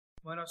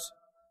Buenos,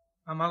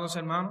 amados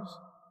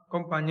hermanos,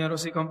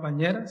 compañeros y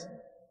compañeras,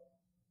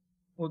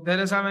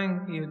 ustedes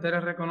saben y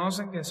ustedes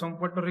reconocen que son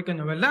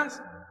puertorriqueños, ¿verdad?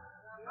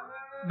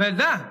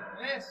 ¿Verdad?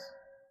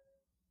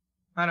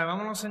 Ahora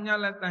vamos a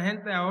enseñarle a esta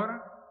gente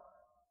ahora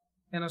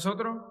que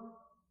nosotros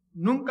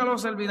nunca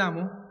los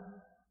olvidamos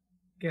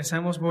que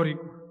somos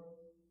boricuas.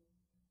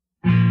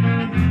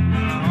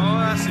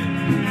 Ahora sí.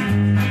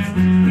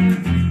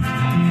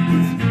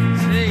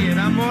 Sigue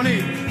tan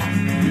bonito.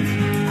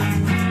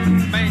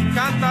 Me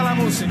encanta la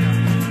música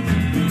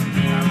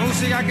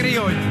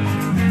criolla.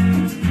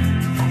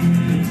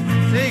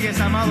 Sigue,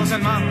 amados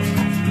hermanos.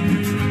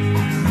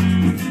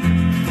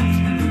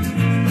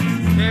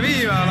 Que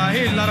viva la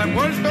isla de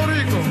Puerto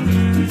Rico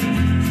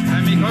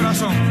en mi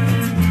corazón.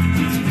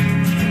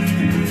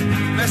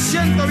 Me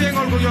siento bien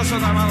orgulloso,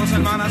 amados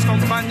hermanas,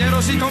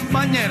 compañeros y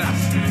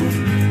compañeras,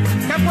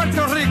 que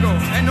Puerto Rico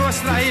es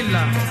nuestra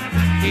isla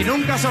y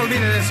nunca se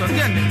olvide de eso,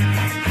 ¿entiendes?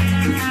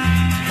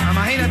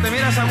 Imagínate,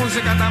 mira esa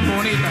música tan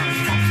bonita.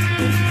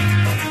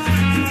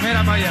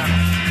 Mira para allá,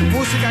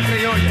 música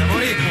criolla,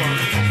 boricua.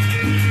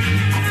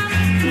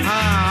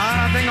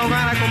 Ahora tengo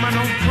ganas de comerme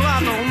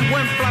un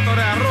buen plato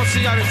de arroz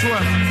y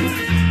habichuela.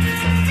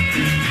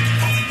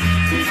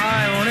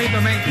 Ay,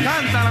 bonito, me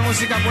encanta la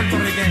música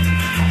puertorriqueña.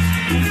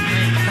 Me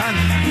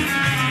encanta.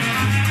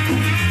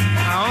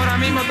 Ahora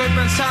mismo estoy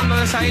pensando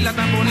de esa isla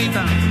tan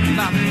bonita,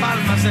 las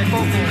palmas de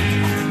coco,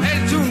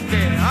 el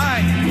yunque,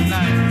 ay,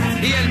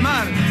 y el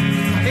mar,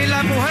 y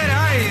las mujeres,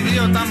 ay,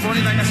 Dios, tan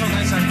bonitas que son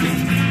esas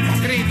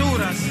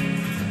criaturas.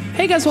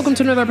 Hey guys, welcome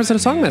to another episode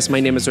of Songmas. My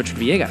name is Richard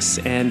Villegas,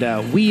 and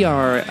we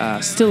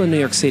are still in New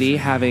York City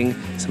having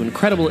some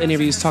incredible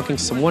interviews, talking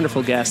to some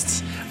wonderful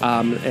guests,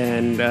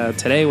 and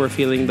today we're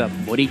feeling the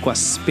Boricua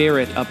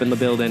spirit up in the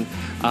building.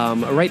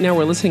 Right now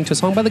we're listening to a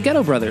song by the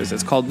Ghetto Brothers.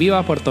 It's called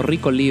Viva Puerto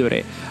Rico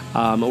Libre.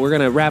 We're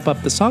going to wrap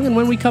up the song, and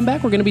when we come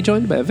back, we're going to be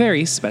joined by a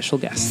very special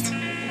guest.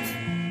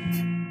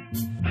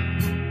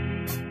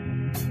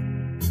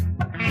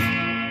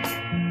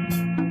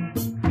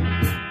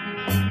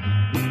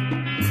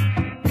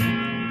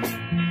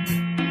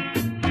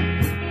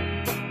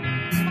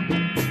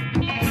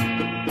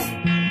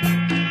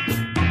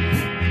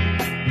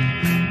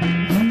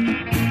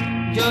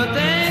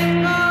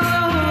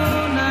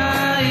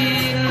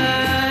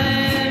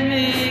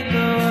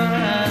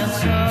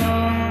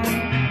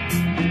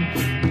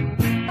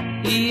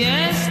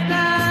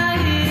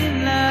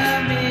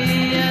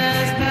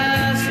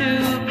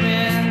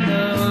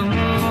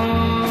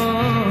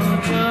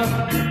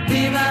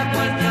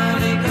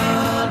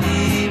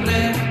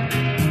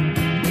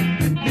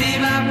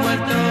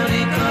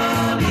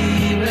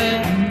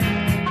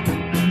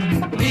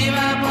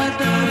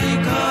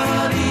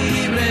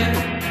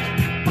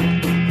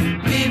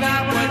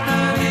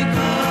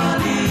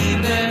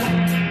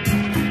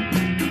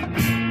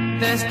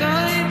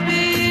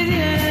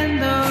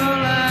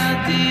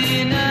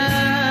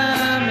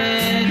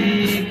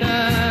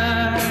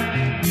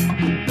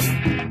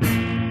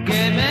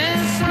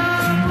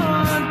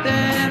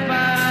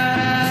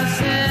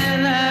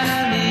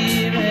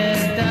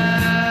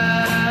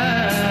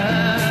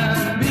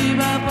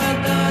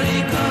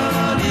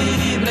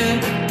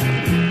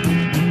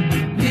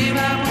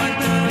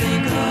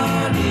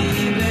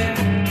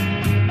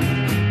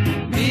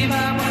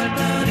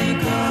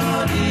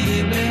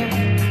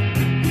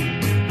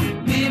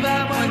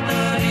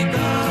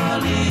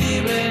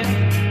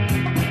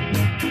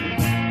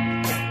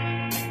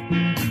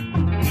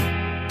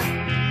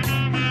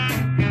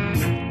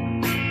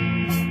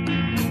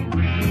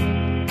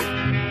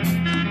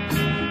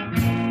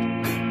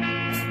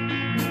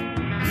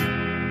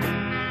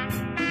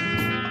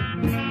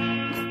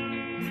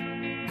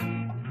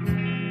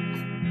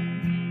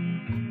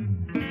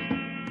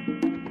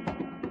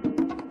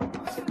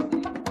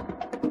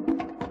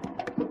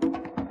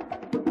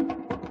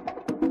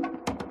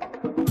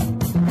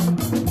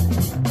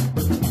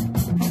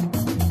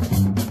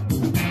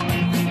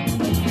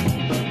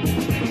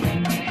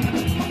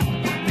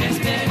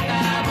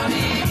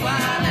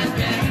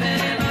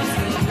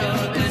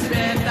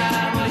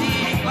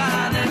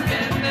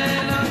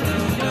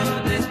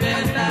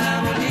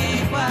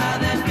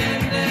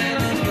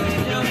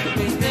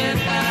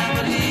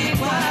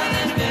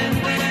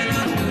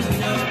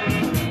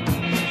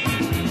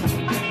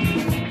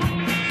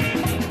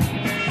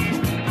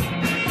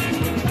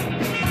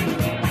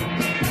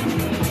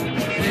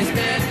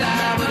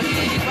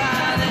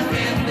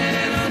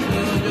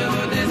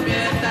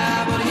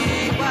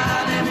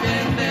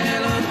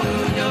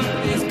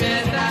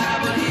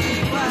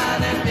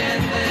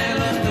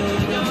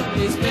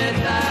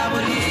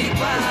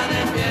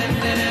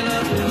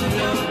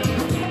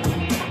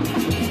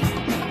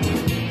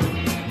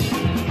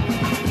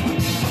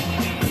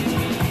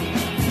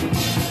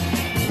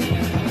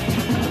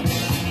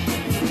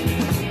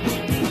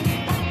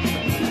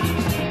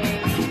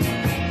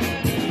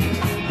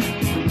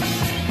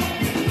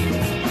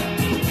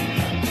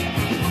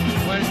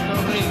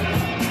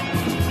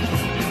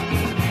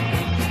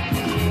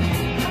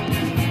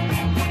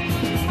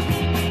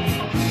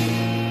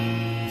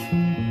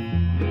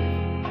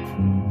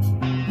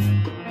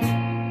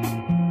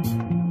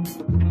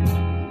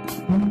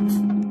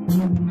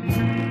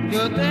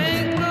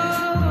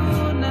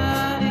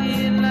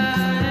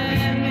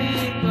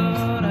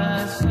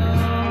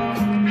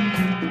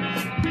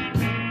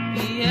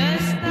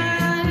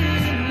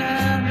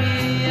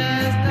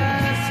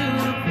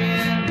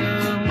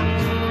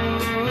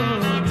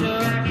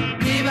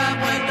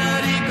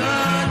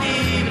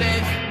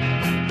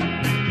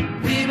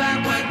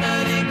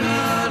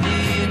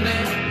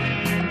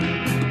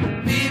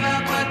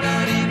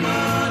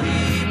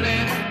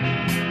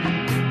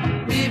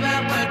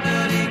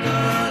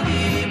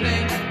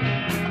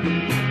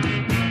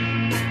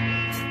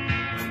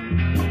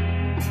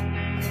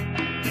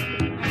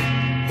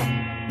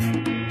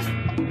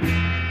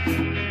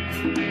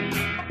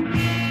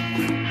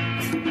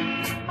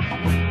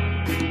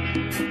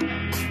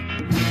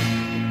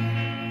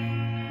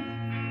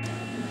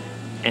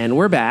 And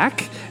we're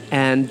back.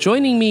 And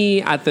joining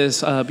me at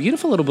this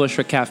beautiful little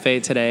Bushwick Cafe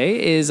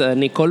today is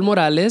Nicole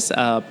Morales,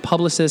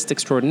 publicist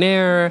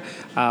extraordinaire,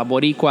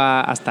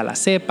 Boricua hasta la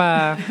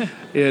cepa.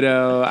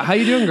 How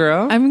you doing,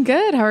 girl? I'm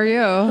good. How are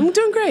you? I'm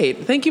doing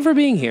great. Thank you for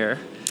being here.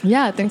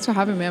 Yeah, thanks for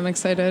having me. I'm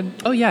excited.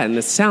 Oh, yeah, and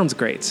this sounds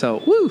great.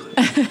 So, woo,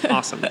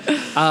 awesome.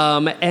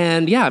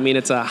 And yeah, I mean,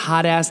 it's a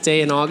hot-ass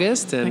day in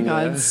August. And, oh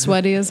my God,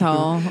 sweaty as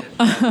hell.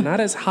 Not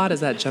as hot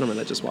as that gentleman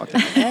that just walked in.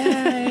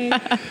 Hey,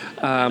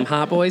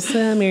 hot boy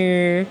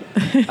summer.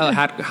 Oh,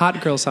 hot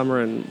girl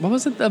summer. And what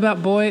was it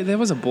about boy? There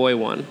was a boy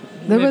one.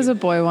 There was a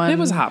boy one. It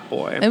was hot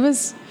boy. It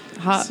was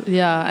hot,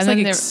 yeah. It's and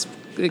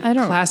like then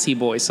classy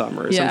boy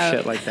summer or some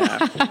shit like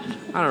that.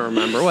 I don't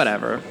remember.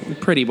 Whatever.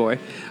 Pretty boy.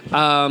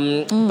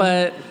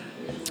 But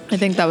I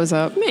think that was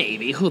up.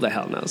 maybe. Who the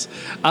hell knows?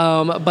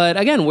 But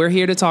again, we're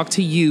here to talk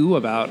to you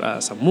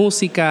about some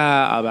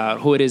música,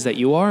 about who it is that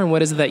you are and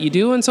what is it that you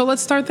do. And so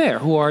let's start there.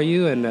 Who are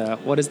you and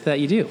what is it that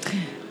you do?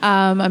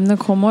 I'm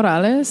Nicole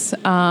Morales.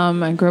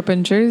 I grew up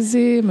in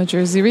Jersey. I'm a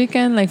Jersey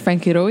Rican, like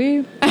Frankie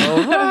Roy.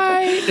 All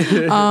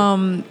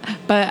right.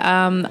 But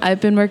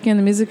I've been working in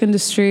the music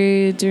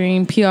industry,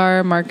 doing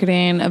PR,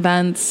 marketing,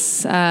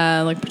 events,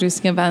 like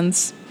producing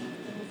events.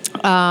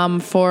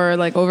 For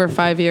like over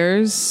 5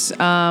 years.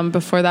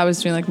 Before that, I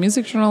was doing like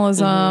music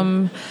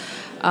journalism.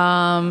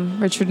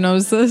 Richard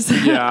knows this.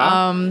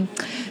 Yeah.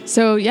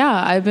 So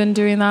yeah, I've been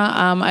doing that.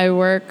 I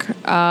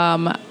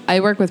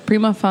work with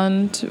Prima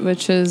Fund,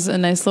 which is a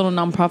nice little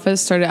nonprofit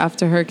started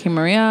after Hurricane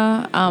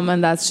Maria,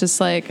 and that's just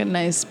like a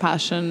nice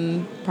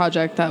passion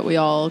project that we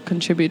all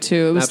contribute to.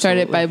 It was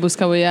started by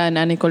Buscabulla and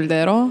Annie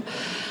Cordero.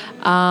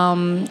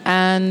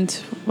 And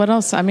what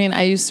else? I mean,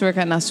 I used to work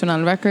at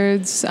Nacional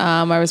Records.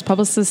 I was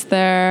publicist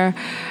there.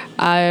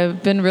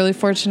 I've been really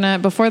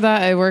fortunate. Before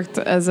that, I worked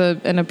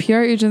in a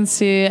PR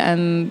agency,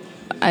 and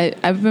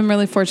I've been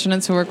really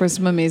fortunate to work with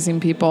some amazing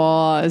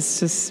people. It's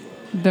just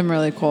been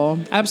really cool.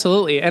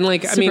 Absolutely. And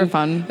like, Super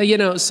fun.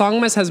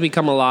 Songmas has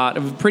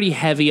become pretty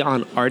heavy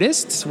on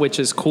artists, which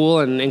is cool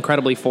and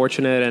incredibly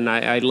fortunate. And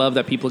I love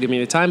that people give me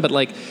the time. But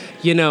like,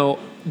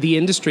 the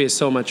industry is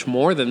so much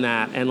more than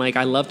that. And like,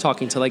 I love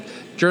talking to like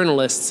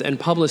journalists and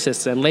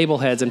publicists and label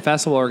heads and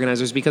festival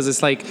organizers, because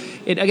it's like,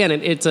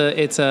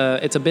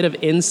 it's a bit of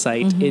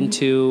insight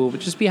into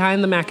just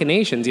behind the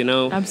machinations,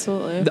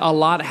 Absolutely. A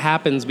lot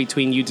happens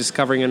between you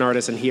discovering an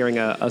artist and hearing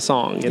a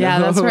song. Yeah,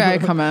 that's where I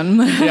come in.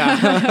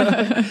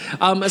 Yeah.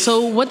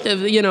 So what, for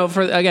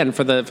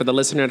the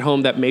listener at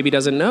home that maybe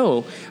doesn't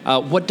know,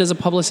 what does a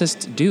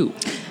publicist do?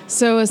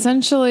 So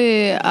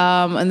essentially,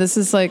 and this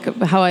is like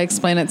how I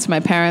explain it to my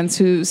parents,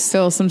 who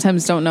still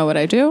sometimes don't know what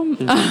I do.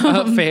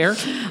 Fair.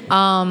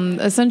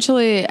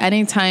 Essentially,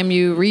 anytime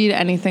you read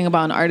anything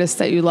about an artist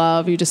that you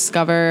love, you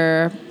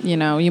discover, you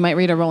might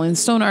read a Rolling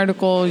Stone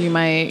article, you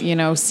might,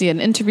 see an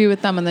interview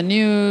with them in the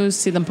news,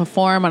 see them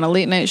perform on a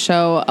late night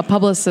show. A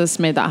publicist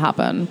made that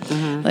happen.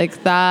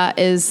 Like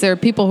there are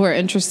people who are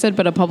interested,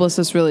 but a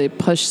publicist really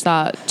pushed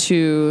that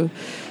to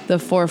the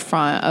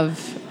forefront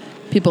of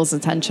people's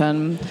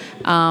attention.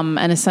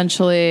 And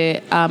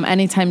essentially,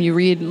 anytime you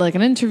read like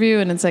an interview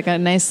and it's like a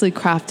nicely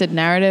crafted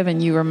narrative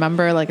and you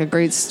remember like a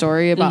great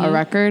story about a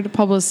record,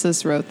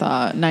 publicists wrote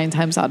that 9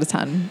 times out of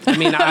 10. I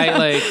mean,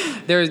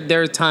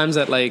 there are times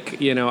that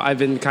like, I've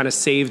been kind of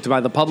saved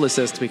by the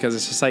publicist, because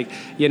it's just like,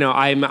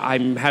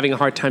 I'm having a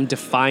hard time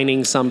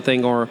defining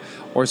something or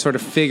sort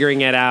of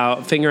figuring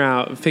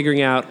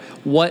out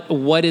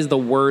what is the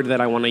word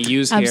that I want to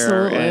use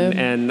Absolutely. here.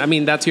 And I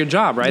mean, that's your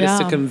job, right? Yeah.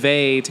 It's to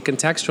convey, to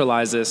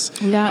contextualize this.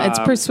 Yeah, it's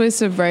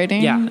persuasive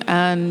writing. Yeah.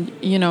 And,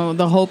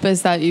 the hope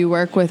is that you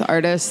work with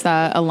artists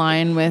that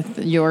align with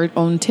your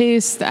own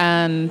taste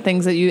and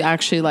things that you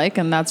actually like.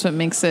 And that's what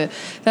makes a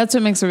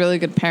really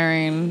good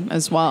pairing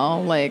as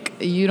well. Like,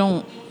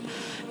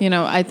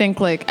 I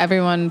think like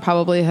everyone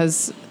probably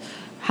has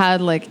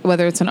had like,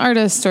 whether it's an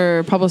artist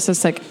or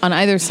publicist, like on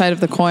either side of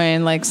the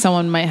coin, like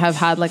someone might have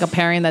had like a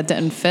pairing that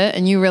didn't fit,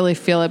 and you really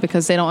feel it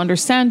because they don't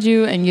understand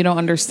you and you don't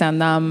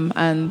understand them.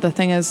 And the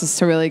thing is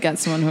to really get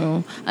someone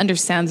who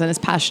understands and is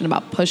passionate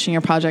about pushing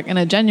your project in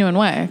a genuine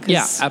way.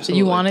 Yeah, absolutely.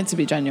 You want it to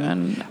be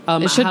genuine.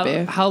 It should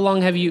be. How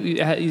long have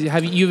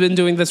you been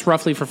doing this?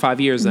 Roughly for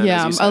 5 years then? Yeah,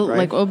 as you said, right?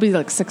 like it'll be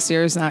like 6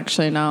 years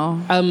actually now.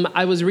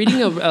 I was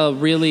reading a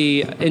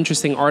really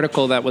interesting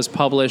article that was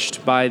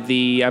published by I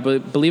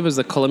believe it was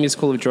the Columbia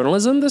School of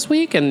Journalism this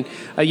week, and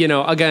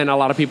again, a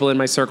lot of people in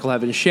my circle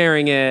have been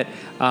sharing it.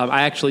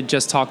 I actually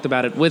just talked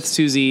about it with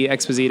Susie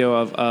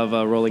Exposito of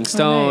Rolling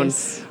Stone.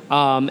 Nice.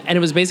 And it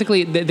was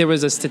basically, there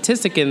was a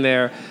statistic in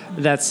there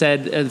that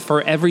said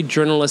for every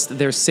journalist,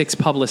 there's 6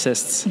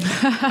 publicists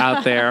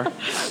out there.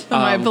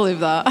 I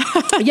believe that.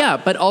 Yeah,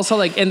 but also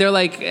like, and they're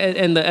like,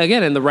 and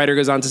the writer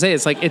goes on to say,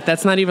 it's like,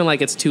 that's not even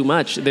like it's too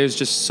much. There's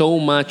just so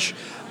much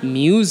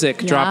music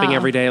dropping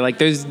every day. Like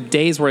there's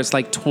days where it's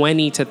like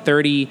 20 to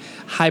 30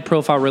 high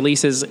profile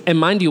releases. And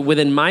mind you,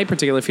 within my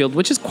particular field,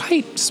 which is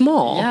quite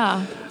small.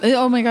 Yeah.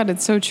 Oh my God,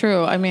 it's so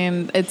true. I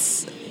mean,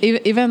 it's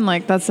even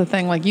like that's the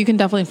thing. Like you can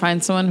definitely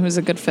find someone who's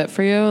a good fit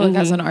for you, like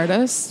as an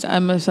artist.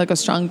 I'm just like a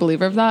strong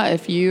believer of that.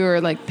 If you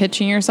are like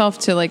pitching yourself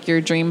to like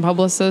your dream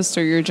publicist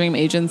or your dream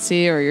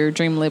agency or your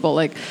dream label,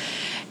 like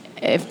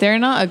if they're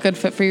not a good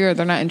fit for you or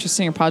they're not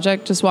interested in your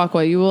project, just walk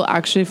away. You will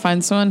actually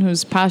find someone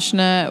who's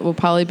passionate, will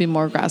probably be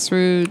more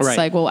grassroots,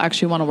 like will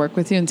actually want to work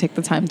with you and take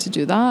the time to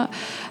do that.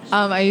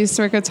 I used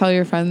to work at Tell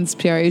Your Friends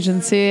PR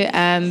agency,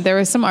 and there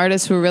were some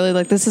artists who were really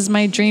like, this is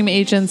my dream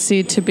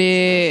agency to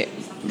be,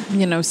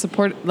 you know,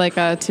 support, like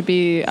to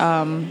be,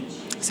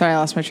 sorry, I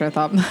lost my train of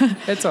thought.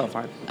 It's all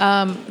fine.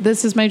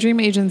 This is my dream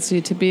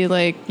agency to be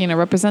like, you know,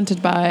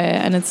 represented by,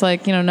 and it's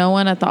like, you know, no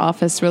one at the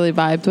office really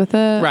vibed with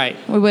it. Right.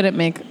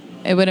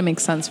 It wouldn't make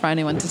sense for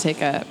anyone to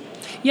take it.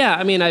 Yeah,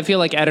 I mean, I feel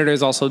like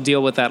editors also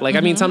deal with that. Like, I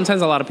mean,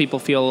 sometimes a lot of people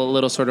feel a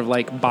little sort of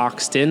like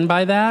boxed in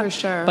by that. For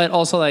sure. But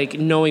also like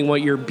knowing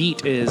what your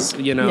beat is,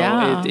 you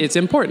know, it's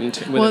important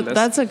within this.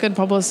 That's a good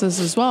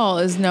publicist as well,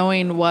 is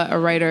knowing what a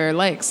writer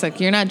likes. Like,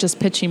 you're not just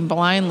pitching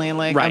blindly.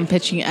 Like, I'm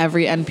pitching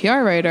every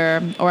NPR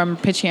writer or I'm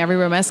pitching every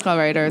Remezcla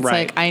writer. It's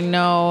like, I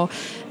know,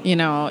 you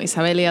know,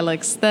 Isabelia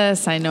likes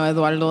this. I know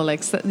Eduardo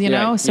likes that, you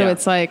know? So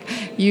it's like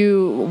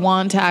you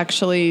want to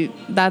actually,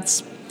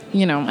 that's,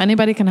 you know,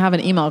 anybody can have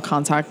an email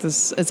contact.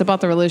 It's about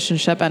the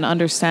relationship and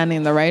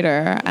understanding the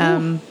writer.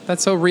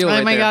 That's so real.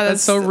 Oh my God,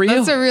 that's so real.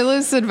 That's the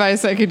realest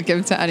advice I could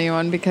give to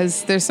anyone,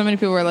 because there's so many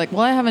people who are like,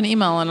 well, I have an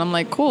email, and I'm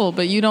like, cool,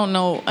 but you don't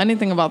know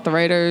anything about the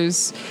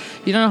writers.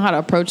 You don't know how to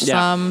approach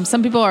them.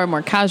 Some people are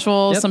more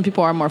casual. Some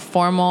people are more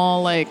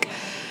formal. Like,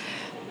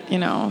 you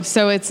know,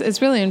 so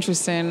it's really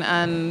interesting.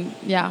 And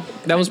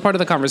that was part of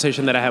the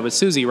conversation that I had with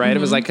Susie, right?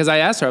 It was like, because I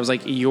asked her, I was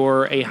like,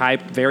 you're a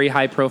very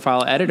high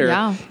profile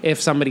editor.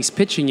 If somebody's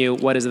pitching you,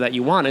 what is it that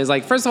you want? It's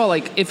like, first of all,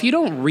 like, if you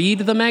don't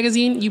read the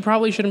magazine, you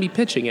probably shouldn't be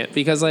pitching it,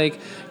 because like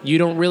you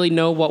don't really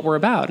know what we're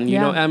about. And you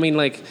know, I mean,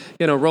 like,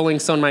 you know, Rolling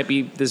Stone might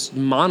be this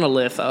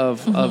monolith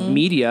of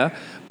media,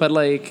 but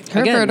like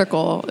her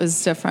vertical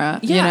is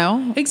different, you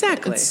know?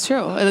 Exactly. It's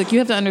true. Like, you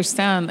have to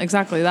understand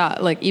exactly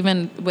that. Like,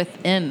 even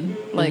within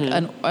like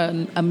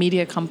a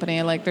media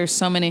company, like there's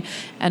so many,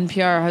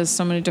 NPR has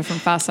so many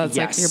different facets.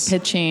 Like you're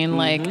pitching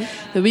like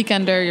The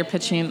Weekender, you're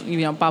pitching, you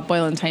know, Bob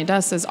Boyle and Tiny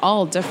Desk is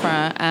all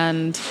different,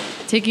 and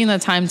taking the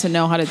time to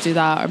know how to do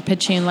that, or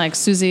pitching like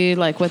Susie,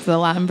 like with the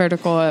Latin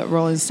vertical at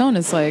Rolling Stone,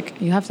 is like,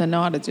 you have to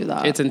know how to do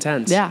that. It's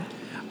intense. Yeah.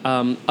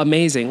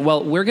 Amazing.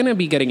 Well, we're going to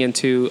be getting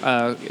into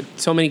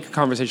so many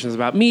conversations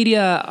about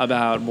media,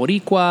 about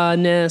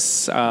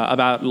Boricua-ness,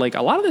 about like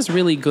a lot of this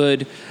really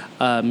good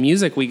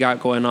music we got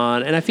going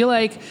on. And I feel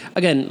like,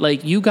 again,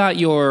 like you got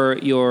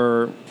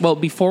your well,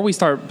 before we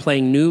start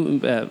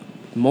playing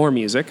more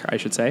music, I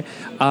should say,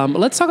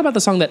 let's talk about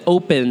the song that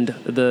opened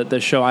the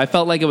show. I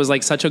felt like it was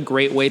like such a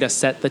great way to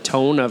set the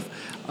tone of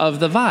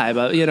the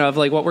vibe, you know, of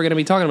like what we're going to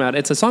be talking about.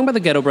 It's a song by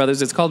the Ghetto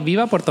Brothers. It's called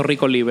Viva Puerto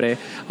Rico Libre.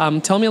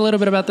 Tell me a little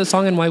bit about this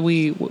song and why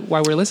we're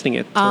listening to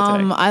it today.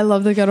 I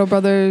love the Ghetto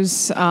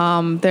Brothers.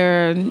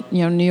 They're, you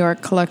know, New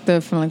York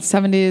collective from like the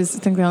 70s. I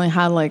think they only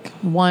had like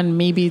one,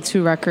 maybe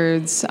two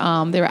records. They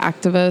were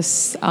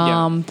activists.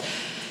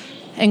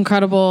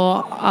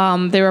 Incredible.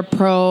 They were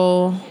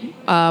pro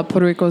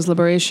Puerto Rico's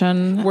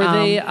liberation. Were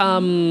they,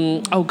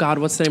 oh God,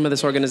 what's the name of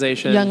this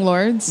organization? Young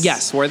Lords.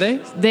 Yes, were they?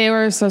 They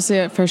were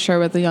associated for sure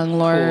with the Young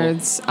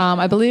Lords. Cool.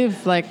 I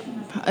believe like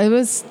there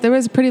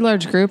was a pretty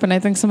large group, and I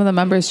think some of the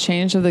members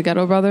changed of the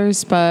Ghetto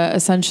Brothers, but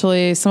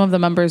essentially some of the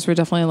members were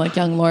definitely like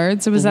Young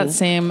Lords. It was that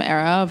same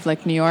era of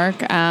like New York.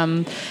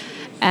 And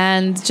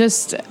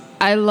just,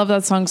 I love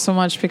that song so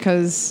much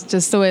because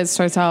just the way it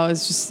starts out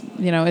is just,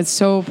 you know, it's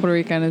so Puerto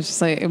Rican. It's just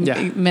like,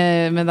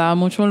 me da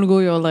mucho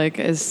orgullo. Like,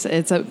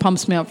 it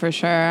pumps me up for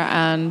sure.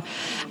 And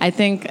I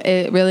think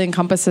it really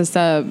encompasses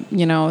the,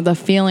 you know, the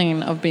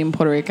feeling of being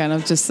Puerto Rican,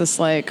 of just this,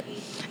 like,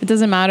 it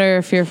doesn't matter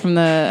if you're from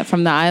the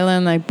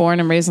island, like born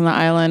and raised on the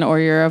island, or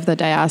you're of the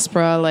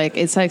diaspora. Like,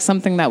 it's like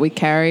something that we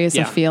carry as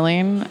a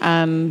feeling.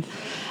 And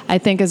I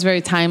think is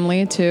very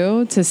timely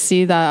too, to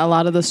see that a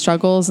lot of the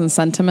struggles and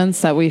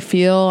sentiments that we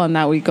feel and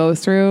that we go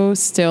through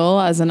still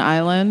as an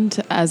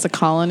island, as a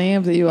colony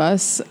of the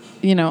U.S.,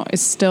 you know, is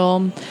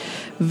still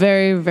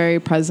very, very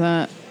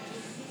present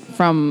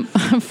from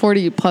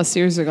 40 plus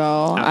years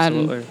ago.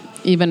 Absolutely. And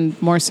even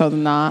more so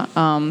than that.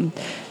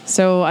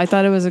 So I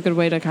thought it was a good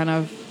way to kind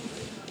of,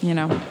 you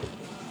know,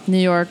 New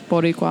York,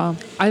 Boricua.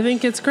 I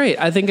think it's great.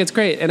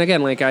 And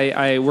again, like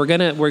we're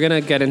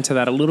gonna get into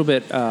that a little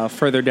bit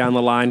further down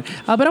the line.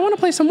 But I want to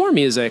play some more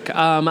music.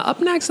 Up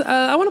next,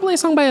 I want to play a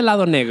song by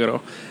Helado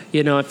Negro.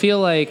 You know, I feel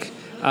like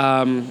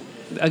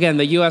again,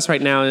 the U.S.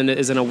 right now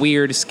is in a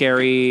weird,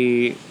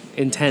 scary,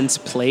 intense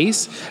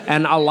place,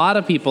 and a lot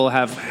of people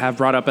have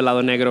brought up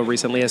Helado Negro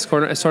recently as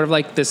sort of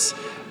like this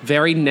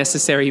very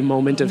necessary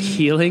moment of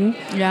healing.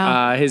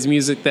 Yeah. His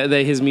music that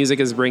his music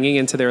is bringing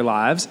into their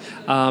lives.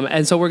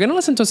 And so we're going to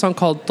listen to a song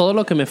called Todo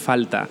Lo Que Me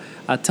Falta.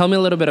 Tell me a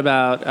little bit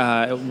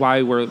about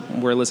why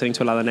we're listening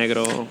to Helado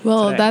Negro.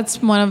 Well, today.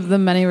 that's one of the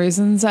many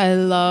reasons I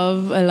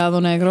love Helado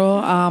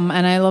Negro.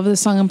 And I love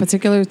this song in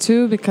particular,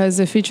 too, because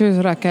it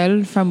features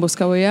Raquel from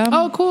Buscabulla.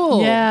 Oh,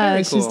 cool. Yeah,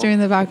 Very she's cool. doing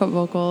the backup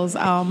vocals.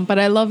 But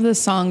I love this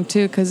song,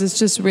 too, because it's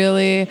just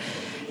really...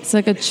 It's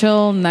like a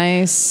chill,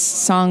 nice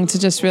song to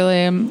just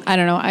really, I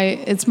don't know.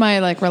 It's my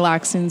like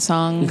relaxing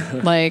song.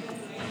 Like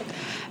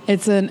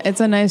it's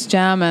a nice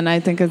jam, and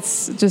I think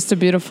it's just a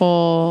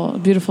beautiful,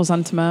 beautiful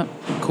sentiment.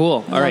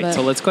 Cool. All right,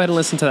 so let's go ahead and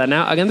listen to that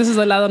now. Again, this is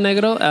Helado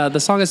Negro. The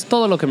song is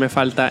Todo Lo Que Me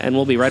Falta, and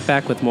we'll be right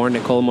back with more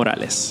Nicole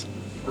Morales.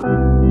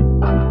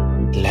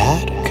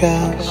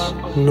 Largas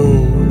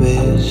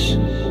nubes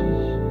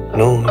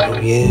no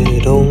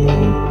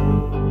llovieron.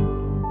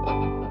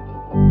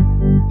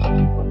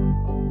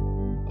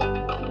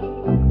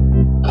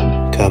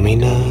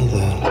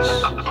 Caminadas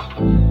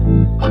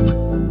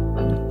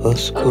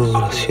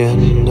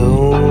oscureciendo.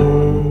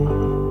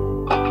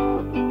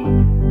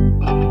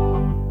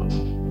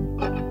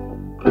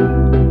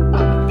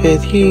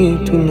 Pedí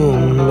tu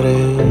nombre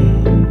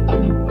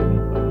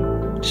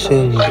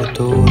sin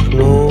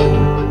retorno.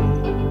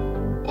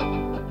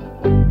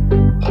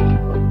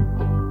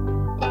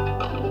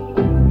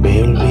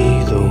 Me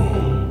olvido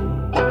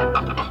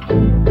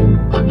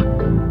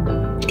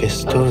que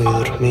estoy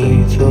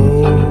dormido.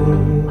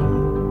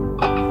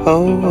 Oh,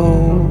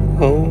 oh,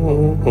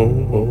 oh, oh,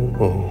 oh,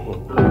 oh.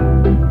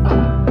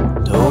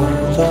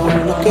 Todo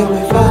lo que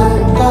me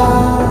falta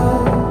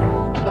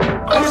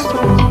es tú.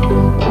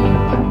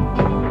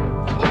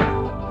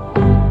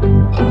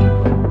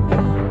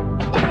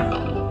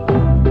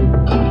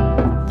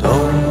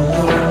 Todo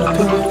lo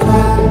que me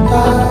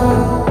falta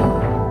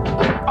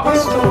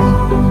es tú.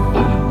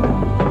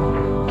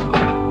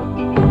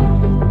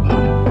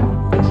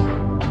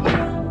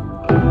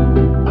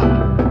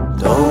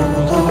 Todo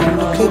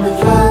lo que me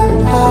falta.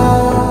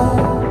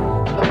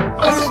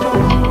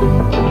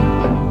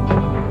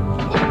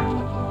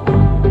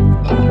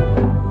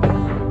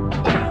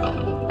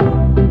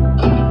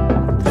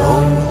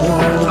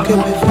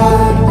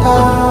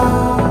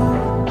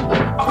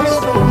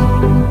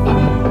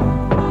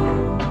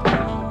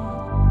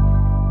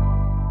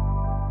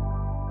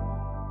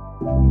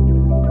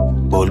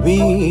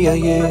 Volví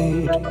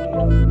ayer,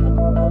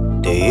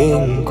 te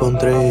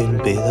encontré en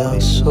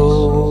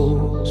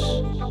pedazos.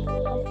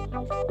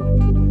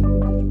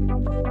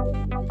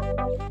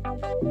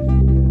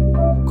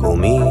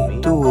 Comí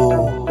tu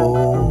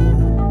ojo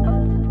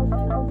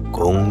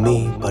con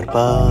mi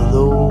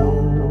párpado.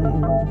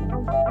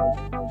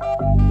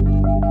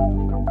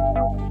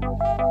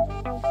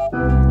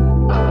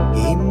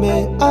 Y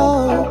me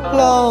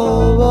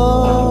hablabas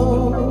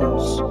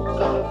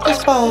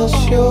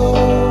despacio.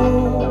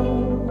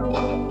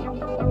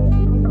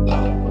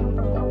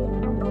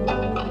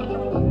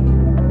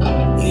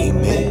 Y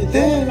me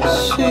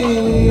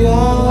decías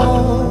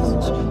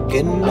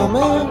que no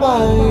me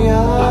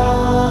vayas,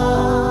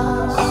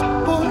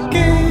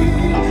 porque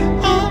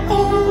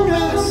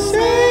ahora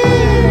sé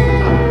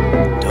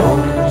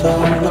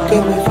todo lo que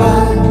me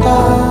falta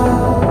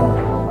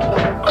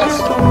es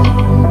tú.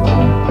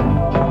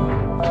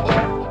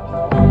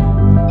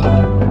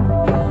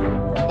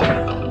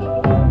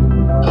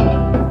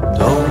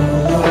 Todo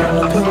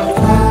lo que me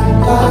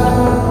falta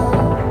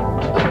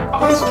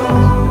es tú.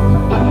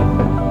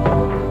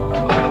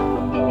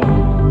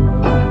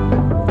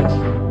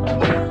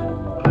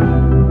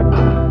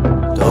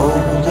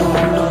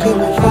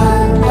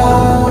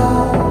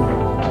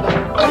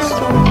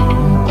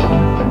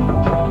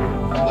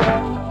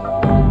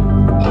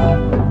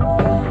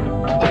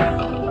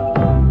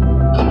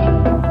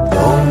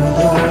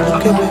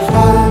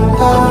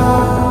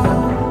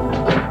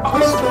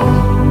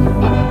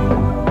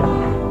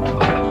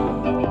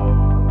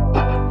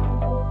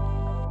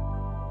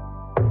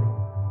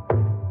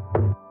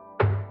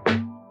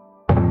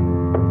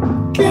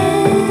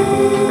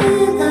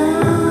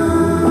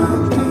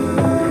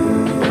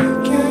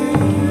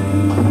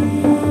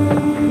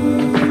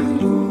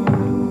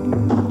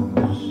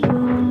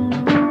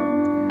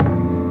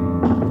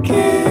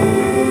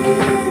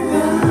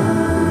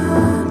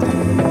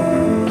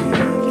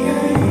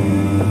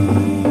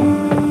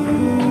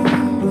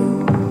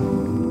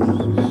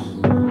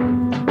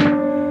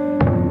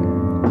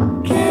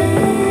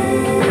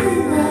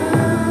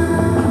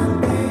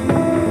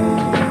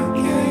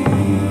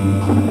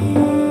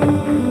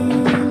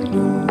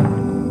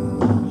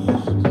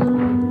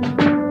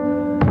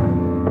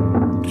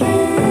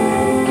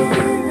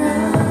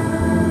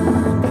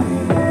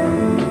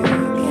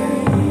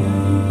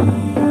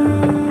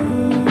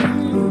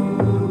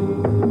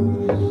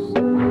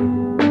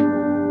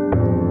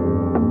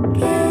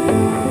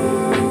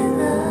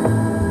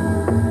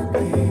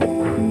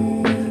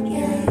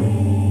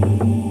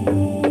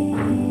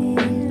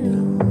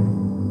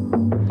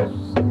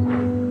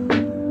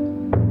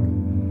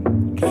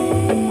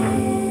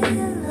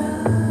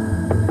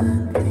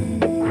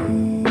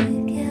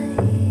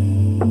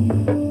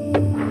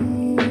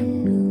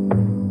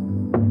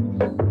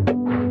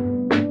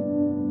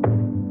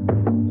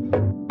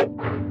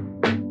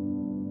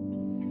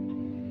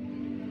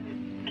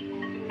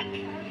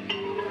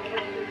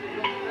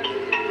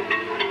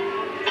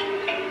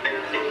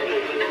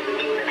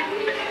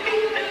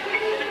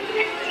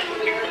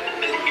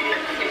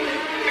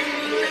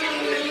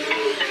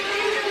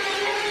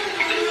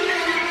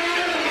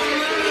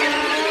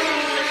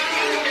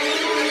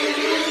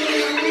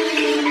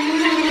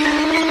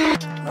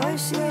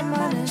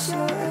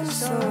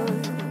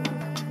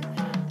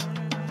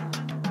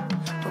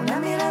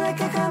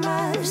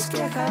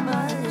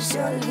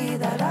 se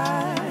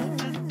olvidará.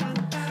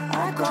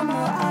 Ay,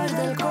 como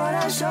arde el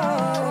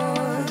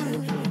corazón.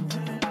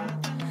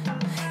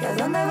 ¿Y a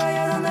dónde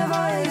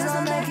voy? Es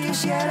donde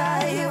quisiera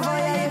y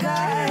voy a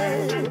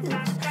llegar.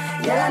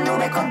 Y a la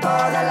nube con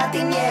toda la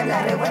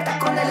tiniebla, revuelta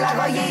con el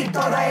lago y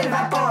todo el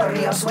vapor,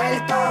 río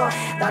suelto,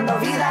 dando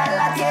vida a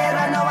la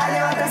tierra, no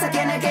vale otra, se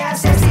tiene que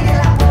hacer sin el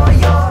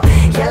apoyo.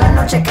 Y a la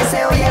noche que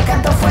se oye el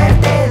canto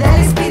fuerte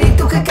del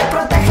espíritu que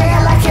protege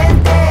a la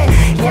gente.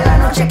 Y a la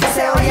noche que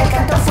se oye el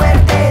canto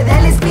fuerte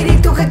del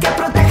espíritu que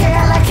protege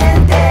a la gente.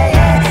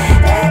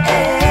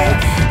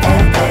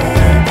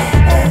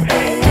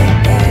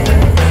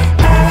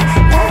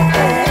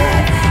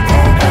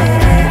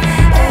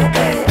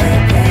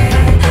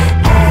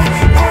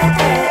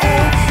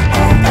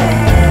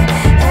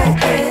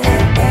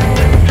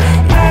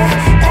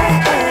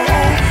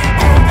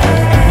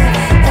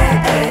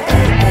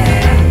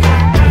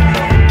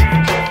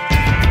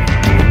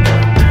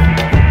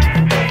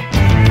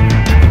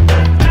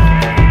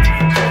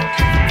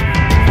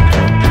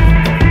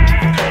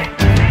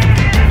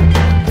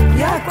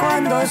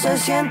 Se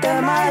siente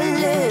mal,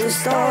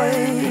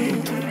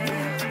 estoy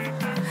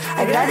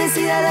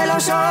agradecida de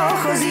los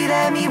ojos y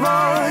de mi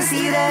voz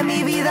y de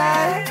mi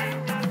vida.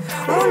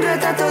 Un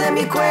retrato de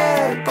mi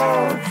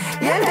cuerpo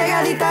bien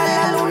pegadita a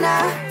la luna.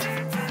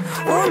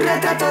 Un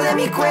retrato de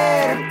mi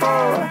cuerpo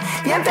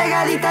bien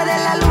pegadita de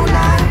la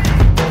luna.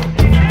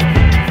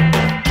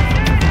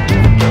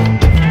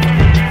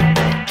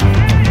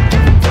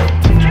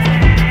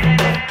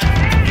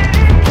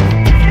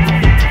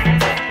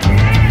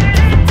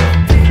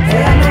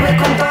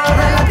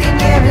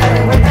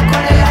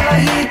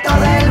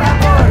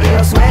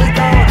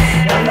 Suelto,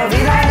 dando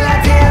vida a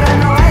la tierra,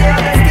 no hay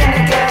otras,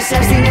 tiene que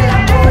hacer sin el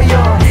apoyo.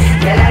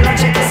 Y a la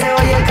noche que se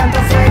oye el canto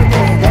fuerte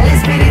del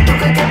espíritu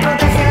que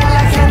protege a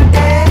la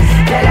gente.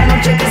 Y a la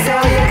noche que se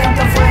oye el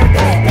canto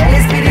fuerte del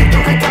espíritu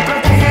que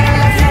protege a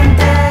la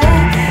gente.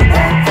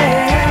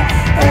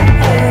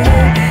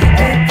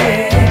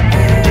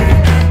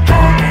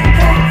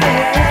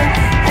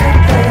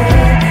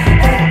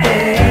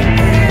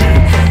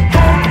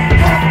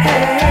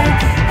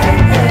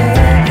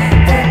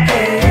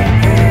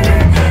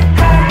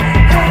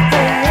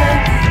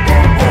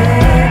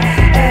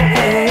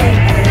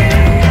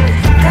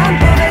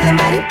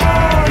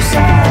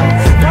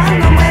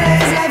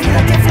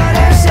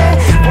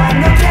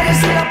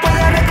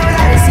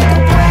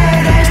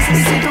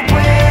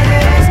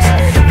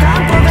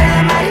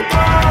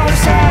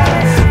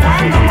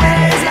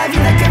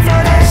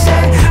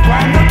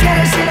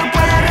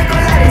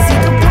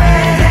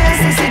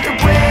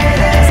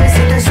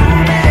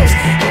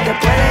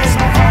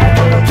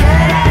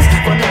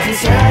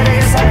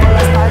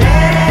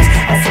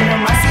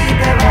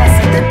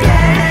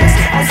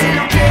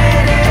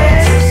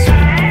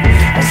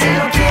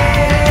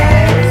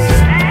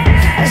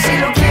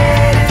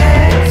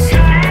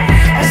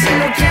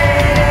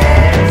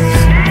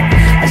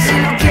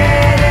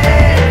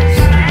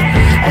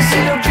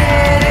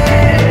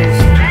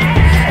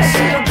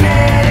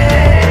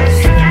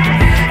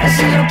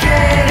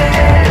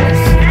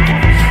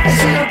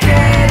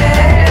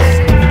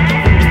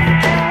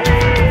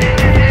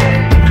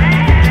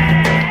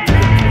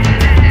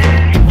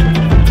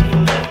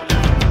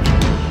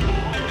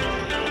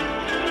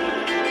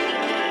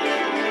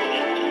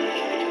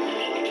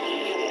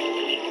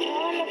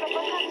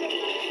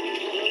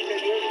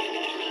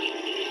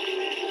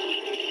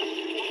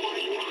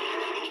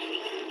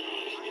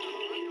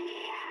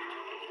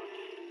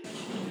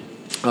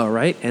 All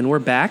right, and we're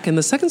back. And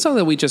the second song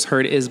that we just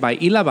heard is by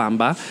Y La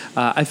Bamba.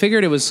 I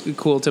figured it was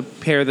cool to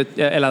pair the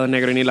Helado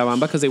Negro and Y La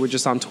Bamba because they were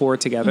just on tour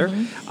together.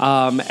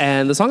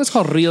 And the song is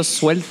called Ríos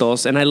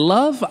Sueltos. And I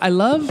love,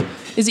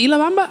 is Y La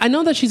Bamba? I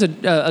know that she's a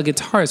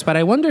guitarist, but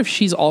I wonder if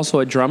she's also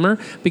a drummer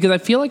because I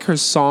feel like her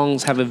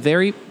songs have a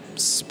very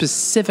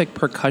specific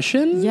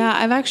percussion. Yeah,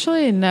 I've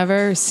actually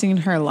never seen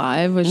her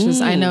live, which is,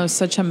 I know,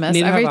 such a mess.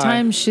 Neither Every have I.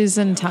 time she's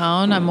in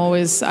town, I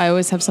always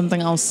have something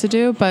else to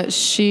do, but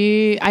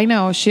she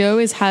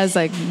always has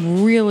like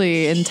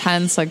really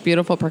intense, like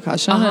beautiful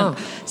percussion. And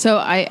so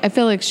I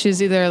feel like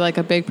she's either like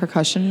a big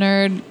percussion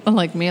nerd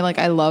like me. Like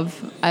I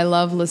love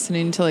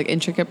listening to like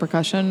intricate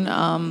percussion.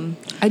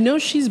 I know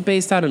she's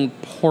based out in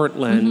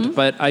Portland,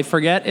 but I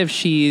forget if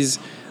she's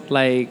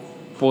like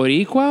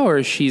Boricua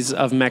or she's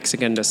of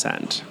Mexican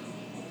descent.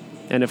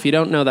 And if you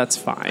don't know, that's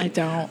fine. I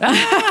don't.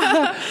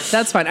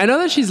 That's fine. I know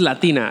that she's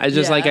Latina. I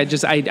just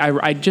Yeah.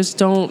 I just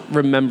don't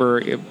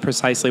remember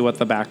precisely what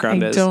the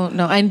background is. I don't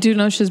know. I do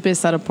know she's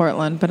based out of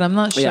Portland, but I'm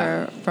not sure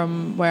Yeah.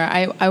 from where.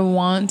 I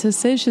want to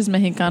say she's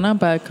Mexicana,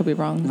 but I could be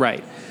wrong.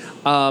 Right.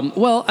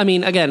 Well, I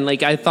mean, again,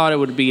 like I thought it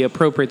would be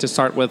appropriate to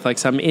start with like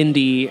some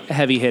indie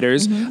heavy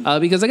hitters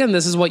because again,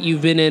 this is what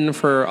you've been in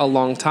for a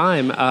long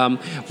time.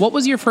 What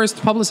was your first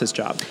publicist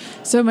job?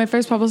 So my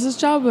first publicist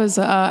job was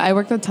I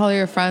worked at Tell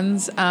Your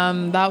Friends.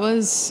 That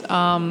was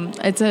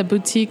it's a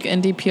boutique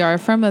indie PR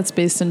firm that's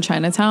based in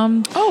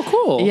Chinatown. Oh,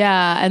 cool.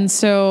 Yeah, and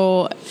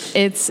so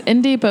it's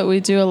indie, but we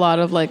do a lot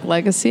of like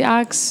legacy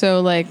acts.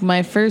 So like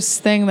my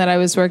first thing that I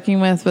was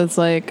working with was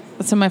like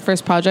some of my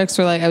first projects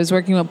were like I was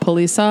working with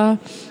Polisa,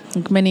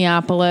 like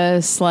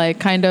Minneapolis, like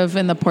kind of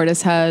in the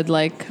Portishead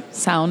like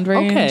sound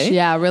range. Okay.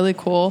 Yeah, really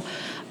cool.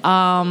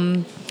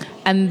 And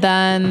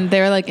then they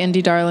were like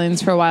indie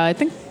darlings for a while. I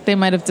think they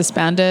might have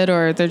disbanded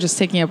or they're just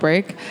taking a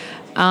break.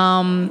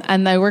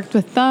 And I worked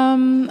with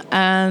them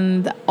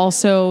and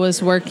also was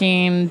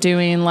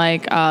doing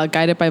like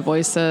Guided by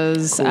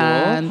Voices Cool.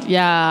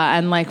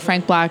 and like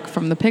Frank Black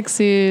from the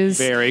Pixies.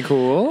 Very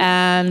cool.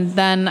 And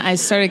then I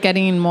started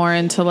getting more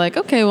into like,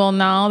 okay, well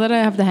now that I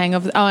have the hang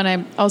of and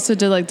I also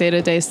did like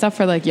day-to-day stuff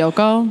for like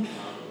Yoko.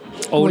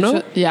 Oh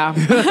no. Yeah.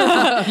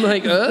 I'm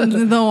like,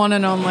 The one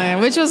and only,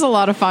 which was a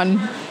lot of fun.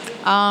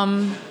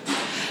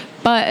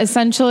 But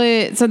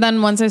essentially, so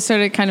then once I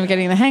started kind of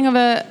getting the hang of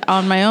it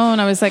on my own,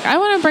 I was like, I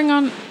want to bring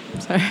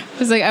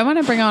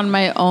on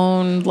my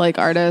own like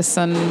artists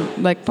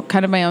and like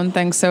kind of my own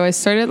thing. So I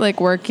started like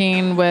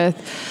working with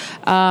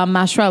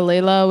Mashra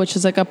Leila, which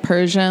is like a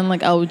Persian like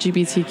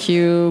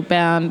LGBTQ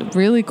band,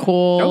 really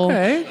cool.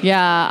 Okay.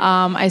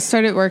 Yeah. I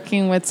started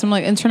working with some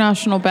like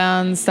international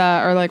bands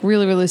that are like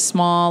really, really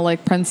small,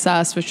 like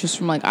Princess, which is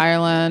from like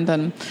Ireland,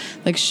 and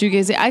like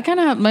shoegaze. I kind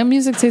of have my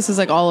music taste is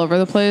like all over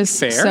the place.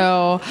 Fair.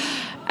 So,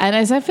 and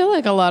as I feel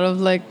like a lot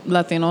of like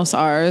Latinos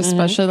are,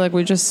 especially like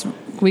our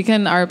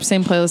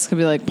same playlist could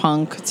be like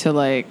punk to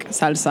like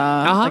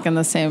salsa, like in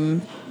the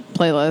same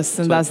playlist,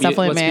 and that's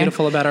definitely what's me.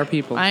 beautiful about our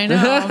people. I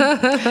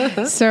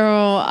know.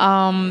 So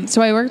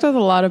I worked with a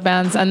lot of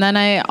bands, and then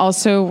I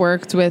also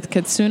worked with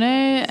Kitsune,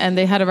 and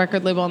they had a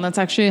record label, and that's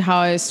actually how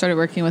I started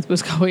working with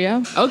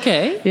Buscahuia.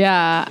 Okay.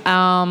 Yeah.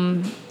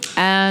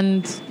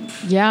 And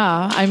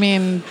yeah, I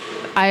mean,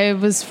 I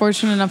was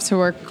fortunate enough to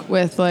work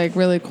with like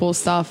really cool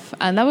stuff,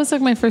 and that was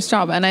like my first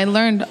job, and I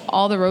learned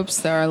all the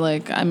ropes there.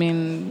 Like, I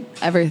mean,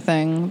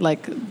 everything,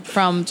 like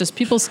from just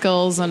people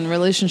skills and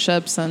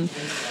relationships and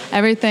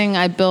everything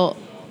I built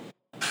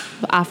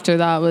after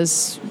that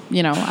was,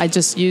 I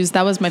just used,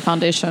 that was my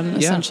foundation,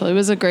 essentially. It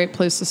was a great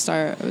place to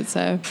start, I would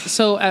say.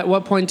 So at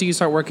what point do you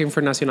start working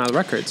for Nacional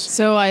Records?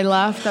 So I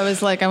left. I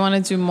was like, I want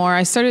to do more.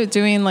 I started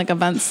doing like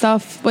event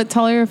stuff with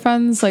Tell Your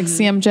Friends, like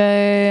CMJ,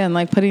 and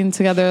like putting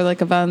together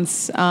like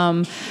events.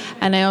 And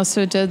I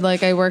also did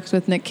I worked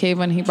with Nick Cave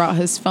when he brought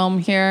his film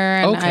here.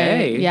 And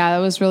that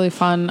was really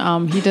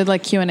fun. He did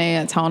like Q&A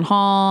at Town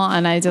Hall,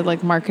 and I did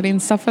like marketing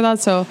stuff for that.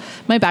 So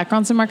my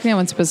background's in marketing. I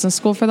went to business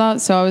school for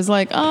that. So I was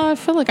like, I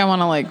feel like I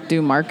want to like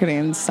do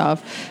marketing stuff.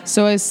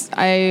 So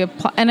I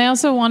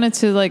also wanted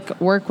to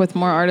like work with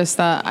more artists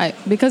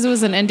because it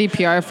was an indie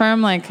PR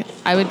firm, like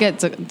I would get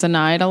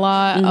denied a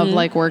lot of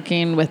like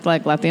working with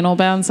like Latino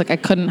bands. Like I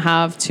couldn't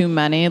have too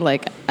many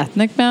like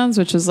ethnic bands,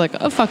 which was like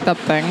a fucked up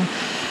thing.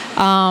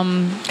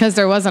 Cause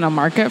there wasn't a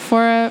market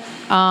for it.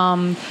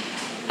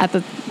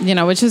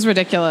 Which is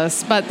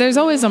ridiculous, but there's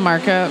always a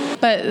market.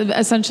 But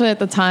essentially at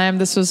the time,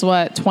 this was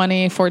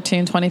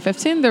 2014,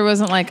 2015, there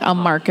wasn't like a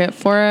market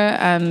for it.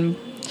 And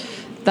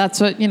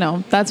that's what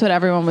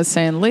everyone was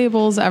saying,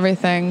 labels,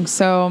 everything.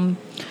 So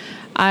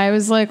I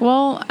was like,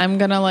 well, I'm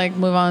going to like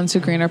move on to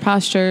greener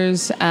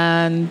pastures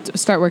and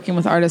start working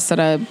with artists that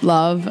I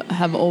love,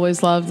 have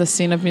always loved the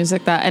scene of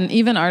music and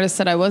even artists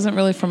that I wasn't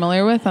really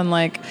familiar with, and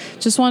like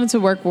just wanted to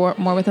work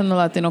more within the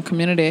Latino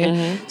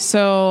community.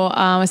 So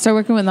I started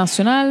working with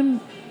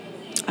Nacional.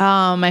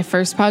 My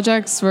first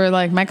projects were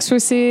like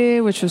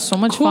Mextracy, which was so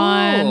much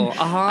fun.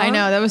 I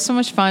know, that was so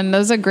much fun. That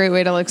was a great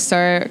way to like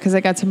start, because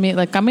I got to meet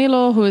like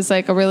Camilo, who is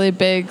like a really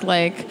big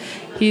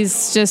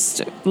he's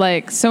just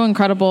like so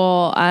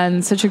incredible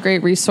and such a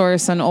great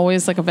resource and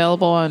always like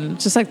available and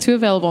just like too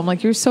available. I'm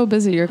like, you're so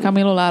busy. You're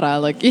Camilo Lara.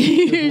 Like,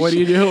 what are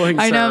you doing,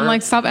 I know. sir? I'm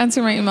like, stop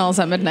answering my emails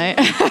at midnight.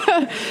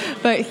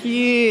 But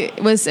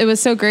it was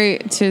so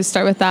great to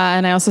start with that.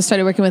 And I also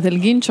started working with El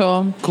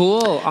Guincho.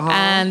 Cool.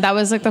 And that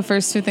was like the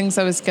first two things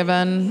I was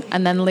given.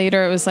 And then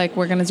later it was like,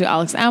 we're going to do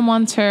Alex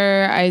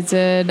Amwanter. I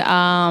did,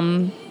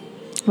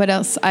 what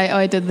else?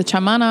 I did the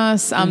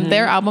Chamanas.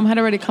 Their album had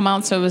already come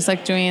out, so it was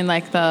like doing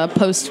like the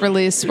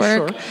post-release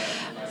work. Sure.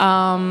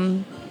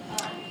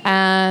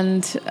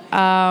 It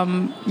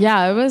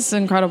was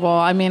incredible.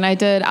 I mean, I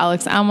did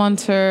Alex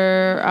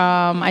Amwanter.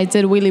 I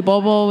did Willy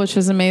Bobo, which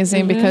was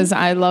amazing because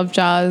I love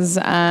jazz,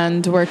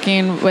 and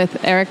working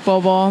with Eric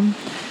Bobo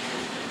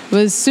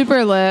was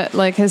super lit.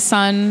 Like his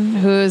son,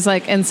 who is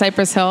like in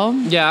Cypress Hill.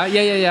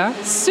 Yeah.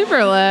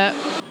 Super lit.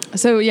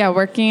 So yeah,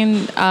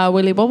 working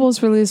Willy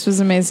Bobo's release was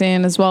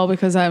amazing as well,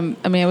 because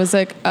it was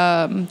like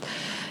what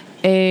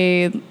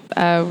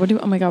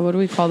do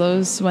we call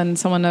those when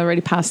someone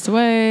already passed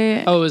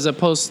away? Oh, it was a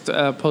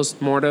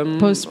post-mortem?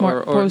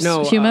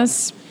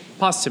 Posthumous?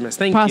 Posthumous,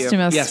 thank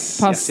posthumous. You. Yes,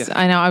 yes.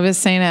 I know, I was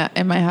saying it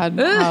in my head.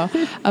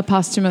 A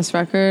posthumous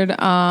record.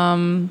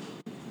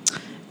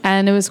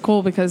 And it was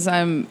cool because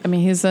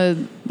he's a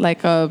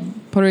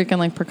Puerto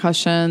Rican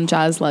percussion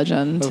jazz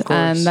legend, Of course.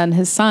 and then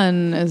his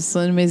son is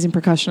an amazing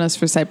percussionist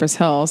for Cypress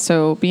Hill.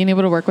 So being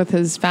able to work with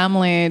his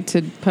family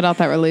to put out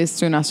that release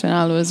through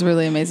Nacional was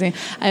really amazing.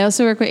 I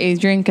also work with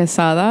Adrian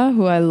Quesada,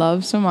 who I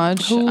love so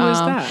much. Who is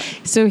that?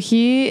 So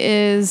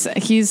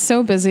he's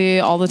so busy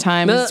all the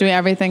time. He's doing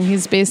everything.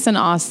 He's based in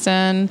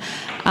Austin.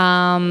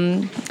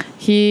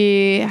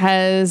 He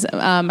has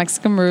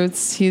Mexican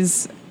roots.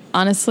 He's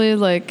honestly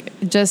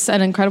just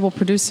an incredible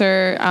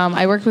producer.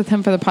 I worked with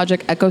him for the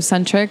project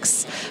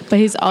Ecocentrics, but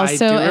he's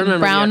also do in remember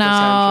the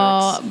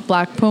Brownout, Ecocentrics.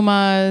 Black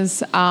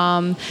Pumas.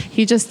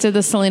 He just did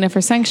the Selena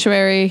for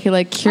Sanctuary. He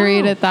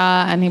curated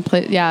that, and he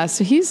played. Yeah,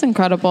 so he's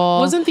incredible.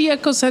 Wasn't the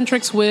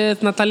Ecocentrics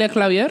with Natalia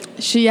Clavier?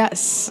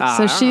 Yes.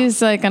 So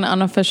she's an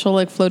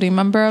unofficial floating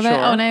member of it. Sure.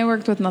 Oh, and I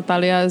worked with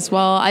Natalia as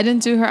well. I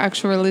didn't do her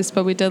actual release,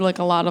 but we did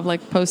a lot of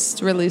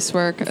post-release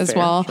work as Fair,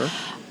 well. sure.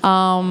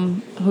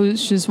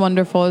 She's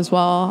wonderful as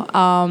well.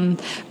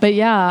 But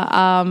yeah,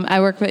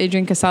 I worked with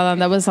Adrian Quesada,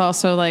 and that was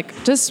also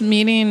just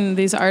meeting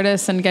these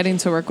artists and getting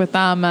to work with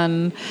them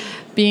and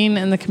being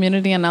in the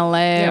community in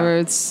LA where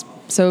it's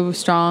so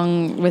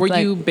strong. With Were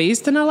you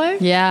based in LA?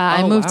 Yeah,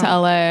 I moved to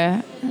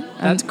LA.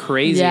 That's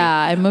crazy. Yeah,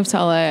 I moved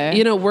to LA.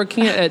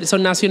 Working at so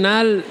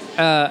Nacional,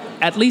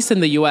 at least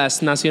in the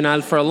U.S.,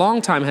 Nacional for a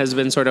long time has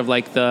been sort of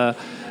the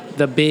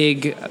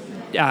big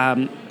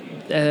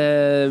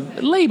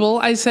label.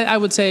 I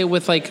would say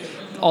with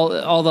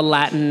all the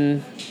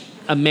Latin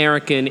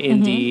American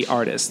indie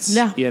artists.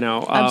 Yeah,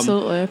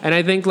 absolutely. And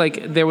I think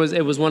it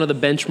was one of the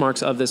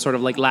benchmarks of this sort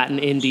of Latin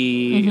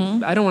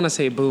indie. I don't want to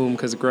say boom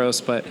because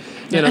gross, but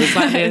this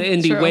Latin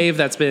indie True. wave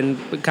that's been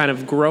kind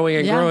of growing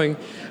and growing.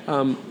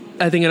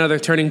 I think another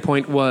turning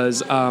point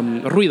was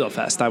Ruido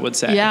Fest, I would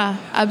say. Yeah,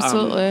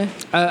 absolutely.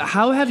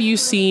 How have you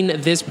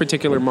seen this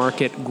particular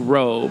market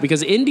grow?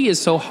 Because indie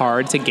is so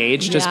hard to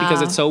gauge just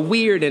because it's so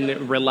weird and it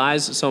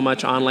relies so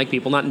much on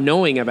people not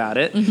knowing about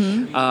it.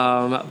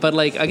 But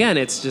again,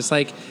 it's just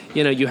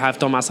you have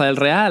Tomasa El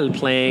Real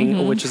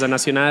playing, which is a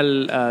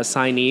Nacional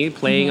signee,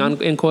 playing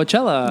in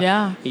Coachella.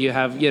 Yeah. You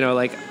have,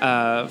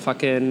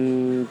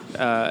 fucking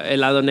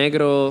Helado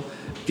Negro,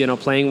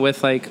 playing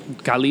with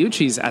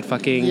Caliuchis at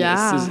fucking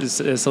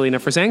Selena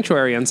for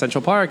Sanctuary on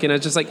Central Park, and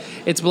it's just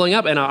it's blowing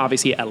up. And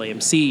obviously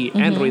LAMC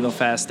and Ruido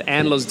Fest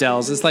and Los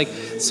Dels. It's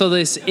so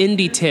this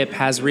indie tip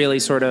has really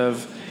sort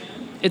of,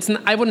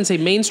 I wouldn't say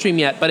mainstream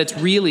yet, but it's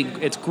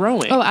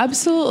growing. Oh,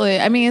 absolutely.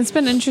 It's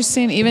been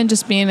interesting even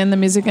just being in the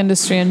music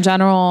industry in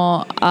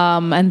general,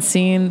 and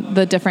seeing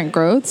the different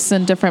growths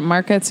in different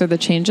markets or the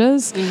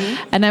changes.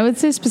 And I would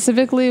say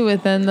specifically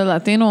within the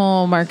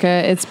Latino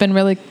market, it's been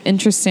really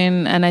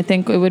interesting, and I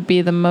think it would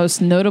be the most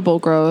notable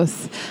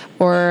growth,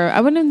 or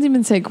I wouldn't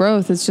even say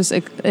growth, it's just,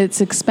 it's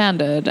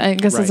expanded. I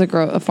guess it's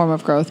a form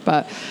of growth,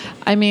 but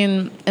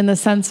in the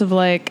sense of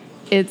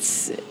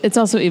it's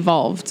also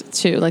evolved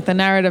too. The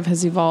narrative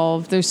has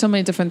evolved. There's so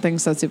many different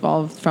things that's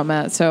evolved from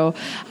it. So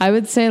I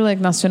would say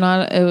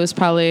Nacional, it was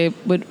probably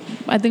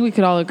I think we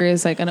could all agree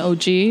is an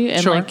OG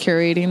and Sure.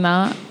 curating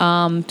that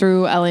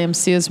through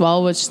LAMC as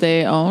well, which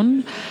they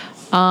own.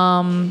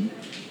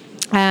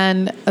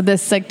 And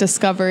this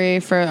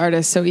discovery for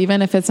artists. So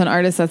even if it's an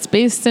artist that's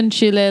based in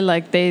Chile,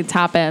 they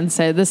tap it and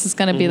say, this is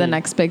going to be the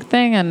next big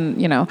thing.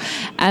 And,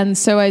 and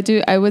so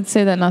I would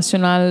say that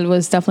Nacional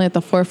was definitely at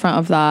the forefront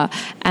of that.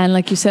 And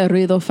like you said,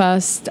 Ruido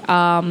Fest.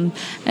 And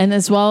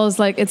as well as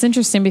it's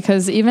interesting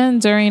because even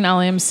during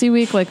LAMC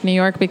week, New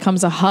York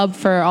becomes a hub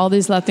for all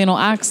these Latino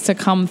acts to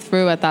come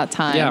through at that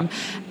time. Yeah.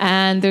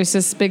 And there's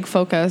this big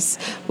focus.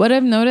 What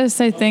I've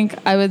noticed, I think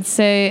I would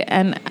say,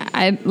 and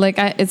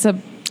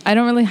I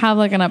don't really have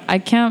I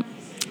can't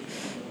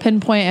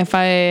pinpoint if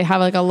I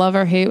have a love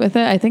or hate with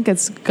it. I think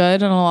it's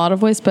good in a lot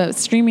of ways, but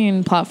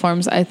streaming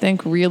platforms I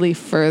think really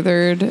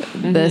furthered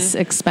this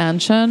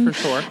expansion.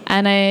 For sure.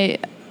 And I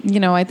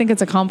think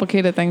it's a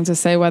complicated thing to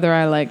say whether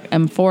I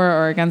am for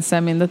or against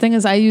it. The thing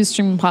is I use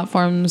streaming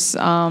platforms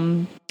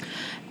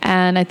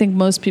and I think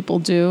most people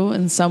do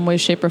in some way,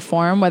 shape, or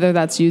form, whether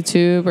that's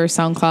YouTube or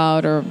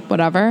SoundCloud or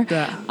whatever.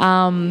 Yeah.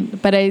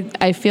 But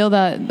I feel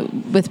that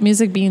with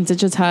music being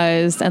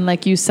digitized, and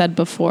like you said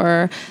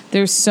before,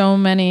 there's so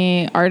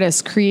many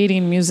artists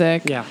creating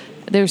music. Yeah.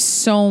 There's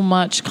so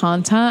much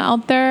content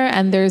out there,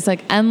 and there's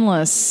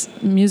endless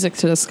music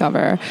to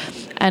discover.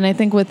 And I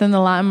think within the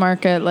Latin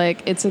market,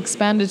 it's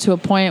expanded to a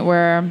point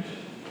where,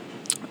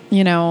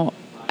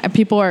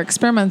 people are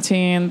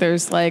experimenting.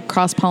 There's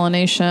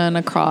cross-pollination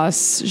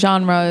across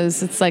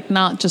genres. It's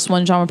not just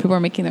one genre. People are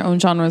making their own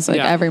genres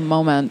every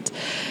moment.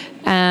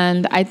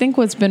 And I think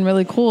what's been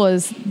really cool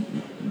is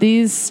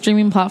these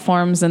streaming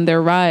platforms and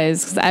their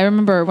rise. Because I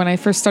remember when I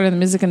first started in the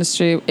music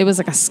industry, it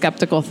was a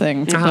skeptical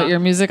thing to put your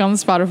music on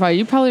Spotify.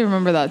 You probably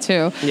remember that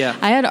too. Yeah.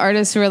 I had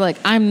artists who were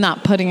I'm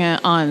not putting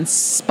it on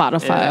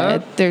Spotify.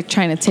 Yeah. They're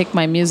trying to take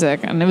my music.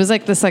 And it was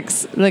it was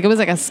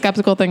a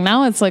skeptical thing.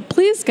 Now it's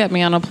please get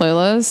me on a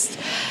playlist.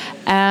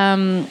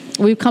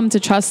 We've come to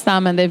trust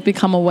them, and they've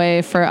become a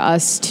way for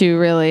us to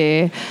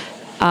really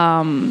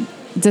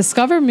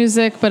discover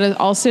music, but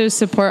also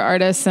support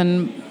artists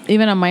and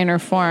even a minor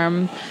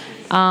form.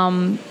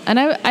 And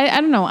I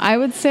don't know. I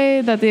would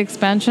say that the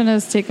expansion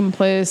has taken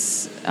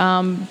place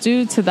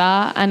due to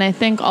that. And I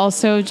think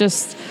also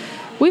just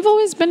we've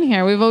always been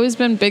here. We've always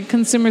been big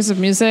consumers of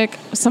music.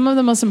 Some of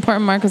the most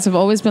important markets have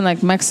always been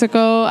like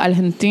Mexico,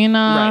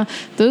 Argentina.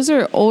 Right. Those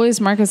are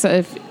always markets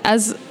that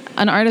as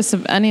an artist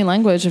of any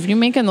language, if you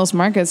make in those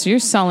markets, you're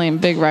selling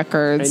big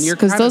records. And you're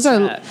kind those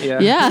of are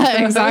set,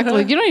 yeah,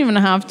 exactly. You don't even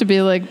have to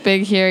be like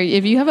big here.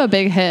 If you have a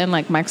big hit in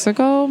like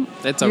Mexico,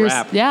 it's a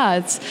wrap. Yeah,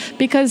 it's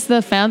because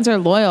the fans are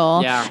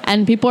loyal,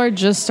 and people are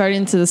just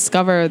starting to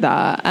discover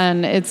that,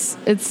 and it's.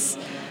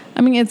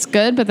 I mean, it's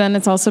good, but then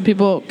it's also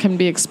people can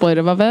be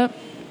exploitive of it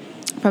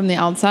from the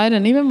outside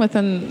and even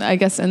within, I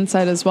guess,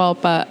 inside as well.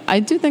 But I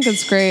do think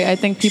it's great. I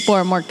think people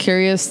are more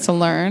curious to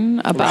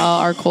learn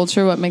about our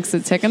culture, what makes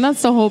it tick. And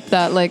that's the hope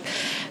that, like,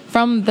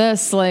 from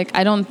this, like,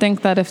 I don't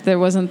think that if there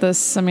wasn't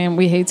this, I mean,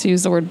 we hate to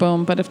use the word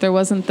boom, but if there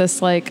wasn't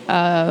this, like,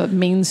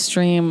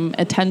 mainstream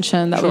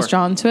attention that was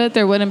drawn to it,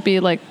 there wouldn't be,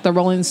 like, the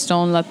Rolling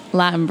Stone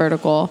Latin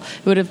vertical.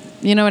 It would have,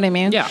 you know what I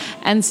mean? Yeah.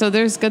 And so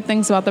there's good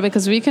things about that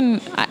because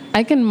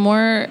I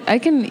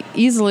can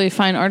easily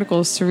find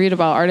articles to read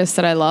about artists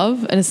that I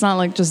love. And it's not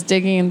like just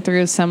digging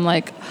through some,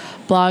 like,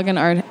 blog in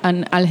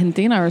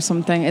Argentina or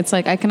something. It's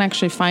like I can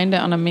actually find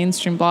it on a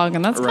mainstream blog,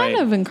 and that's kind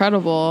of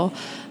incredible.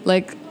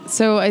 Like,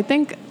 so I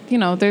think, you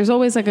know, there's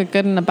always like a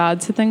good and a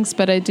bad to things,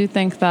 but I do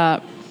think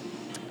that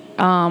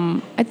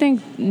I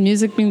think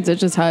music being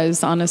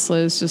digitized,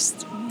 honestly, is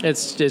just...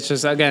 It's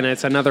just, again,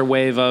 it's another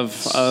wave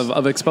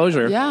of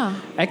exposure. Yeah.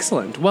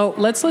 Excellent. Well,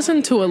 let's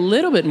listen to a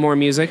little bit more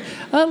music.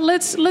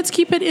 Let's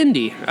keep it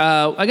indie.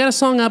 I got a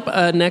song up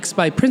next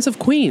by Prince of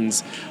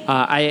Queens.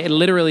 I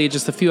literally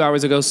just a few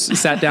hours ago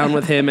sat down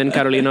with him and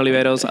Carolina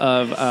Oliveros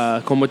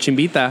of Como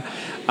Chimbita.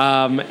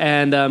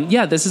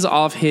 Yeah, this is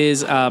off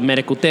his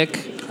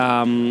Merecutec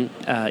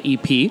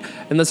EP.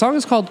 And the song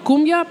is called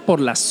Cumbia por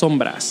las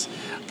Sombras.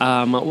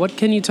 What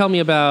can you tell me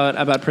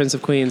about Prince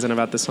of Queens and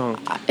about the song?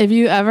 If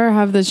you ever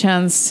have the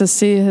chance to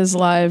see his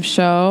live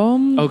show,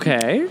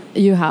 okay,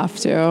 you have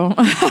to.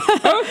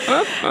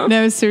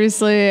 No,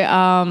 seriously.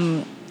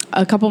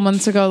 A couple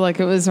months ago, like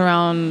it was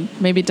around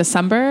maybe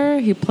December,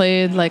 he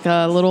played like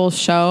a little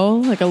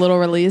show, like a little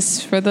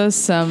release for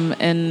this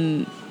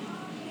in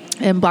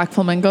Black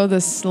Flamingo,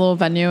 this little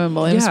venue in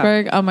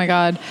Williamsburg. Yeah. Oh my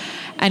God.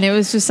 And it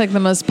was just like the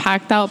most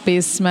packed out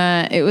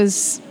basement. It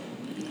was...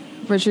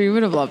 Richard, you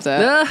would have loved it.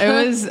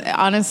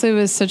 It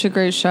was such a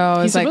great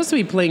show. He's supposed to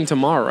be playing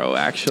tomorrow,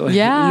 actually.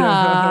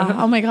 Yeah.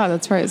 Oh my God,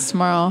 that's right. It's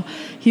tomorrow.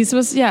 He's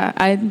supposed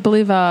to, I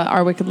believe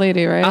Our Wicked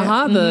Lady, right?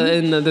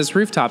 In this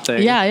rooftop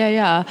thing.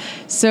 Yeah.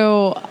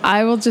 So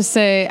I will just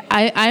say,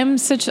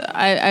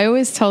 I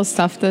always tell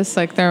Steph this,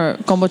 like they're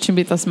Como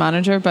Chimbita's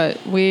manager,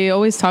 but we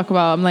always talk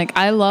about, I'm like,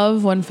 I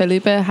love when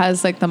Felipe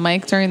has like the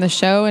mic during the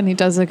show and he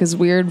does like his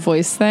weird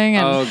voice thing.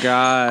 And oh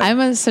God.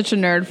 I'm such a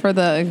nerd for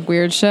the like,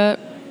 weird shit.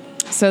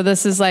 So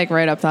this is like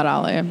right up that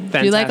alley. Fantastic.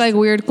 If you like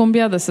weird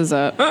cumbia, this is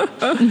it.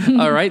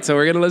 All right, so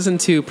we're going to listen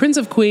to Prince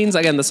of Queens.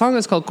 Again, the song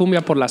is called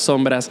Cumbia por las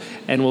Sombras,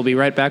 and we'll be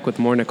right back with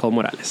more Nicole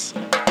Morales.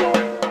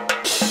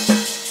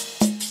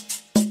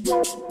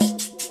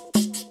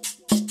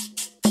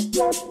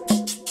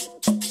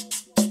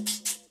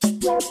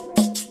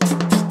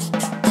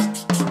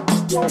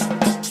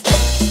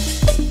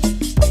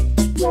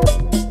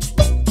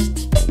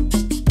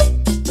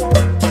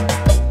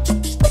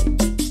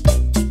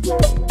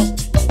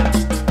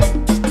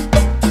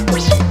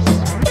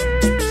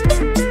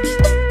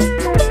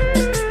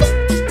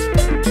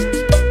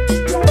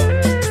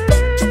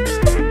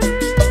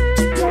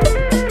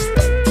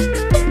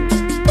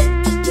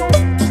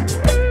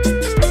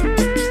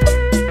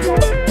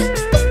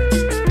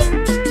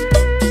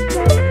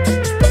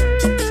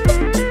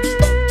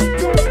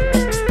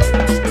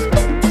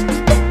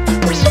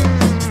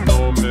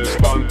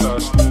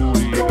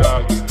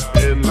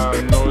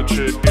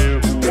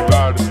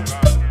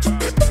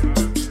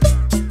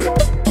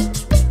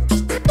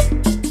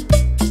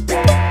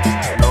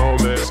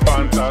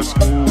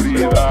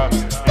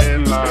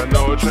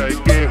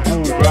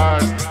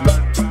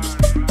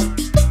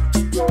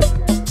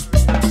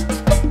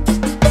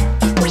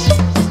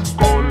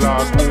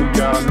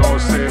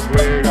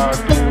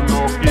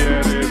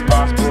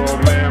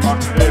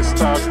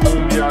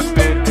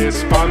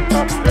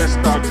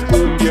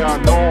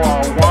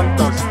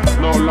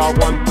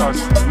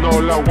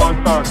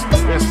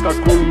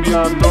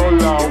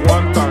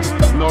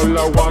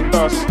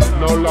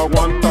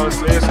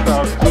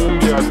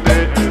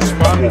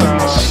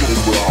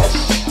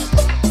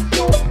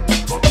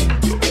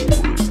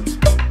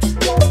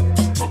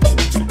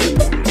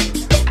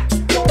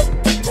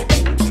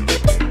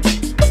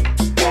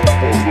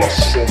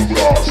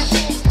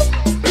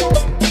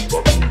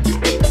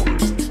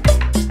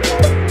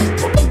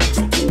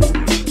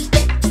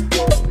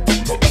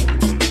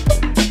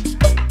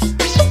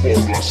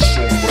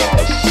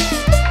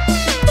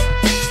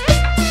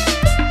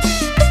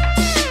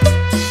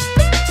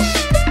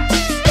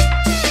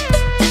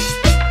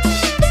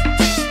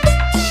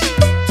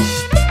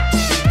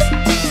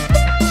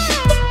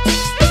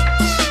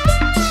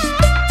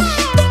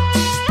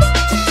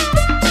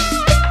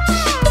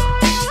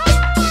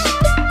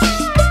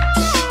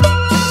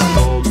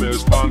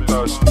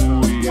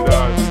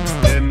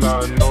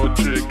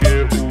 noche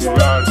que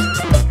jugar.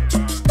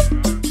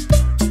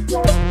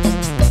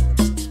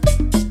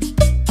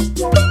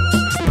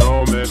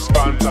 No me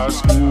espanta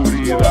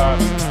oscuridad,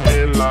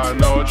 en la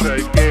noche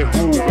hay que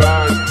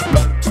jugar.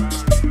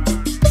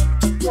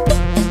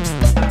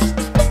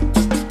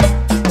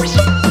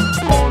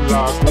 Con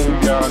la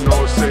cumbia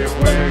no se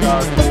juega,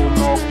 tú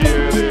no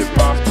quieres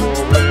más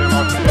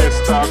problemas.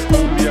 Esta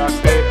cumbia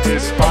te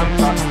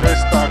espanta,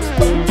 esta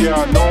cumbia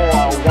no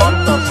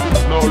aguantas,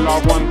 no la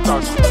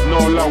aguantas,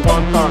 no la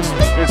aguantas.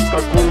 Esta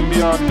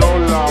cumbia no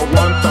la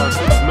aguantas,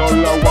 no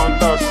la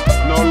aguantas,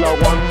 no la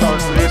aguantas.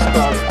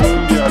 Esta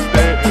cumbia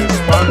te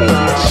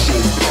espanta.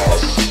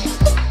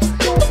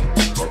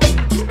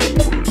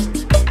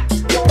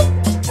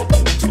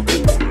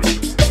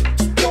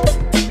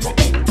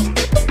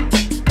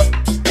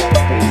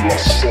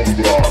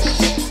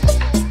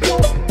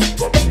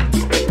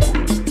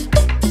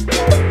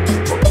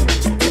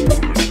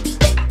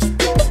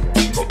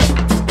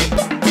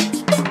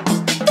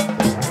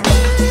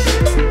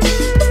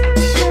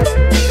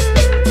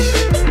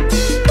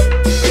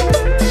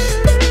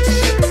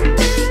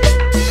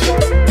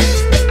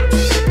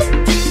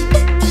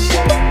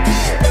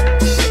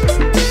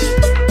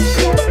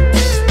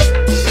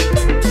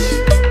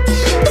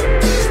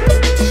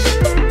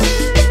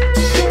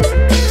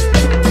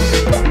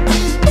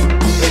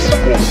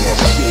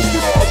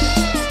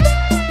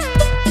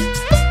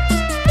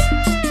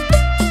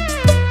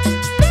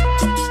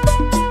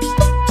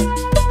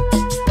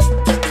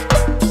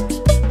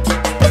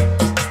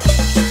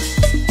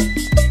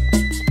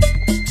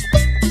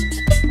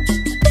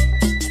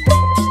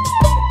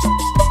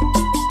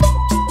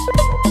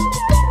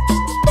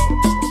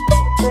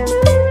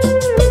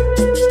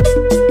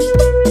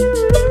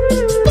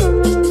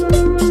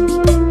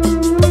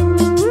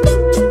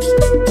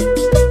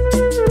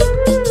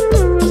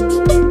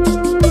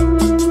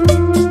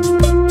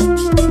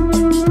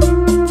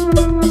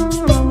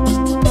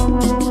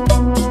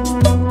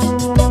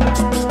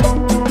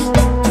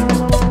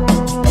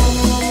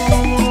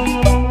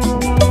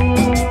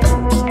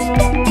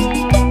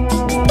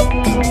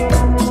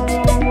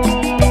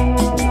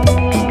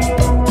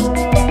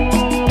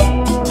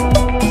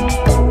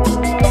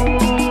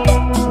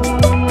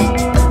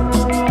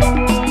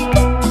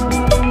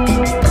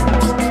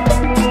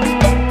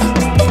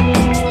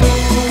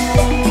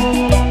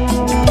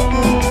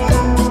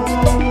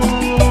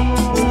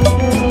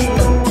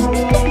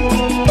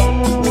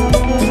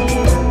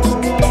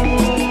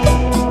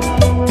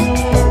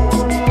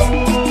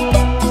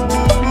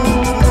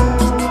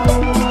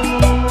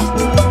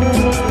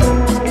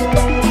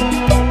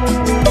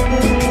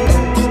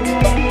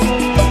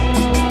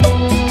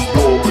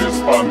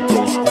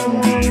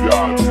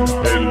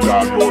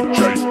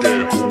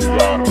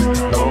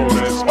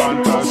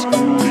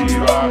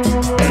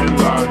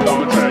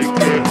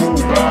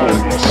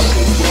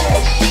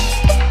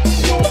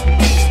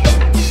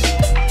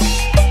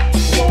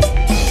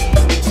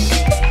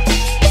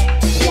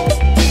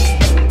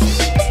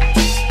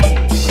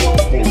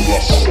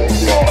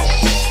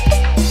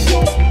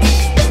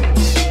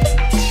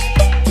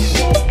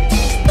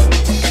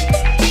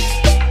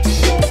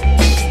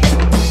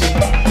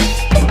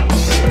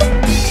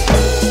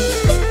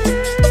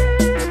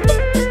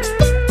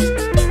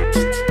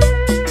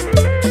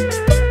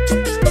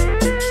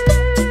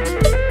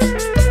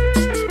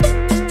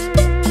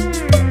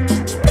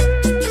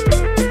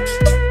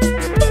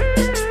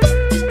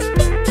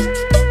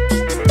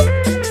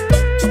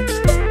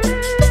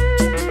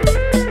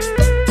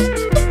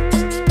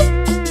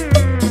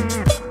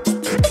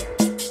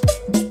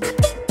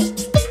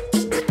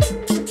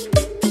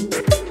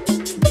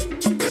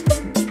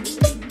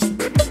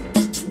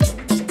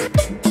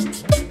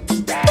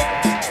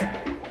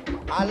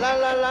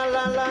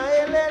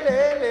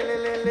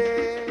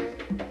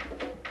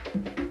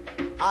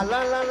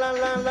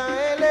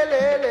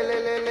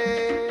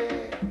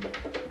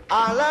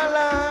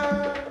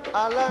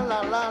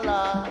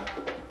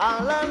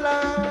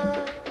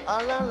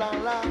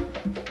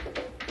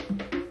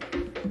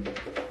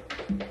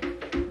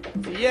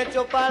 Si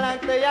echo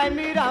pa'lante y ay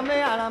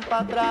mírame alan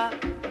para atrás,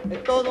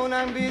 es toda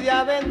una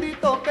envidia,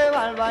 bendito, qué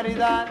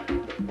barbaridad.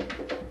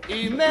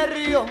 Y me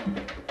río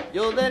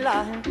yo de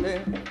la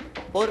gente,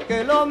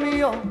 porque lo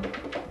mío,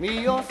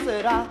 mío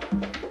será.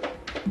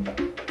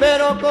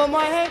 Pero como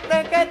hay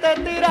gente que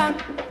te tiran,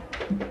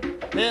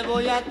 me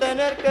voy a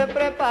tener que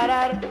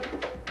preparar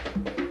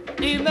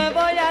y me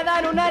voy a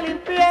dar una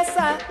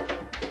limpieza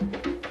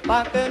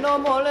pa' que no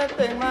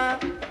molesten más.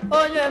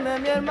 Óyeme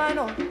mi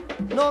hermano,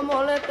 no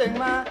molesten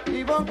más.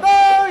 Y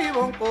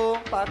bonco,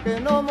 pa' que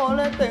no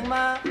molesten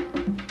más.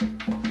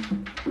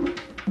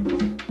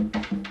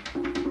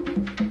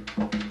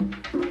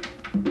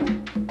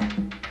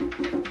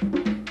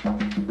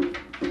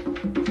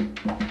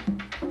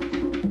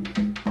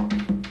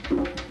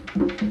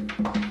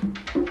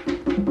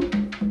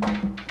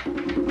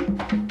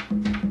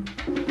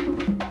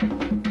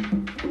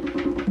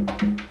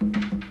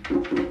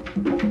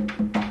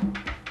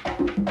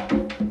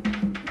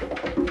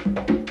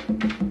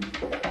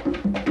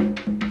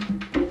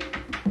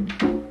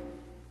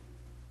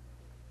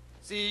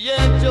 Si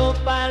echo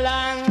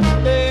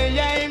pa'lante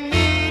y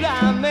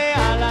mírame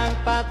Alan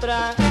para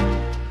atrás,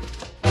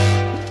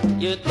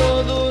 y es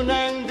toda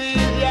una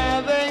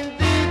envidia,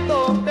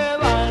 bendito, qué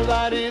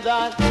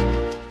barbaridad.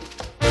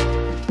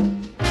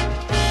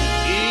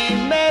 Y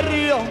me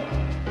río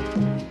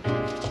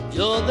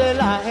yo de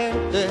la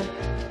gente,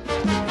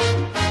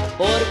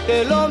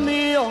 porque lo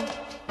mío,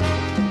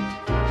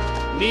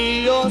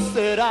 mío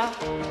será.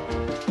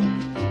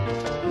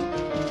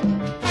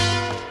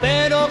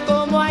 Pero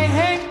como hay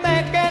gente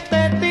que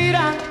te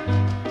tira,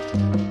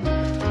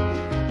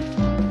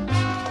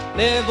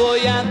 me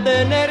voy a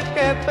tener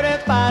que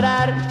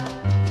preparar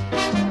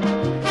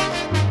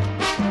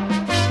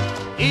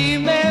y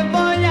me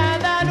voy a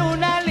dar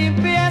una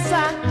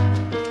limpieza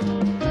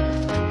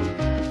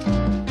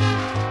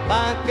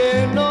pa'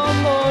 que no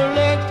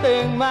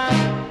molesten más.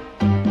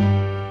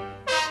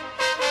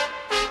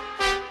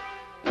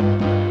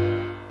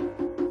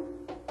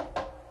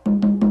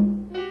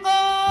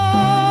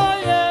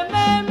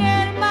 Óyeme mi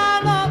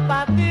hermano,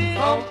 pa' ti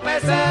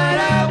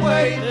confesará,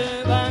 güey,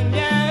 te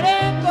bañaré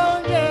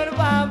con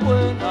hierba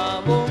buena,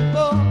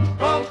 bongo,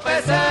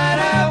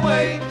 confesará,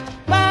 güey.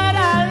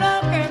 Para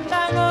los que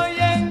están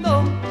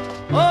oyendo,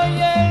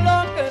 oye lo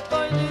que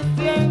estoy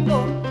diciendo.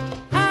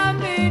 A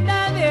mí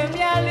nadie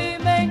me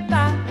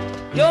alimenta,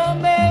 yo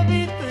me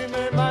visto y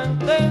me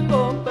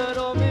mantengo,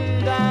 pero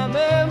mira,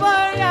 me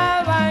voy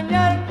a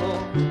bañar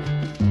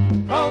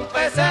con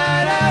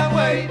confesará,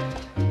 güey.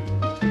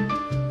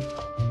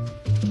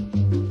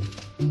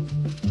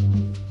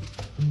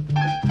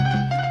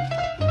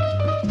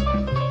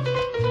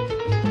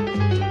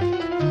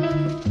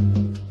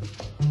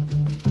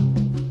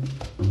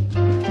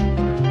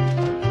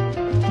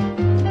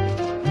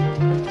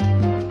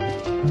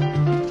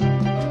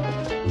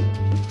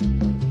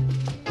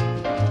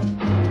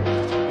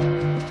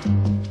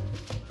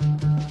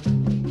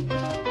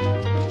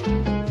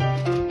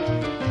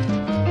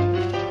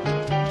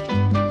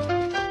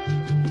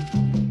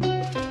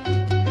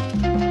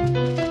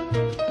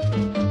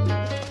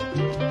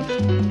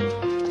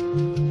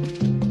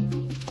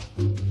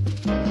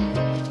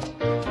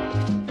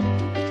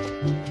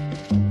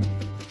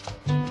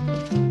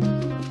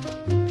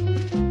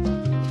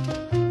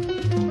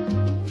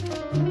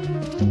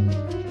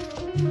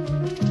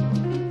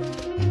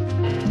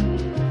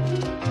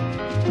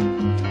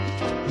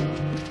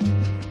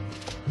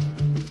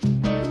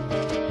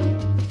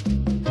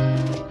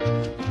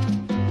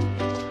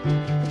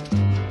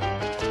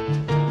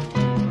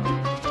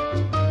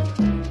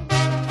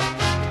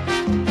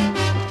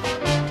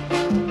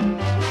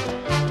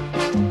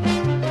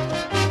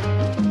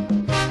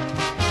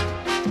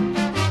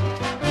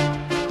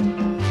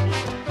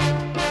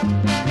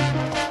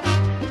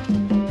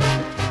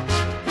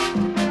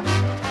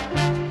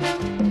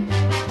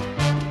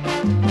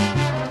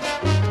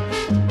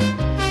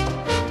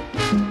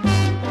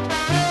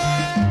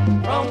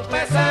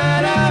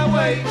 Confesará,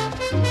 güey.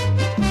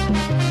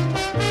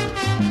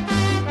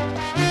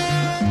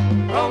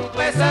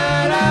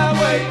 Confesará,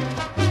 güey.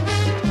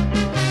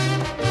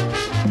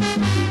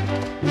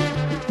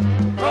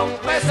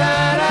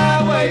 Confesará,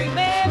 güey.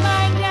 Me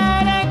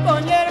bañaré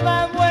con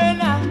hierba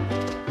buena,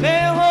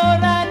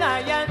 mejorarán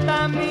allá en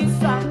la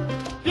misa.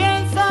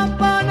 Pienso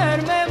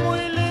ponerme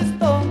muy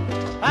listo,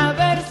 a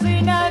ver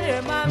si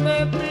nadie más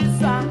me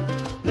pisa.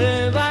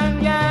 Me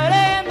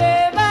bañaré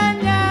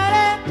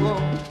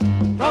con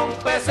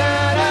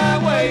confesará,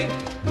 güey.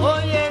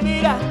 Oye,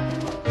 mira,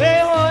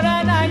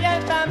 mejorarán allá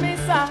en la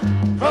misa.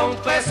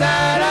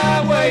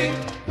 Confesará, güey.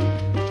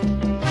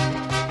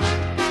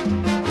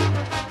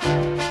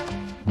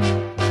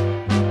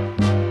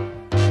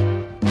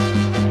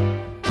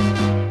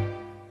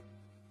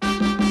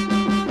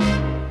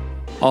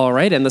 All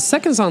right, and the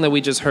second song that we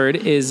just heard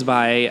is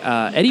by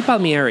Eddie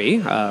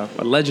Palmieri, a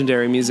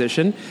legendary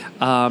musician,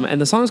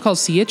 and the song is called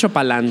Si Echo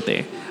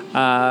Pa'lante.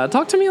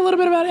 Talk to me a little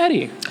bit about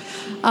Eddie.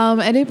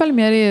 Eddie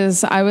Palmieri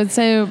is, I would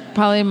say,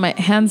 probably my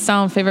hands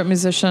down favorite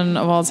musician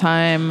of all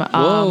time.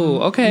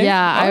 Whoa, okay.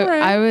 Yeah, All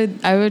right.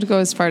 I would go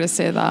as far to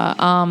say that.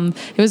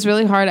 It was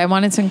really hard. I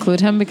wanted to include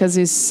him because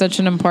he's such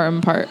an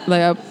important part,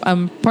 like an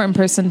important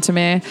person to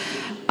me.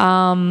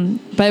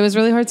 But it was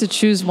really hard to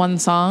choose one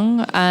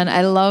song, and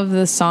I love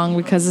this song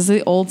because it's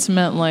the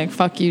ultimate like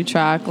fuck you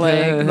track.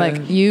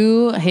 Like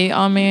you hate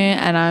on me,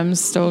 and I'm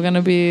still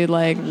gonna be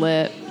like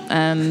lit.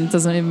 And it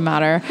doesn't even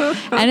matter.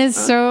 And it's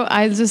so,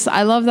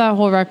 I love that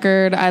whole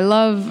record. I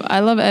love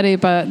Eddie,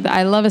 but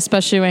I love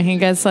especially when he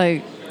gets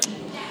like,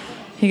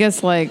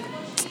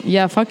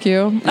 yeah, fuck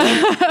you.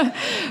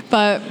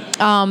 But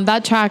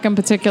that track in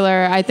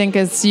particular, I think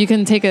you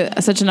can take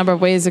it such a number of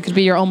ways. It could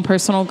be your own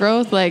personal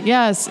growth. Like,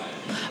 yes,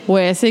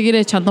 voy a seguir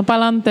echando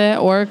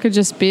pa'lante, or it could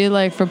just be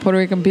like for Puerto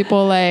Rican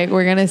people, like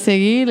we're gonna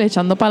seguir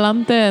echando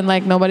pa'lante, and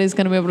like nobody's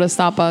gonna be able to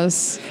stop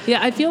us. Yeah,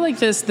 I feel like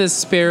this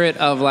spirit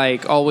of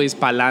like always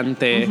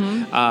pa'lante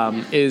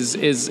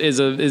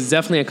is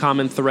definitely a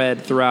common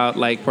thread throughout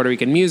like Puerto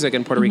Rican music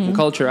and Puerto Rican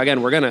culture.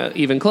 Again, we're gonna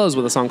even close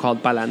with a song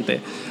called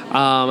Pa'lante.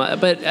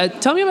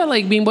 But tell me about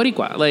like being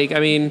Boricua. Like, I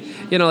mean,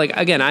 you know, like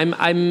again,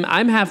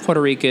 I'm half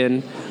Puerto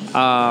Rican.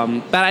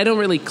 But I don't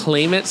really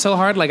claim it so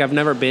hard. Like I've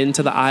never been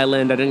to the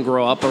island. I didn't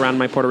grow up around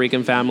my Puerto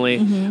Rican family.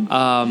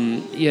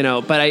 You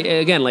know, but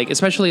again, like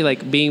especially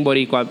like being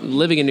Boricua,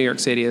 living in New York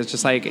City is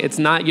just like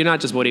you're not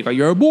just Boricua,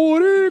 you're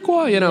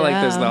Boricua. You know, like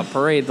there's the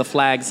parade, the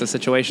flags, the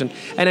situation,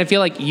 and I feel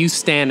like you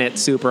stand it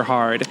super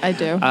hard. I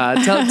do.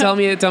 Tell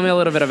me a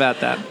little bit about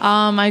that.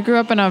 I grew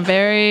up in a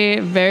very,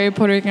 very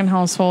Puerto Rican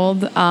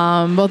household.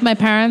 Both my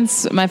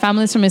parents, my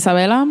family's from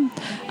Isabela.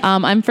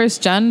 I'm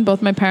first gen.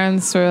 Both my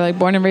parents were like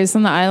born and raised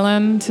on the island.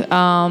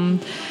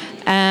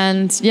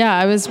 And yeah,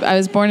 I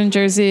was born in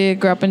Jersey,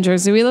 grew up in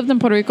Jersey. We lived in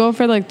Puerto Rico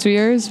for like 2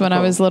 years when I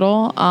was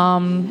little.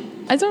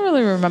 I don't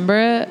really remember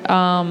it.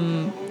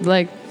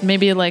 Like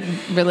maybe like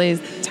really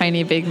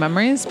tiny vague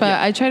memories, but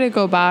I try to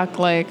go back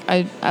like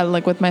I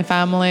like with my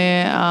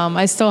family.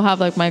 I still have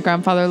like my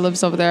grandfather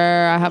lives over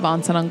there. I have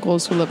aunts and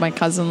uncles who live, my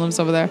cousin lives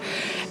over there.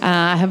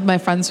 I have my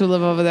friends who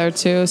live over there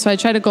too. So I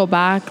try to go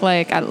back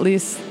like at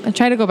least I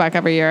try to go back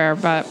every year,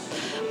 but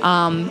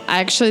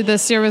actually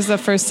this year was the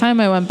first time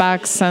I went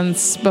back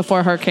since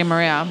before Hurricane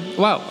Maria.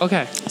 Wow,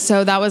 okay.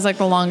 So that was like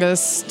the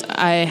longest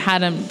I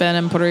hadn't been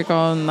in Puerto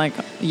Rico in like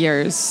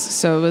years.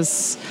 So it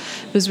was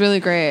really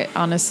great,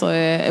 honestly.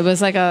 It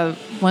was like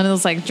one of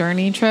those like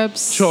journey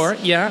trips. Sure,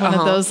 yeah. One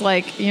of those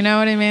like, you know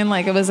what I mean?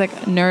 Like it was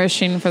like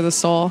nourishing for the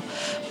soul.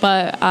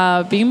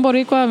 But being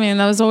Boricua, I mean,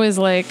 that was always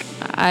like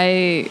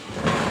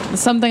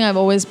something I've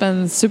always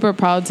been super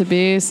proud to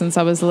be since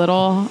I was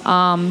little.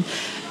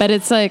 But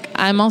it's like,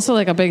 I'm also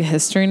like a big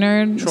history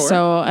nerd.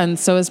 Sure.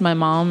 So is my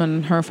mom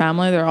and her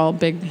family. They're all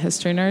big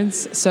history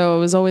nerds. So it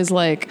was always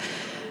like,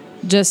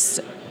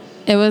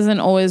 it wasn't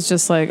always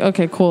just like,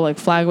 okay, cool, like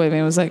flag waving.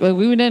 It was like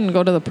we didn't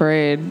go to the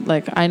parade.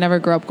 Like I never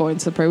grew up going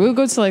to the parade. We would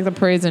go to like the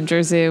parades in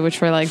Jersey,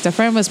 which were like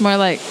different. It was more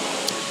like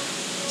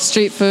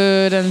street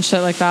food and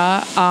shit like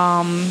that.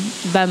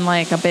 Then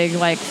like a big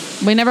like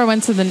we never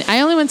went to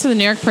I only went to the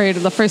New York parade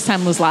the first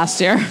time was last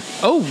year.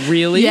 Oh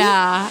really?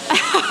 Yeah.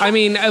 I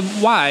mean,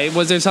 why?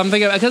 Was there something?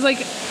 Because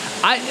like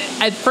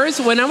at first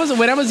when I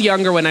was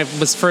younger, when I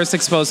was first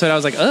exposed to it, I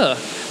was like, ugh,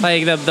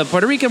 like the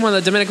Puerto Rican one,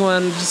 the Dominican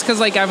one, just because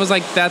like I was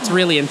like, that's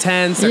really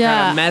intense. They're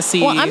kind of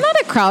messy. Well, I'm not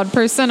a crowd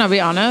person, I'll be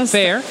honest.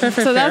 Fair.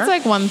 So that's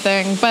like one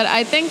thing, but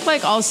I think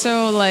like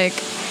also like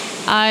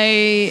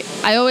I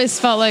always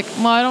felt like,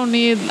 well, I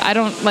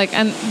don't like,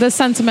 and the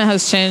sentiment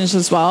has changed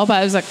as well, but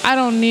I was like, I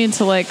don't need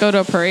to like go to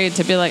a parade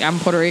to be like, I'm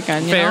Puerto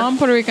Rican, you know, I'm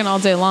Puerto Rican all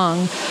day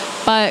long.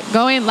 But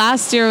going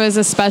last year was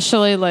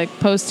especially like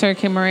post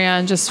Hurricane Maria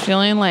and just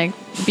feeling like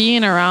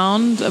being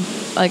around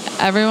like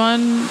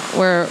everyone,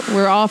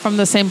 we're all from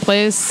the same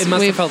place. It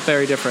must have felt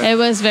very different. It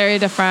was very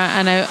different,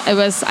 and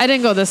I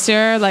didn't go this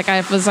year. Like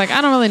I was like,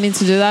 I don't really need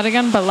to do that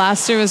again. But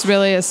last year was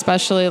really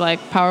especially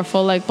like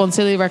powerful. Like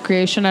Poncili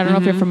Recreation, I don't know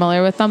if you're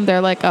familiar with them.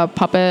 They're like a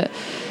puppet.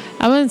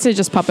 I wouldn't say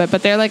just puppet,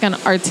 but they're like an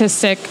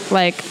artistic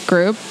like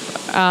group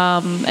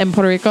in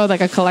Puerto Rico,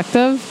 like a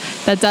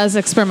collective that does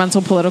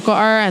experimental political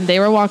art, and they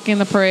were walking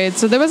the parade.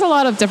 So there was a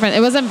lot of different, it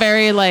wasn't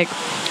very like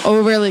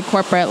overly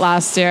corporate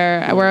last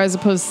year, whereas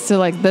opposed to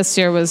like this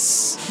year was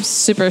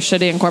super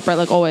shitty and corporate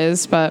like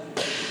always. But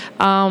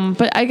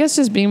I guess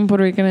just being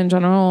Puerto Rican in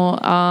general,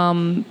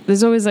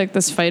 there's always like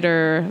this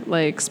fighter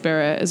like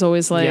spirit is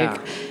always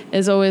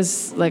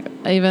like,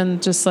 even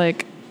just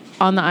like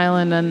on the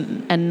island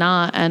and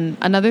not. And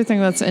another thing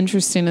that's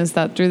interesting is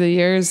that through the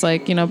years,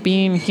 like, you know,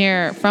 being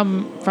here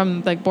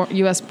from like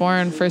US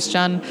born, first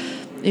gen,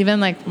 even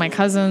like my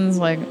cousins,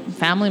 like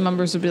family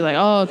members would be like,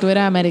 oh, tú eres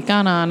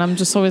americana. And I'm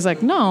just always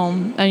like, no.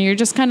 And you're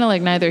just kind of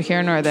like neither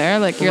here nor there.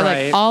 Like you're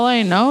like, all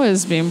I know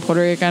is being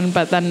Puerto Rican.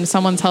 But then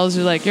someone tells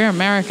you like, you're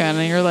American.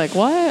 And you're like,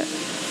 what?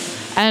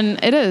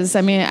 And it is.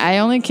 I mean, I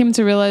only came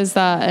to realize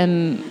that,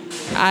 and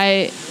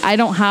I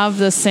don't have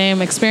the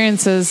same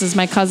experiences as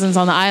my cousins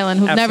on the island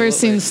who've never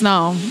seen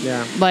snow.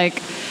 Yeah. Like,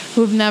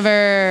 who've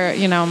never,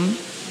 you know,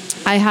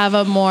 I have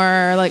a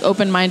more like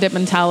open-minded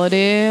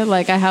mentality.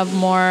 Like I have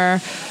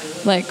more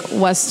like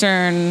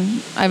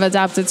Western, I've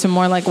adapted to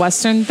more like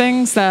Western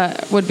things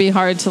that would be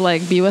hard to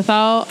like be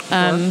without.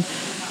 And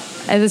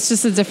it's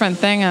just a different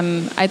thing.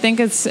 And I think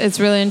it's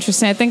really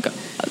interesting. I think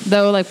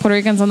though like Puerto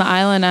Ricans on the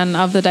island and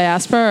of the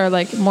diaspora are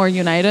like more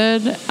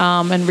united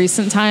in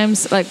recent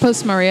times, like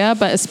post Maria,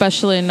 but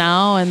especially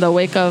now in the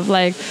wake of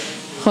like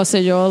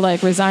Jose Joel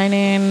like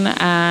resigning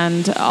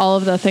and all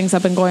of the things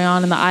that have been going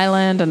on in the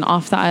island and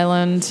off the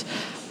island.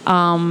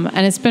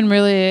 And it's been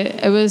really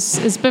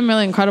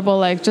incredible.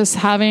 Like just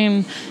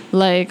having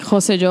like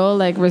Jose Joel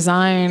like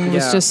resign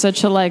was just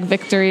such a like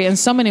victory in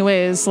so many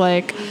ways.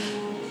 Like,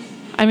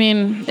 I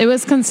mean, it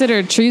was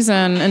considered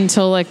treason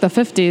until like the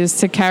 50s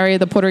to carry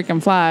the Puerto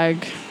Rican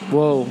flag.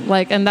 Whoa.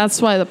 Like, and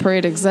that's why the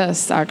parade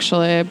exists,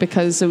 actually,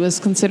 because it was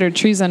considered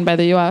treason by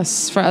the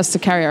U.S. for us to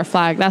carry our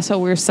flag. That's why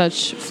we're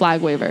such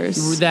flag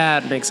wavers.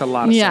 That makes a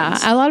lot of sense.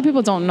 Yeah, a lot of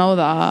people don't know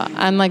that.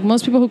 And, like,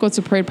 most people who go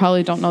to parade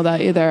probably don't know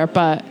that either.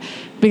 But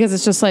because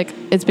it's just, like,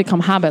 it's become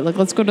habit. Like,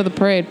 let's go to the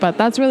parade. But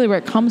that's really where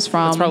it comes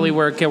from. That's probably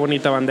where Que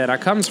Bonita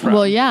Bandera comes from.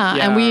 Well, yeah.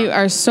 And we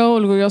are so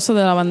orgulloso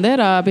de la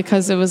bandera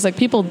because it was, like,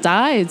 people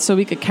died so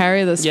we could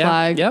carry this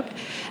flag. Yep.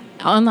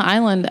 On the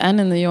island and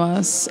in the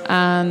U.S.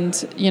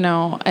 and you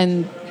know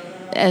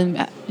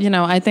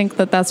I think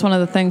that that's one of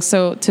the things.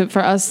 So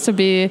for us to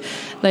be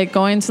like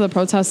going to the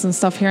protests and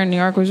stuff here in New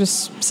York was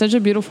just such a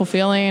beautiful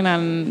feeling,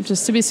 and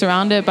just to be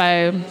surrounded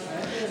by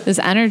this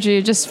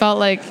energy just felt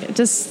like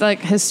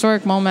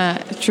historic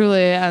moment,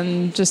 truly,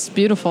 and just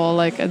beautiful.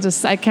 Like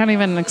I can't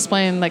even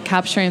explain. Like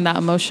capturing that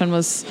emotion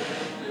was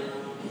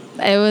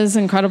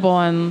incredible.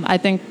 And I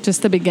think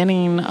just the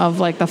beginning of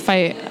like the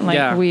fight,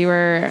 like we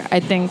were, I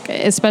think,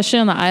 especially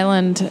on the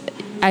island,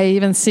 I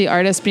even see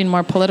artists being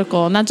more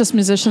political, not just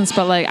musicians,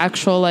 but like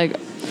actual like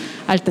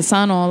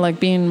artesano, like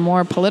being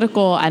more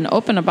political and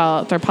open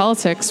about their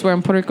politics, where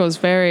in Puerto Rico is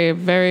very,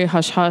 very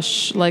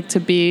hush-hush, like to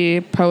be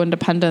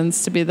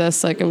pro-independence, to be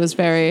this, like it was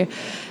very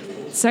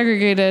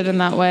segregated in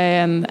that way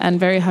and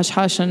very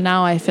hush-hush. And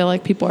now I feel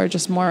like people are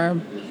just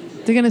more,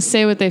 they're going to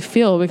say what they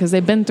feel because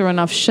they've been through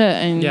enough shit.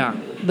 And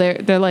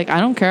they're like, I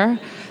don't care.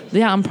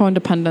 Yeah, I'm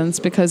pro-independence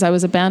because I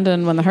was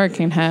abandoned when the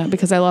hurricane hit,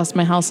 because I lost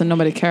my house and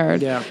nobody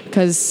cared. Yeah.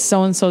 Because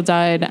so-and-so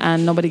died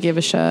and nobody gave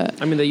a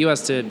shit. I mean, the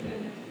U.S. did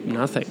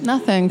nothing.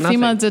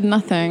 FEMA did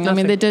nothing. I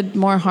mean, they did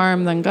more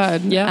harm than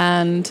good. Yeah.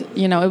 And,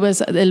 you know, it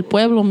was el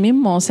pueblo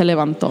mismo se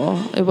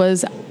levantó. It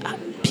was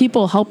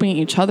people helping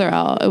each other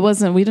out.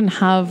 We didn't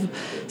have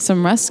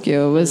some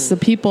rescue. It was the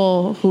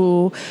people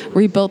who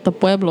rebuilt the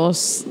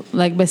pueblos,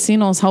 like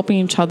vecinos helping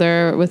each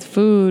other with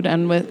food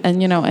and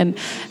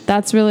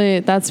that's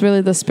really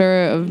the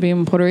spirit of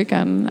being Puerto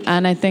Rican.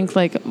 And I think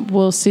like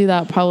we'll see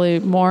that probably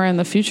more in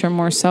the future,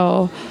 more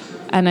so.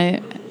 And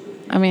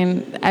I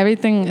mean,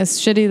 everything is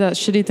shitty. That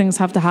shitty things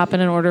have to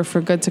happen in order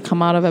for good to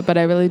come out of it. But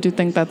I really do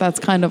think that that's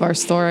kind of our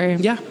story.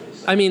 Yeah.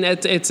 I mean,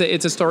 it's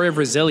a story of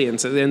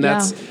resilience, and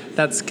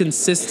that's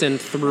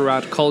consistent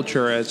throughout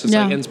culture. It's just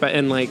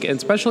and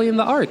especially in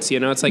the arts,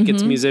 you know, it's like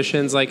it's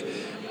musicians like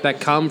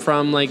that come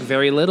from like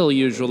very little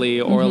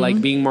usually, or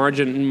like being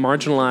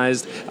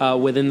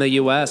marginalized within the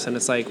U.S. and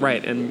it's like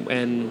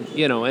and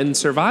you know, and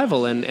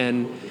survival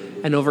and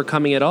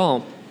overcoming it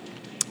all.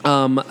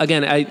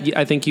 Again,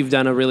 I think you've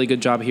done a really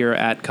good job here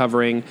at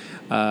covering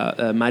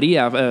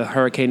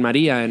Hurricane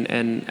Maria,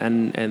 and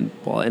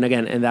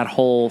again, and that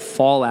whole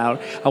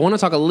fallout. I want to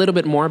talk a little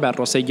bit more about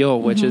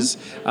Rosselló, which is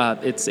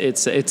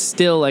it's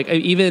still like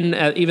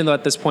even though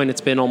at this point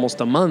it's been almost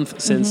a month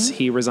since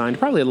he resigned,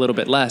 probably a little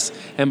bit less,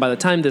 and by the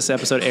time this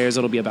episode airs,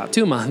 it'll be about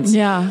 2 months.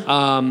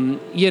 Yeah.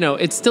 You know,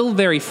 it's still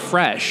very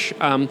fresh.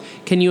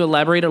 Can you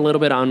elaborate a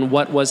little bit on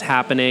what was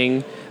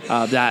happening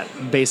that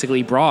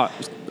basically brought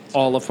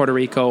all of Puerto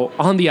Rico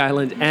on the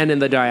island and in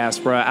the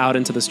diaspora out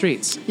into the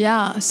streets?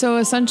 Yeah, so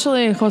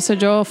essentially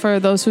Rosselló, for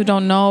those who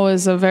don't know,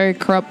 is a very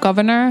corrupt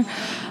governor.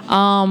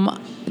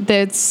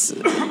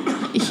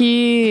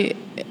 He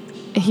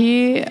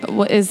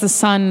is the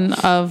son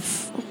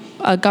of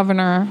a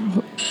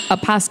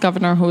past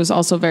governor who was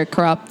also very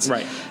corrupt,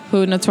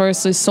 who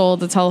notoriously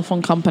sold the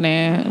telephone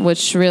company,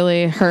 which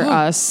really hurt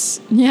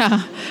us.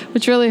 Yeah,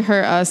 which really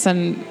hurt us.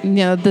 And,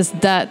 you know, this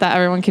debt that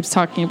everyone keeps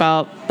talking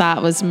about,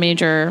 that was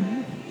major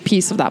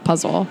piece of that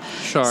puzzle.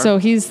 Sure. So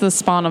he's the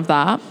spawn of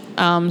that.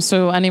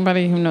 So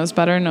anybody who knows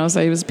better knows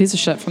that he was a piece of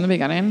shit from the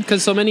beginning.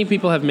 Because so many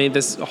people have made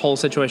this whole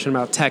situation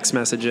about text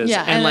messages.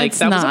 Yeah, and like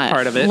that was a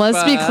part of it.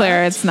 Let's be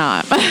clear, it's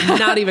not.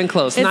 Not even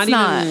close. It's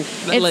not.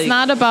 It's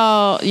not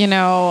about, you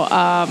know,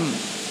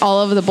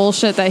 all of the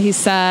bullshit that he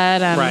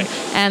said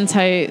and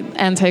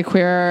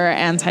anti-queer,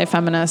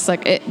 anti-feminist.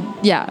 Like it,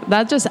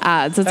 that just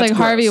adds. It's like gross.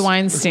 Harvey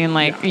Weinstein.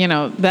 Like you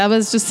know, that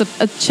was just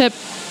a chip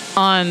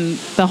on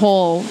the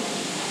whole.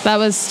 That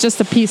was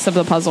just a piece of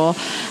the puzzle.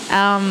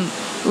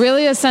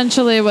 Really,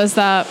 essentially, was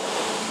that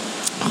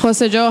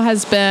Rosselló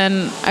has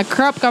been a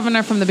corrupt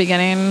governor from the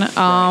beginning.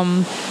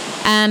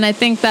 And I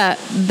think that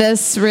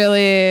this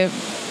really...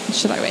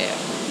 Should I wait?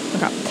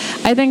 Okay.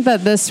 I think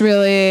that this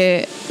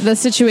really... The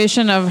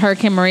situation of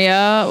Hurricane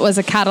Maria was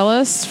a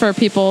catalyst for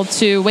people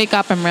to wake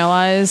up and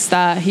realize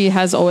that he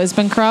has always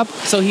been corrupt.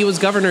 So he was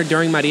governor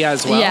during Maria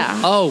as well? Yeah.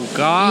 Oh,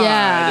 God.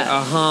 Yeah.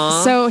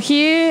 Uh-huh. So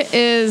he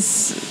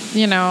is,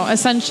 you know,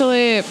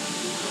 essentially...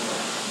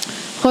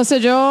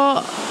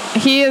 Rosselló,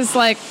 he is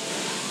like,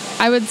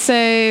 I would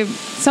say,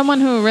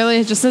 someone who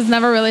really just has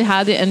never really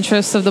had the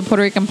interests of the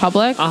Puerto Rican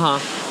public. They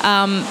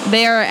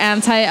are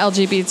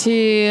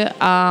anti-LGBT.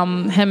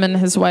 Him and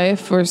his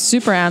wife were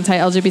super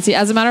anti-LGBT.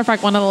 As a matter of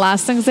fact, one of the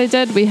last things they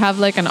did, we have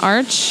like an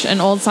arch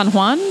in Old San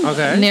Juan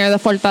near the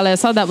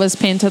Fortaleza that was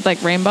painted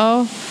like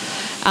rainbow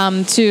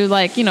to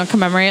like, you know,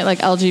 commemorate like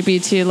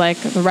LGBT like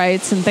the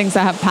rights and things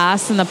that have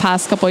passed in the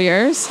past couple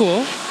years.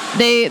 Cool.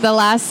 The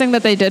last thing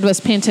that they did was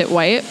paint it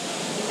white.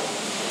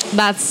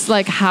 that's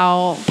like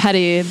how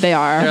petty they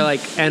are. They're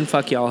like, and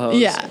fuck y'all hoes.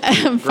 Yeah,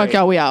 fuck Great.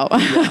 y'all, we out.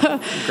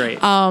 Great.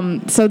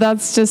 So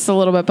that's just a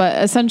little bit,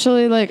 but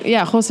essentially, like,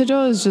 yeah, Jose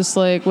Joe is just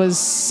like was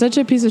such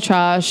a piece of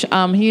trash.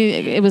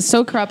 It was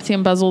so corrupt. He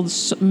embezzled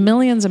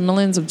millions and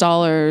millions of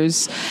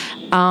dollars.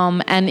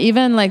 And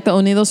even like the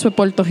Unidos por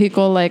Puerto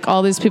Rico, like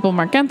all these people,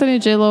 Mark Anthony,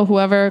 J-Lo,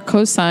 whoever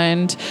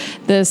co-signed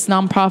this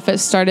nonprofit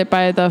started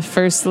by the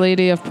First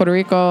Lady of Puerto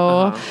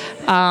Rico.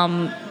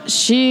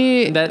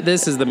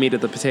 This is the meat of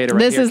the potato. Right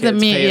this here, is the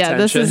kids. meat. Pay Yeah,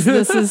 attention.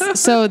 this is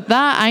so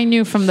that I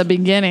knew from the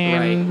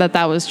beginning Right.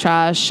 that was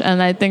trash,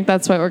 and I think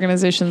that's why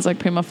organizations like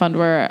Prima Fund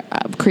were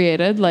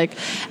created. Like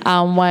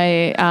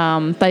why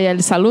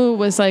Tayel Salud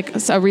was like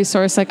a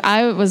resource. Like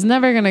I was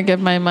never gonna give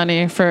my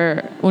money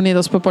for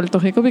Unidos por Puerto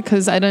Rico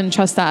because I didn't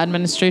trust that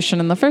administration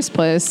in the first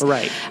place.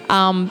 Right.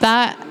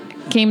 That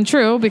came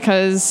true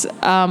because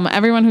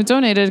everyone who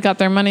donated got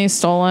their money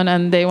stolen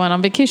and they went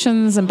on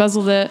vacations,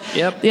 embezzled it.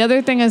 Yep. The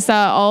other thing is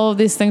that all of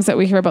these things that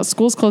we hear about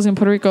schools closing in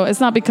Puerto Rico, it's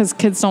not because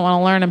kids don't want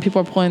to learn and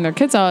people are pulling their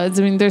kids out.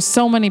 I mean, there's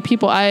so many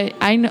people. I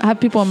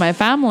have people in my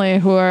family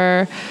who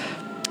are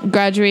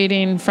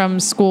graduating from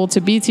school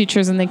to be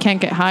teachers and they can't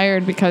get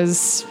hired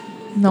because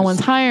no one's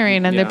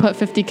hiring, and Yeah. they put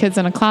 50 kids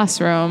in a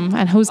classroom,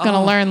 and who's going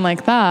to learn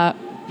like that?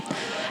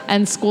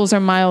 And schools are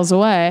miles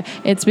away.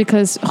 It's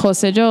because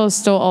Jose Joe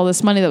stole all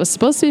this money that was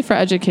supposed to be for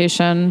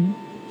education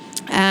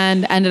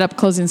and ended up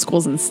closing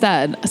schools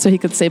instead so he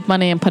could save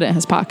money and put it in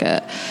his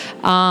pocket.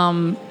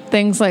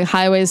 Things like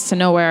highways to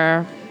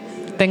nowhere,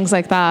 things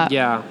like that.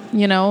 Yeah.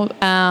 You know,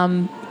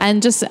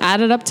 and just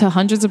added up to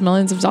hundreds of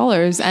millions of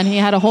dollars. And he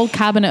had a whole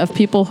cabinet of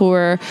people who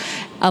were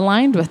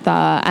aligned with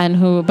that and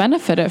who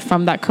benefited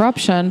from that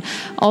corruption.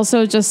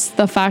 Also, just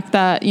the fact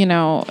that, you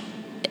know,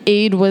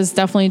 aid was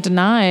definitely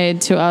denied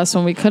to us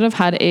when we could have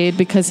had aid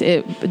because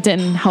it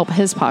didn't help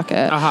his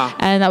pocket.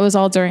 And that was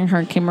all during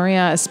Hurricane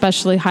Maria,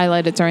 especially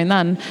highlighted during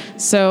then.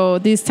 So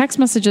these text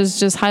messages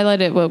just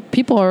highlighted what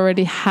people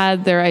already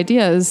had their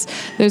ideas.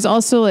 There's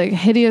also like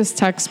hideous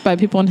texts by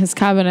people in his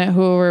cabinet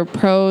who were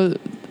pro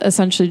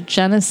essentially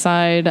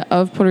genocide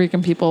of Puerto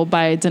Rican people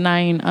by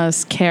denying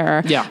us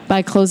care,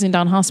 by closing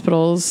down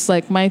hospitals.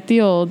 Like my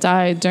tío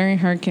died during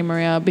Hurricane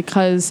Maria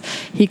because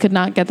he could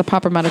not get the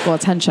proper medical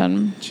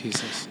attention.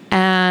 Jesus.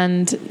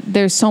 And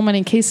there's so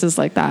many cases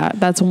like that.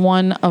 That's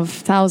one of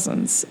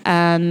thousands.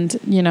 And,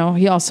 you know,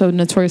 he also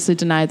notoriously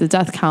denied the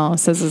death count. It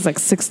says it's like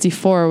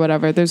 64 or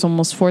whatever. There's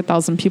almost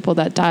 4,000 people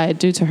that died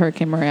due to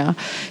Hurricane Maria.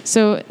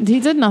 So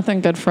he did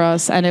nothing good for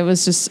us. And it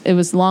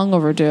was long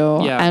overdue.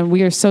 Yeah. And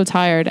we are so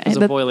tired. It was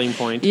a boiling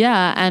point.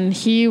 Yeah. And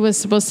he was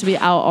supposed to be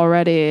out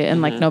already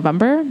in like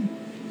November.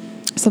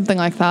 Something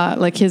like that.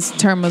 Like his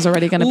term was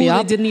already going to be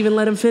up. They didn't even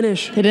let him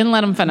finish. They didn't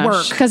let him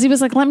finish because he was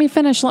like, let me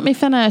finish,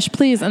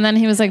 please. And then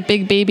he was like,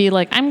 big baby,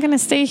 like, I'm going to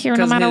stay here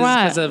no matter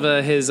what.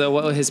 Because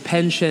of his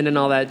pension and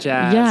all that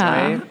jazz,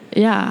 right?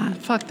 Yeah.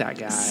 Fuck that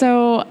guy.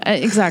 So,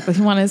 exactly.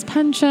 He wanted his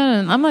pension.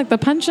 And I'm like, the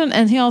pension.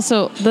 And he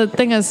also, the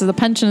thing is, the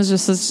pension is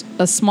just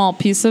a small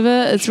piece of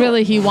it. It's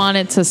really, he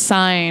wanted to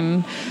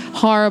sign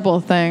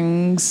horrible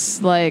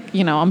things. Like,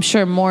 you know, I'm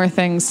sure more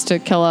things to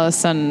kill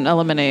us and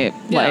eliminate.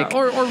 Yeah, like,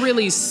 or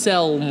really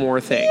sell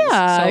more things.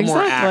 Yeah, sell exactly.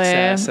 more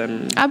access.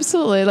 And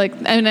absolutely. Like,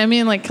 and I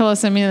mean, like, kill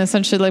us. I mean,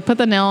 essentially, like, put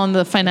the nail in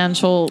the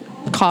financial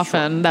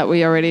coffin that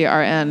we already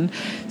are in.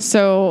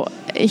 So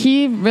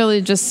he really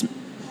just,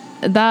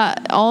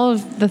 all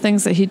of the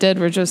things that he did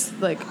were just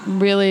like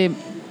really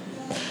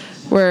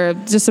were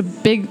just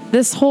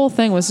this whole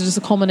thing was just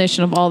a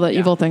culmination of all the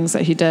evil things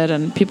that he did.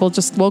 And people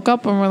just woke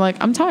up and were like,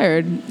 I'm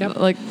tired.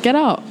 Like, get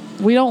out.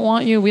 We don't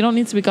want you. We don't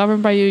need to be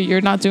governed by you. You're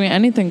not doing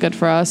anything good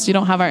for us. You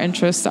don't have our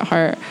interests at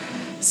heart.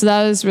 So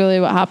that was really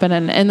what happened.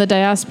 And in the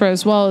diaspora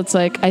as well, it's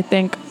like, I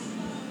think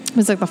it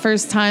was like the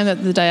first time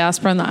that the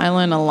diaspora and the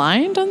island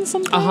aligned on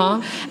something.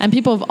 And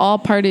people of all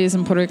parties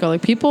in Puerto Rico,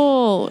 like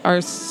people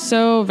are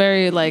so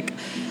very like,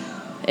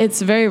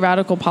 it's very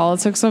radical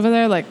politics over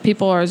there. Like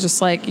people are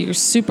just like, you're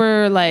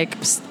super like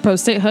pro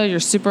statehood, you're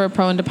super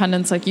pro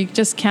independence. Like you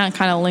just can't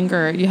kind of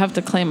linger. You have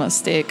to claim a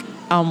stake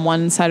on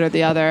one side or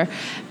the other,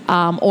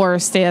 or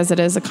stay as it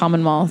is, a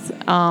commonwealth.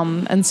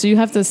 And so you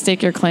have to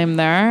stake your claim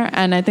there.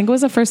 And I think it was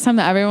the first time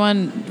that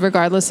everyone,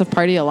 regardless of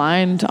party,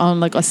 aligned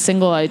on like a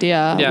single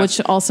idea, which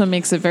also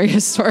makes it very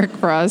historic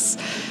for us.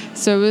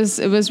 So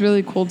it was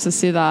really cool to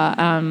see that.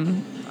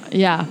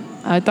 Yeah,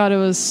 I thought it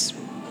was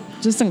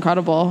just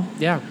incredible.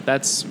 Yeah,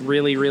 that's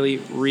really, really,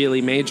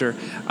 really major.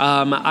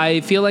 I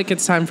feel like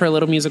it's time for a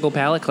little musical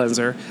palate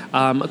cleanser.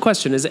 A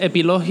question, is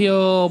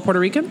Epilogio Puerto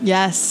Rican?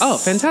 Yes. Oh,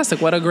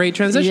 fantastic. What a great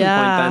transition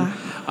point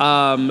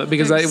then.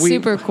 Because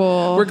super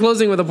cool. We're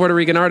closing with a Puerto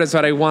Rican artist,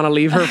 but I want to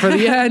leave her for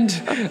the end.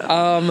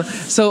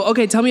 So,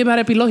 okay, tell me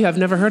about Epilogio. I've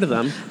never heard of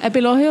them.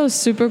 Epilogio is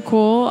super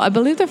cool. I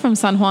believe they're from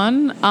San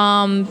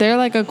Juan. They're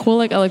like a cool,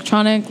 like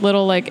electronic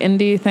little like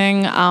indie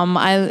thing.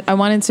 I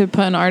wanted to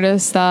put an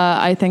artist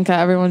that I think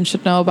everyone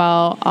should know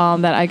about,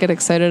 that I get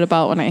excited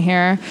about when I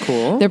hear.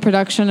 Cool. Their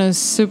production is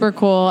super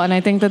cool, and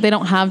I think that they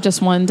don't have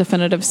just one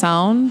definitive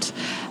sound.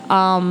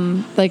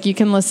 Like you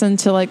can listen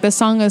to like this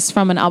song is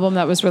from an album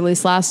that was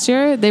released last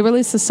year. They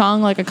released the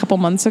song like a couple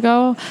months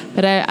ago,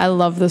 but I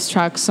love this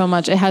track so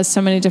much. It has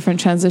so many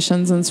different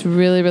transitions and it's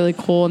really, really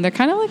cool. And they're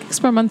kind of like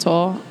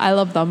experimental. I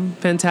love them.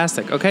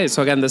 Fantastic. Okay,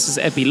 so again, this is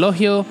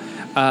Epilogio.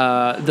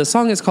 The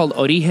song is called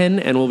Origen,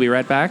 and we'll be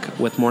right back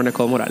with more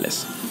Nicole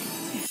Morales.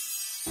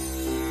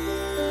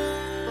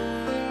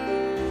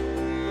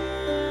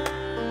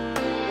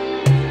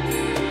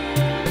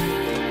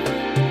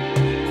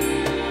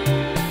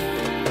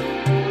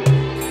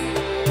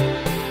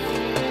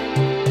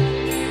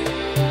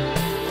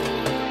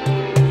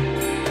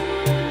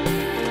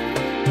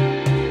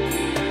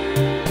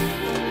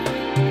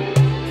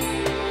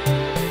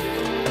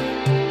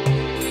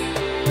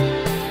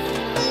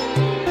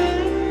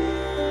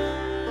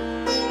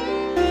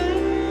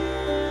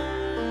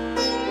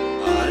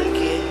 Al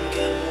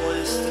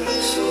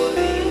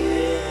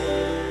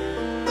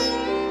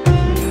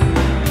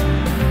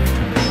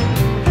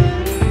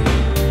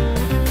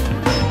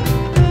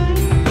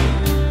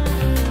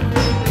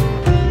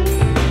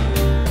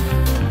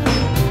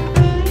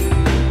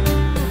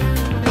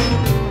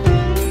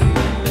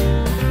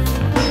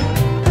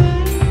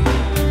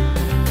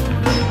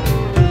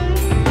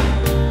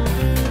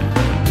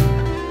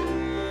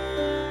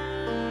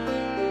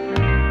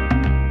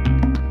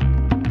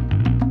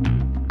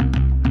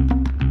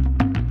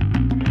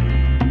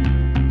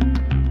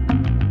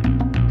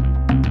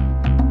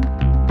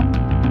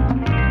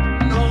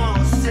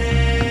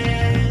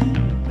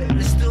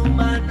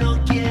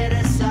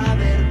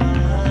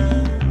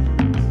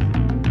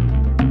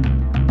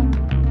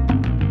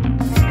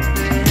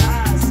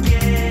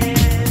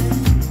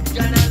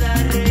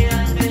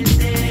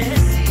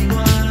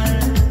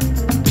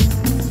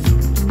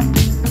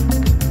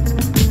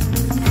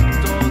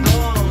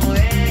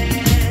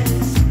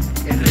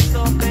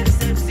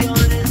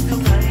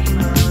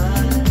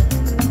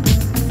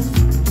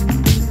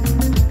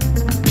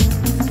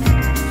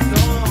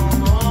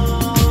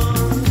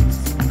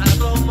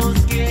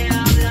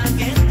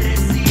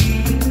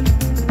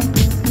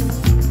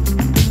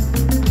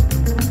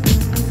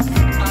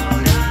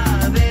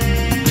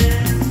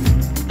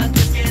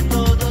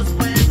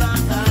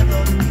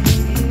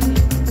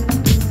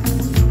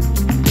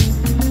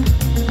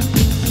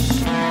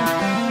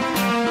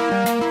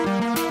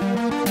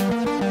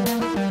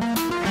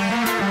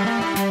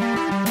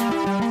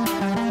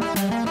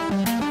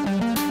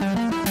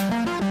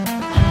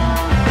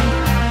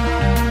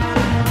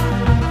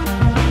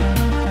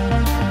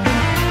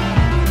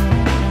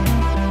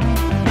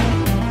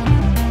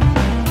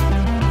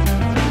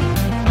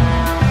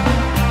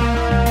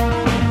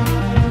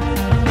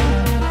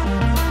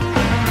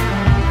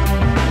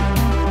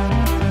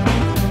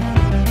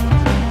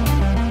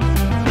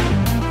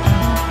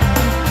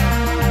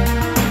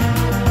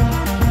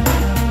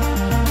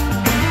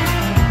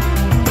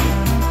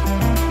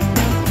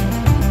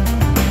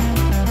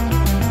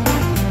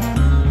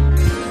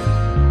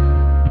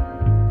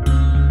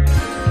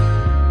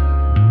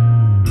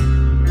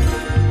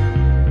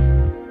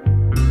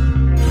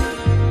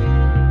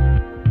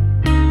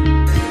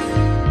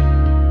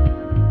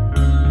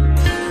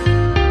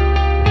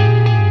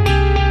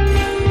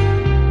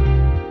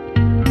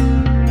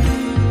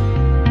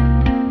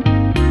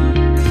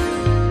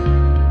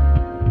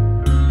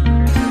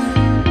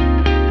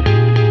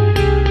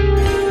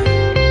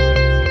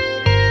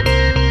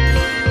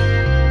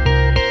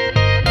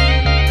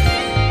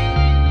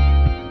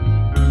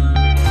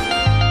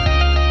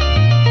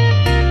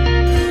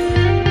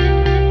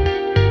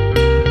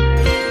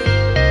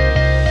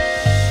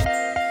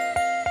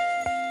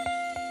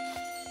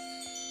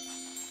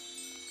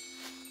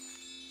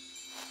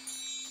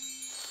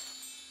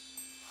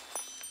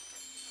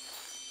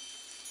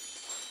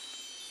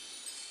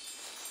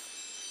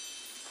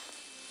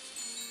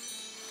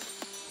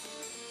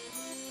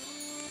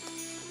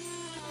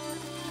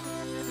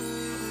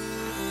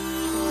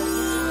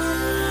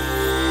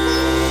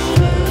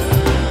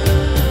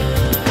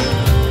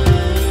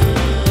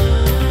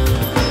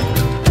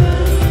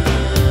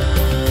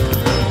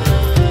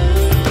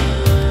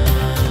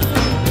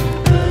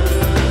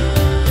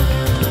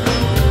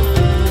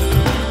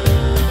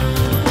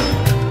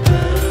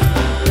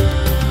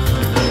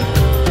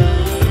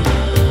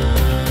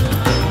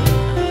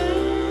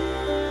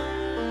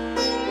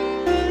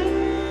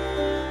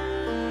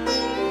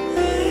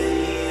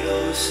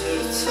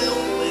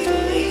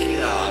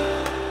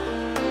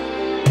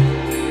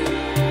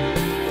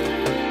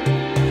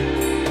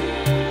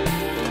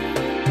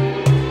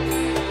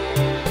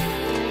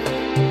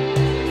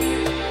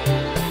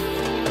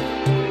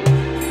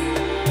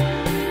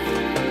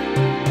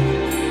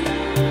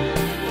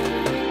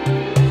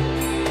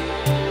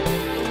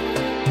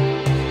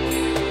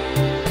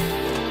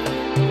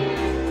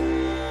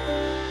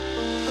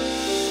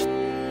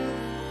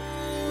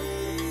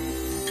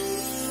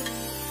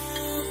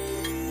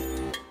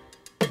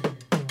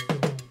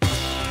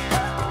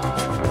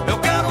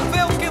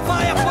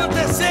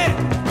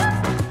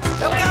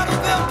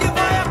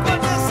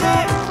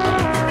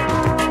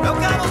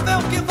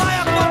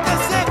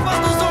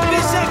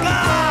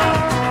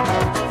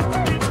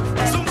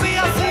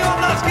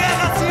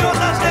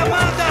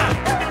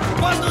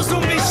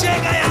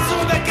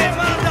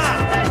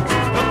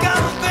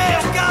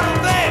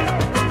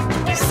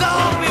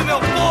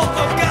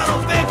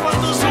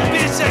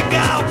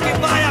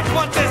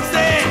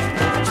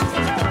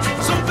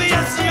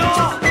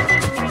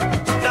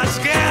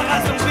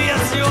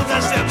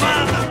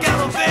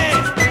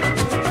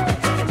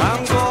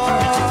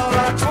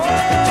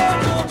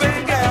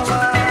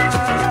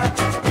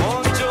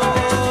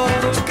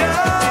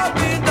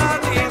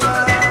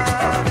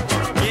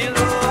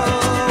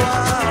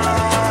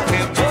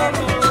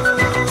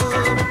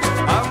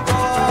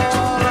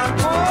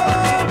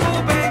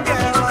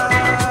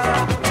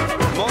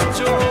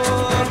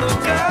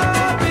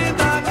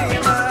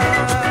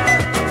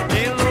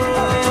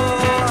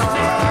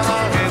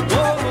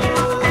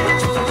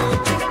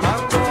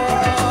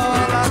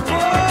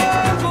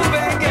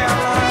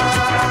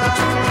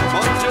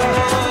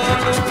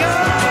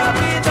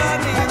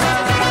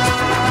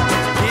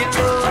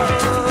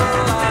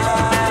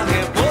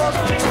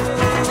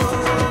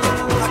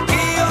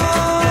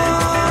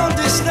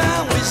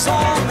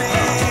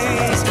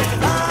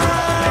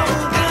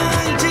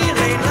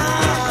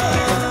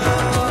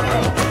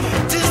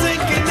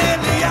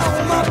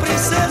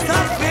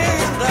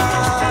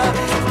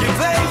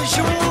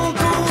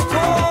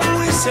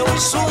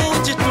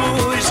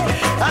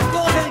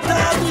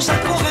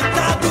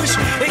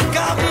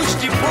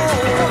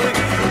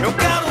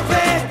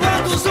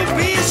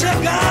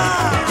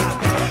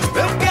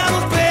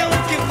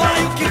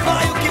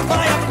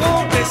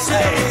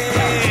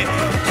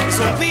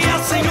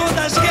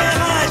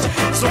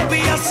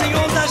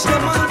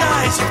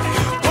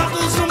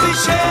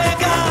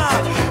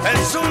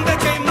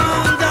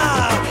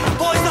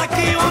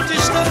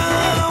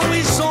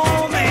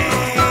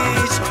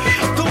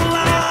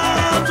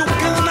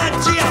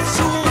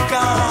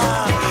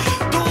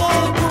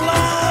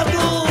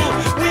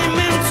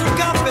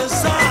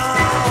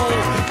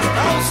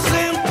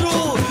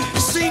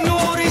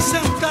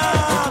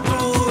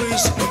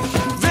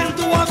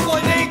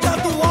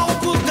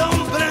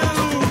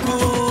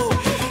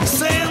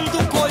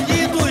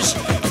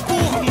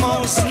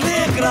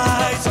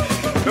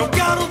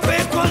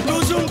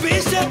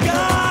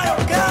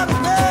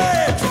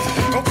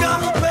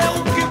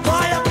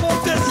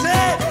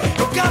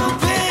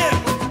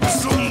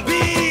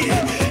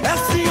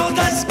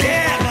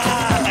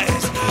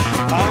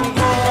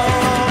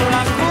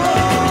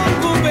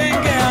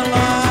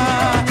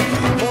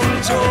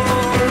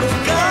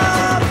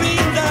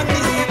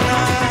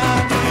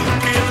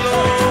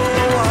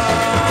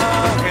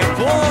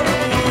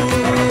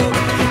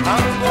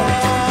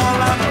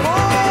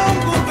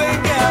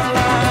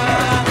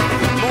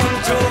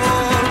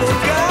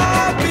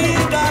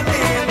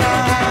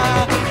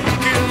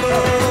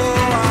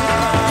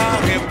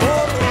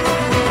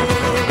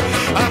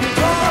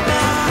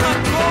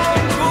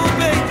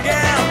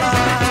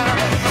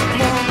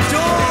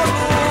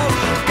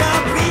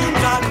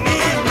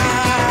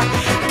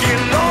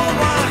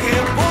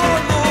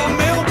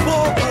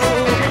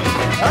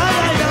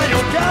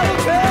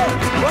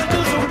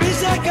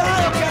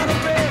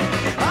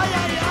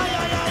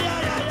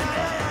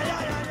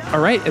All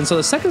right, and so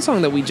the second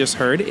song that we just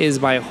heard is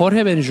by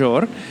Jorge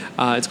Benjor.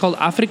 It's called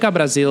Africa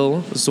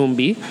Brazil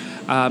Zumbi.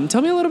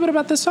 Tell me a little bit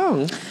about this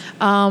song.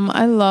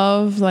 I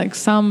love like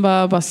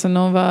samba, bossa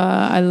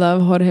nova. I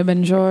love Jorge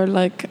Benjor,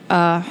 like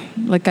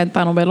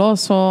Caetano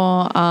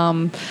Veloso.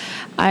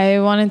 I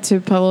wanted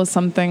to put a little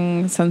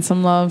something, send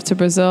some love to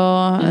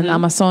Brazil and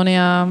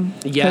Amazonia.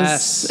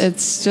 Yes.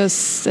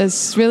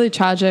 It's really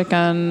tragic,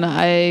 and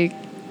I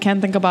can't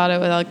think about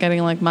it without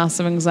getting like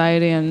massive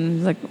anxiety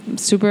and like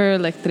super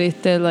like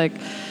triste. Like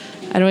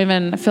I don't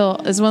even feel,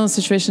 it's one of those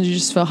situations you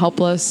just feel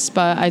helpless.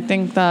 But I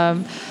think that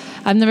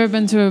I've never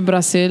been to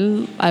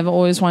Brazil. I've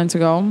always wanted to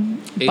go.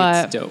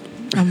 But It's dope.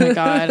 oh my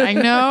God, I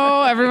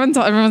know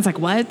everyone's like,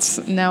 what?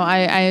 No,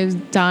 I'm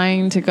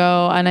dying to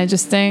go, and I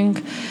just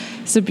think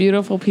it's a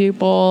beautiful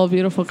people,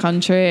 beautiful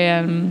country,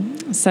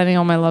 and sending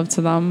all my love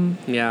to them.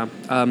 Yeah,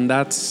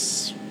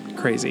 that's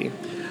crazy.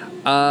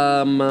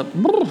 So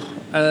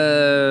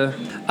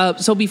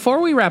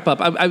before we wrap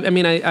up, I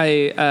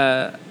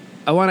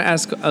want to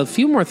ask a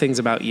few more things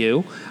about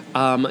you.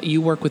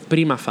 You work with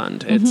Prima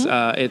Fund. It's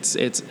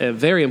a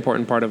very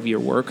important part of your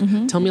work.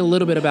 Tell me a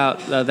little bit about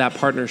that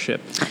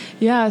partnership.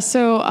 Yeah,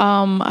 so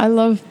I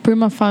love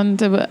Prima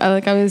Fund.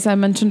 Like I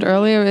mentioned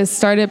earlier, it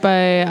started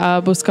by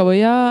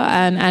Buscabulla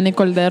and Annie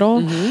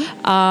Cordero.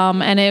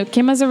 And it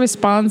came as a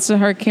response to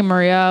Hurricane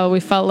Maria. We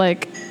felt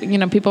like,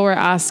 people were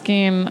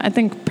asking, I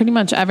think pretty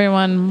much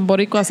everyone,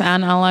 Boricuas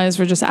and allies,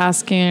 were just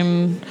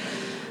asking,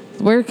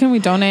 where can we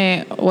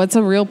donate? What's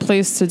a real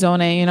place to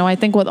donate? I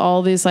think with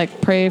all these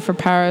like Pray for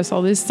Paris,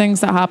 all these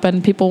things that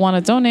happen, people want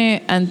to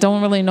donate and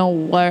don't really know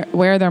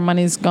where their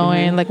money's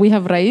going. Like we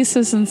have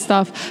Raices and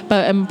stuff,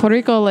 but in Puerto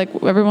Rico, like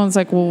everyone's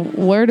like, well,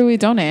 where do we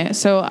donate?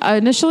 So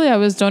initially I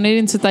was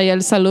donating to Tayel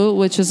Salud,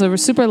 which is a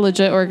super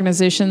legit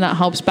organization that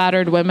helps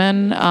battered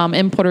women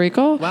in Puerto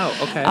Rico. Wow,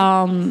 okay.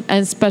 And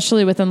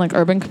especially within like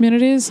urban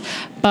communities.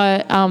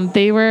 But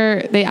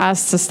they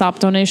asked to stop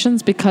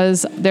donations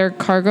because their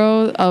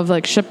cargo of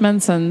like shipments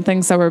and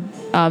things that were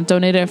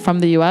donated from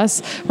the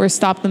U.S. were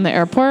stopped in the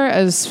airport,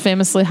 as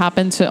famously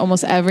happened to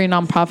almost every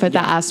nonprofit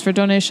that asked for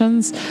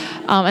donations.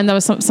 And that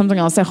was something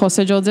else that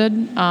Jose Joe did,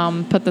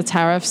 put the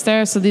tariffs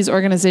there. So these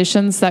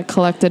organizations that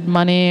collected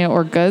money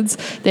or goods,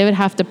 they would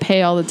have to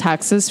pay all the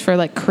taxes for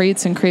like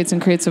crates and crates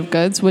and crates of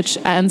goods, which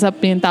ends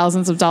up being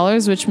thousands of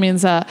dollars, which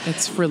means that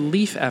it's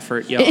relief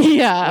effort, yo.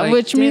 Yeah, like,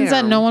 which means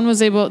that no one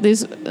was able. The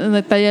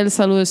Tayel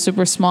Salud is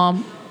super small.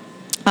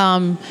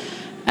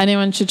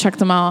 Anyone should check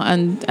them out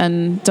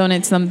and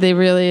donate to them. They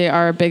really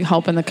are a big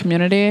help in the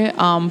community.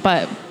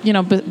 But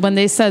when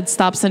they said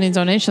stop sending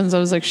donations, I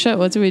was like, shit,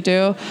 what do we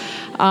do?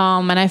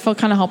 And I felt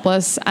kind of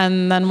helpless.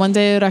 And then one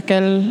day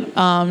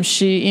Raquel,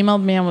 she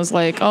emailed me and was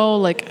like, oh,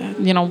 like,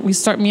 me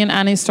and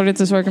Annie started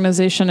this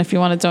organization if you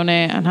want to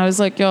donate. And I was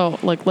like, yo,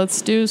 like,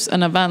 let's do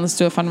an event. Let's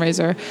do a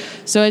fundraiser.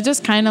 So I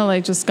just kind of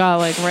like just got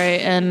like right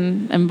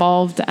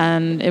involved.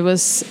 And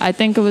I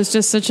think it was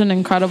just such an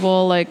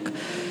incredible, like,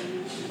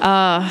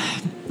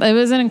 it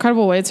was an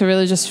incredible way to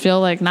really just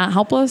feel like not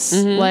helpless,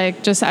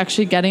 like just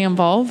actually getting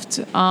involved.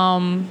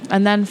 And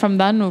then from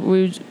then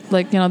we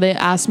they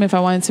asked me if I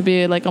wanted to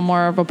be like a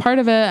more of a part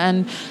of it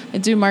and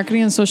do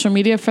marketing and social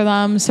media for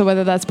them. So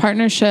whether that's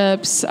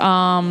partnerships,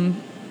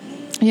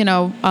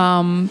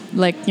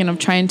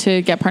 trying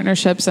to get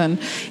partnerships and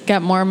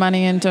get more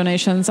money and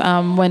donations.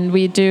 When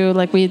we did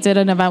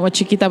an event with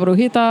Chiquita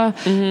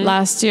Brujita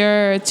last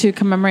year to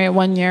commemorate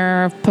 1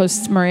 year of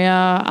post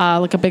Maria,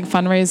 like a big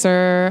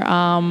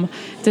fundraiser.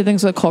 Did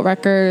things with Cult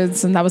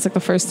Records, and that was like the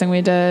first thing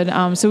we did.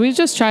 So we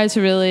just tried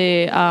to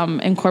really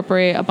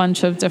incorporate a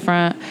bunch of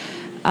different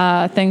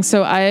things.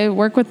 So I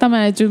work with them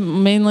and I do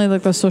mainly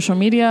like the social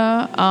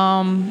media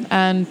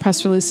and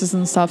press releases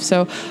and stuff.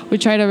 So we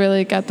try to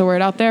really get the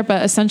word out there.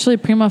 But essentially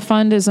Prima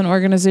Fund is an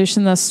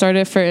organization that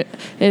started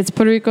it's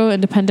Puerto Rico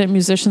independent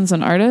musicians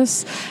and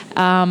artists.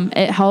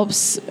 It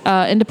helps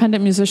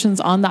independent musicians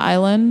on the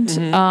island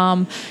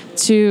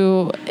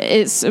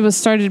it was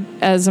started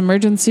as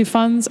emergency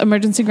grants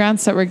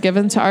that were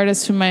given to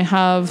artists who might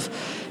have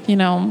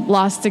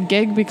lost a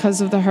gig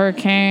because of the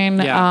hurricane,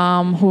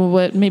 who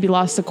would maybe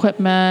lost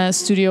equipment,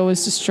 studio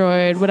was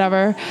destroyed,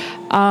 whatever,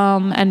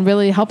 and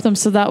really help them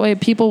so that way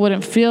people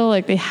wouldn't feel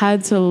like they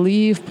had to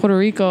leave Puerto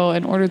Rico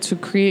in order to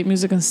create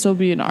music and still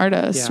be an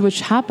artist,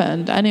 which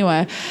happened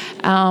anyway.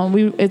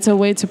 It's a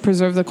way to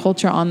preserve the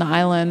culture on the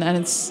island, and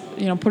it's,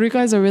 Puerto Rico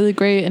has a really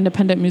great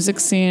independent music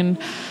scene.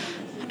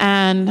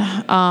 And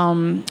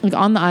like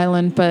on the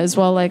island, but as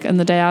well like in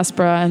the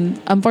diaspora. And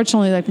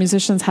unfortunately, like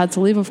musicians had to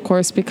leave, of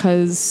course,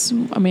 because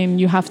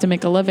you have to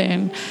make a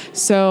living.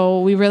 So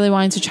we really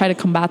wanted to try to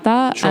combat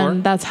that,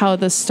 and that's how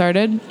this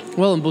started.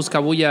 Well, and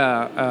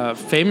Buscabulla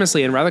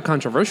famously and rather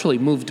controversially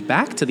moved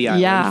back to the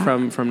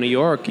island from New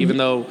York, even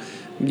though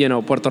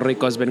Puerto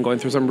Rico has been going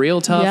through some real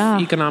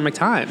tough economic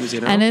times,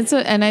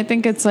 And I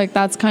think it's like,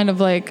 that's kind of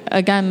like,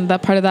 again,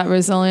 that part of that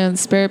resilient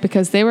spirit,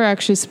 because they were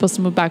actually supposed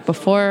to move back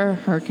before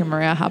Hurricane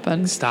Maria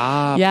happened.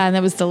 Stop. Yeah, and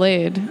it was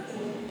delayed.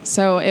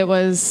 So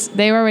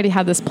they already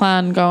had this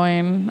plan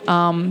going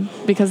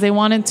because they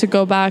wanted to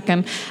go back.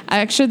 And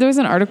actually, there was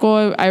an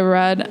article I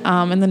read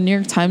in the New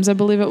York Times, I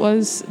believe it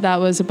was, that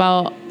was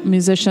about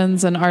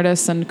musicians and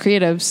artists and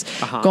creatives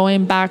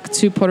going back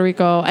to Puerto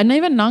Rico, and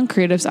even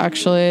non-creatives,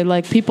 actually,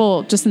 like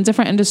people just in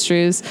different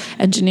industries,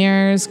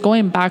 engineers,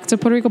 going back to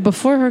Puerto Rico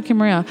before Hurricane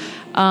Maria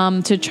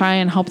to try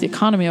and help the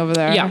economy over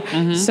there. Yeah.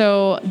 Mm-hmm.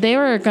 So they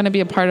were going to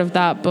be a part of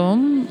that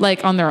boom,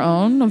 like on their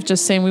own, of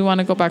just saying, we want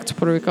to go back to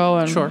Puerto Rico.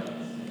 And Sure.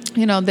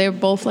 you know, they're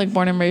both like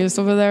born and raised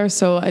over there.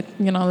 So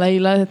La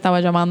Isla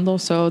estaba llamando.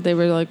 So they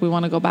were like, we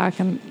want to go back,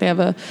 and they have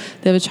a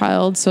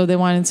child. So they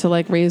wanted to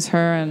like raise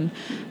her and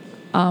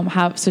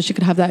so she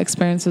could have that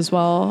experience as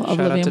well of Shout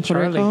living out in to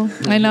Puerto Charlie.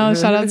 Rico. I know.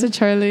 Shout out to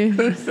Charlie.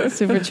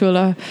 Super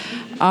chula.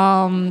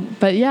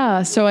 But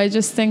yeah, so I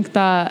just think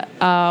that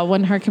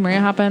when Hurricane Maria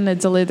happened, it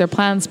delayed their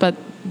plans, but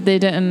they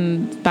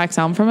didn't back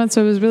down from it.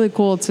 So it was really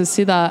cool to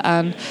see that.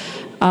 And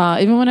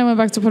even when I went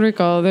back to Puerto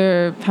Rico,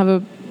 they have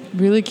a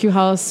really cute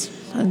house.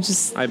 And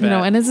just, I you know,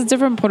 bet. and it's a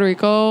different Puerto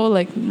Rico,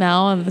 like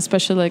now, and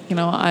especially like, you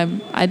know,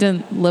 I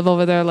didn't live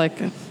over there, like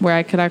where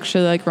I could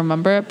actually like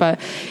remember it, but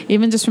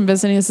even just from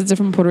visiting, it's a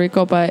different Puerto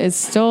Rico, but it's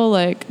still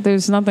like,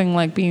 there's nothing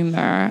like being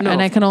there. No,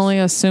 and I of can course. only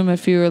assume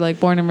if you were like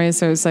born and raised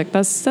there, it's like,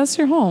 that's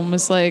your home.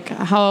 It's like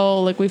how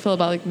like we feel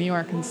about like New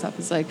York and stuff.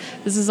 It's like,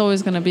 this is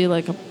always going to be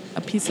like a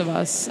piece of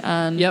us,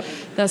 and Yep.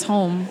 that's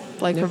home,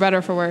 like for better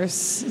or for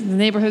worse. The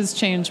neighborhoods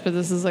change, but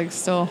this is like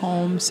still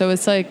home. So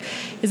it's like,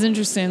 it's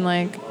interesting,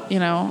 like, you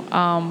know,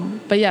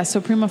 but yeah, so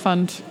Prima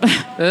Fund.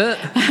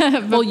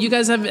 Well, you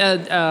guys have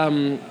I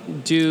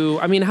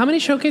mean, how many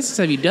showcases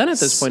have you done at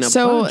this point?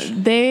 So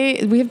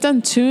we have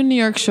done 2 New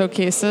York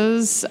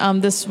showcases.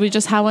 We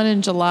just had one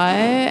in July,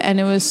 and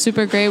it was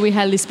super great. We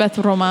had Lisbeth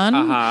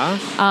Roman,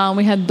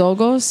 we had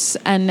Dogos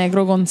and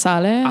Negro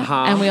Gonzalez,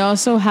 and we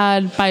also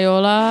had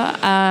Payola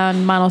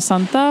and Mano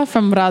Santa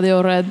from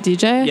Radio Red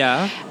DJ.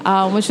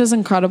 Yeah. Which was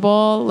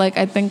incredible. Like,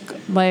 I think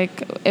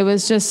like it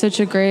was just such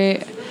a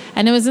great.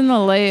 And it was in the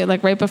late,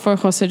 like right before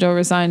Jose Joe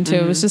resigned too.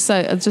 It was just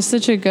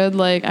such a good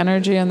like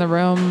energy in the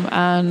room,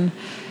 and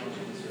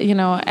you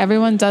know,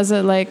 everyone does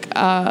it like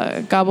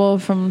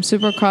Gabo from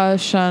Super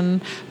Crush,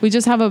 and we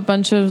just have a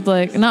bunch of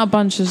like, not a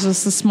bunch, it's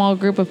just a small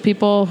group of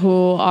people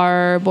who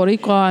are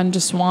Boricua and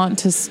just want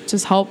to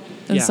just help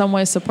in some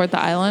way support the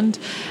island.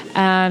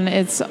 And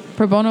it's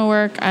pro bono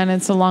work, and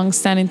it's a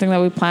long-standing thing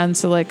that we plan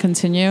to like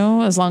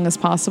continue as long as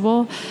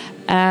possible.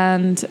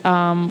 And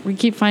we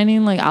keep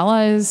finding like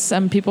allies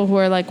and people who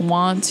are like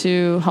want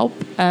to help.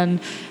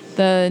 And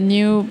the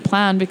new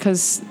plan,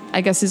 because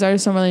I guess these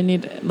artists don't really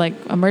need like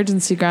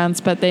emergency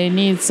grants, but they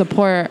need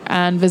support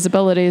and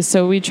visibility.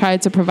 So we try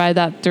to provide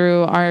that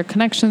through our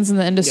connections in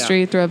the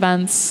industry, through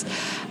events,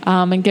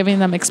 and giving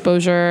them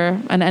exposure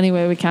in any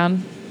way we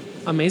can.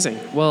 Amazing.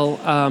 Well,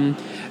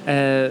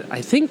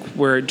 I think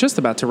we're just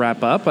about to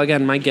wrap up.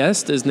 Again, my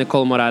guest is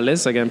Nicole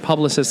Morales, again,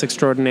 publicist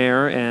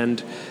extraordinaire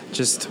and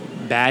just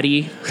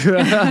baddie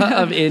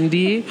of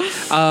indie.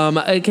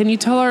 Can you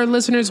tell our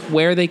listeners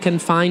where they can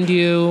find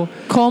you?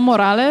 Nicole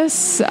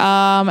Morales,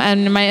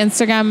 and my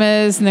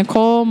Instagram is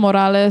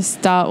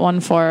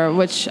NicoleMorales.14,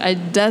 which I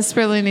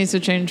desperately need to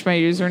change my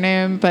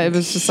username, but it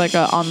was just like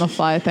a on the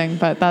fly thing.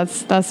 But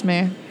that's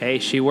me. Hey,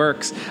 she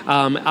works.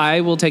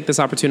 I will take this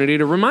opportunity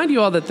to remind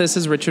you all that this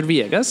is Richard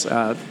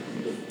Villegas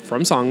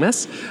from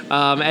Songmess.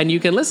 And you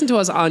can listen to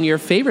us on your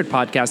favorite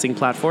podcasting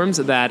platforms.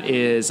 That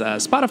is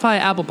Spotify,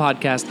 Apple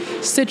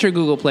Podcast, Stitcher,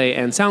 Google Play,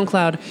 and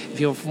SoundCloud. If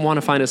you want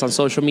to find us on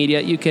social media,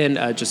 you can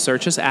just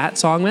search us at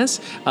Songmess.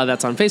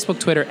 That's on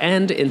Facebook, Twitter,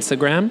 and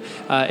Instagram.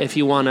 If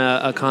you want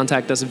to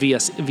contact us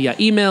via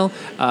email,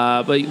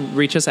 but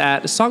reach us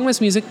at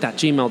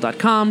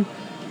songmessmusic.gmail.com,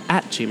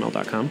 at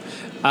gmail.com.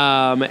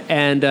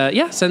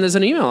 Send us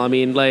an email. I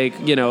mean, like,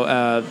 you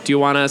know, do you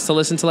want us to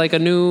listen to like a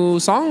new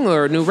song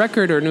or a new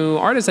record or new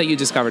artist that you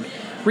discovered?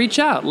 Reach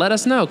out. Let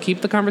us know. Keep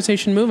the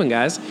conversation moving,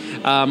 guys.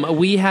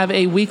 We have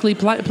a weekly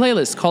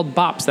playlist called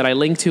Bops that I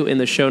link to in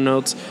the show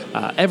notes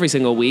every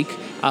single week.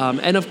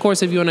 And of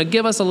course, if you want to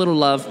give us a little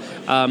love,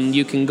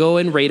 you can go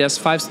and rate us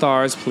 5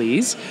 stars,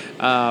 please.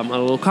 A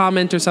little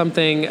comment or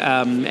something.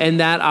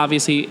 And that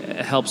obviously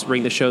helps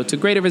bring the show to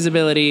greater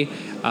visibility,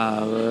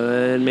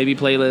 and maybe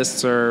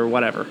playlists or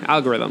whatever,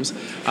 algorithms.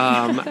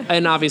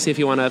 And obviously, if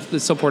you want to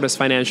support us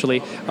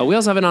financially, we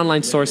also have an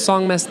online store,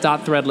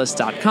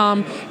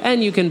 songmess.threadless.com.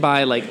 And you can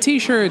buy like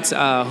t-shirts,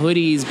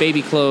 hoodies,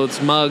 baby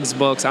clothes, mugs,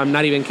 books. I'm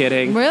not even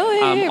kidding.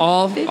 Really?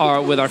 All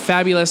are with our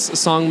fabulous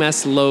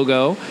Songmess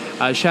logo.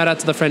 Shout out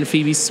to the friend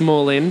Phoebe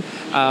Smolin,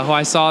 who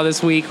I saw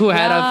this week, who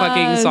had a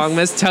fucking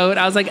Songmess tote.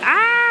 I was like,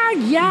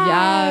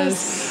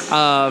 yes.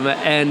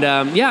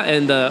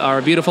 And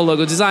our beautiful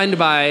logo designed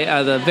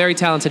by the very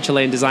talented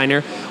Chilean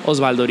designer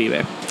Osvaldo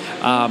Uribe.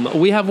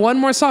 We have one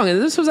more song,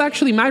 and this was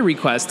actually my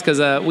request because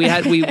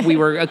we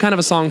were kind of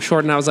a song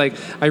short, and I was like,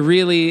 I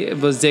really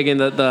was digging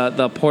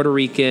the Puerto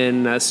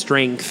Rican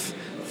strength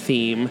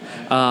theme,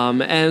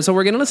 and so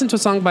we're gonna listen to a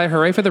song by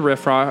Hooray for the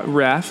Riff Raff,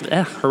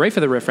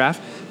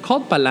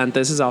 called Palante.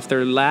 This is off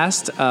their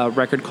last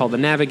record called The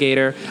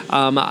Navigator.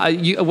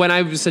 When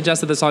I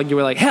suggested the song, you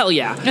were like, hell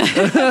yeah.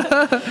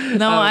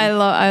 No,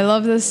 I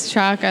love this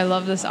track. I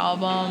love this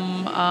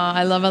album.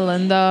 I love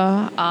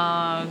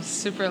Alinda.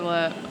 Super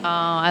lit.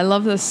 I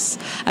love this.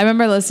 I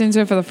remember listening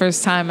to it for the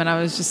first time and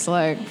I was just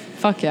like,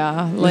 fuck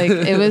yeah. Like,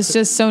 it was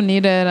just so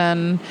needed.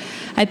 And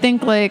I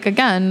think, like,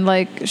 again,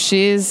 like,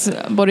 she's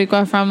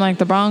Boricua from, like,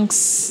 the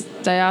Bronx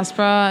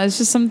diaspora. It's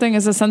just something,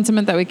 it's a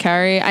sentiment that we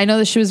carry. I know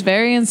that she was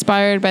very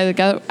inspired by the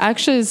Ghetto.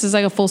 Actually, this is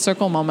like a full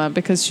circle moment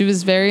because she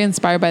was very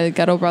inspired by the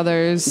Ghetto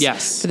Brothers.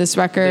 Yes. For this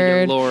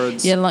record. The Young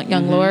Lords. Yeah,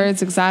 Young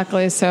Lords,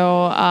 exactly.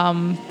 So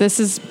this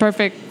is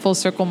perfect full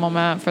circle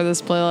moment for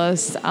this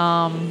playlist.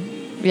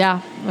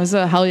 Yeah, it was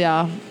a hell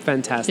yeah.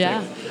 Fantastic.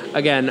 Yeah.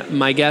 Again,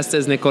 my guest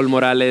is Nicole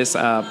Morales,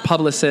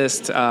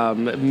 publicist,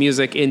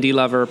 music indie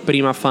lover,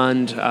 Prima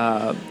Fund,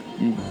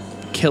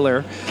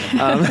 killer.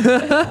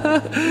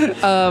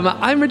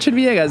 I'm Richard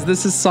Villegas.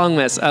 This is Song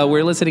Mess.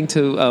 We're listening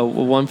to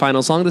one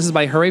final song. This is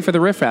by Hooray for the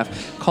Riff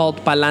Raff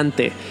called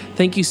Palante.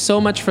 Thank you so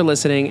much for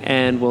listening,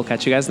 and we'll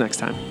catch you guys next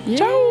time. Yeah.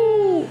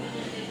 Ciao!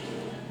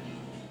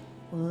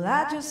 Well,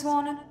 I just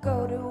wanna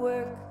go to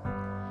work,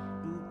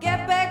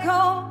 get back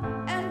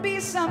home and be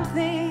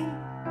something.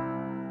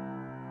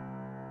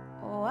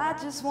 Oh, I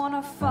just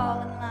wanna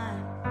fall in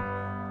line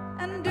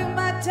and do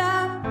my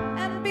time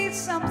and be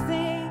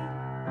something.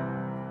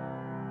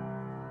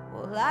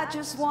 Well, I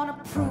just wanna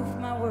prove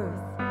my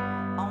worth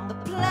on the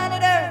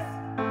planet Earth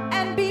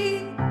and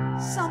be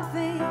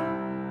something.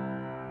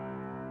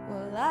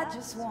 Well, I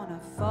just wanna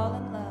fall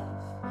in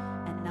love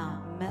and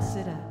not mess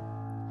it up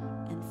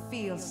and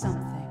feel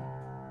something.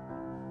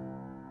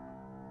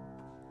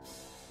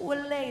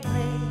 Well,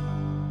 lately,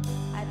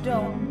 I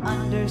don't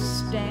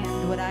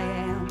understand what I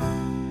am.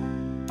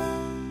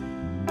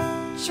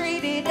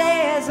 Treated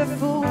as a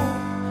fool,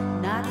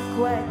 not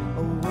quite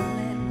a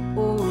woman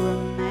or a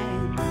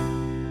man.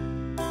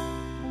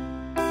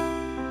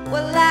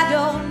 Well, I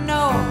don't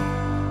know,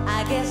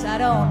 I guess I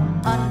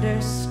don't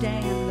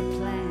understand the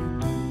plan.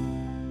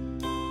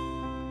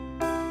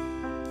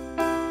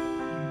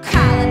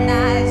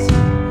 Colonized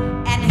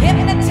and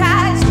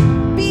hypnotized,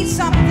 be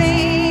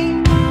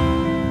something.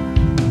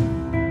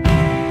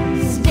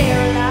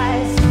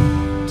 Sterilized,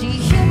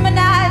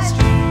 dehumanized,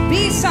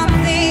 be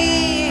something.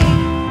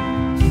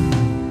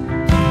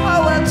 Oh,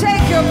 well,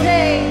 take your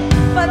pay,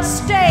 but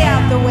stay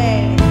out the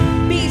way,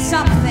 be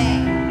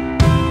something.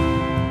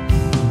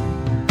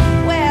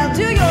 Well,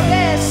 do your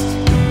best,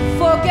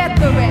 forget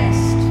the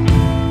rest,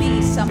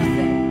 be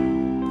something.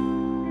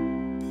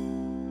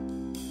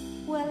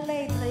 Well,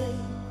 lately,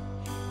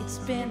 it's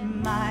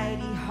been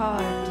mighty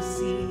hard to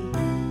see.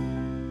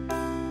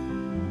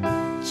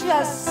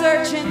 Just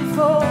searching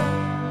for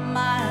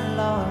my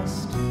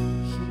lost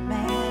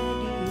humanity.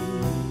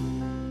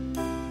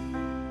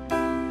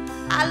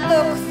 I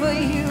look for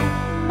you,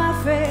 my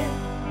friend,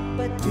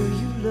 but do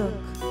you look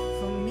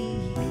for me?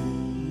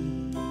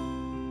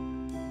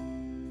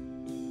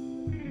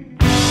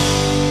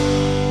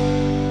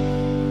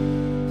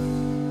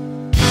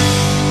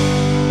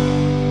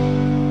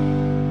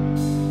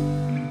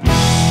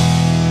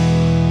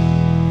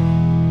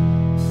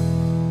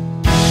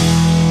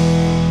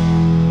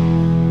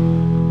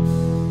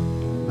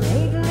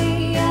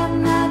 Lately,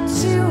 I'm not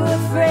too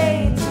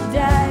afraid to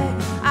die.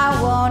 I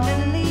wanna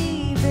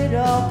leave it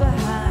all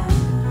behind.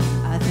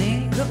 I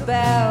think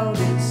about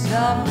it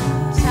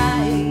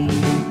sometimes.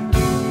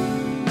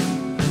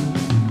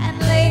 And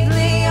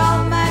lately,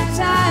 all my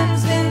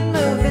time's been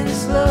moving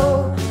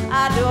slow.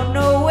 I don't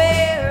know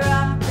where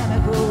I'm gonna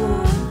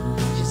go.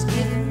 Just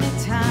give me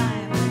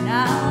time and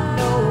I'll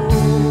know.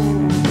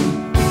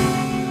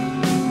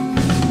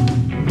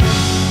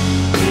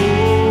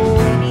 Oh,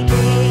 any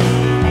day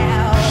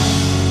now.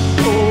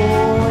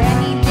 Oh,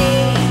 any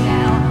day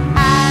now. I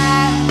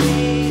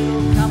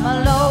will come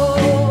alone.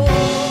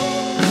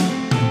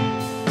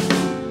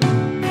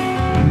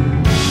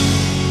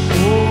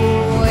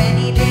 Oh,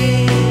 any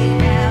day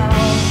now.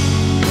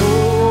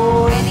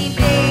 Oh, any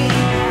day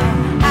now.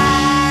 I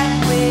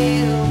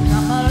will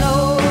come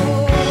alone.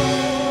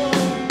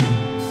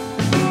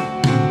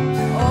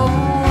 Oh,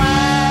 I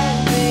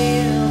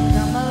will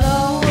come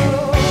alone.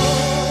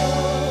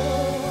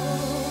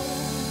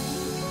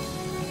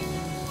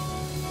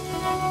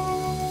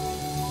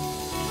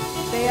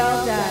 They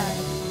all died,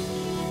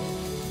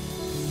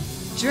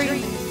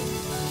 dreaming,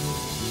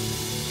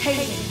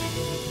 hating,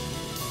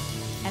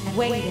 and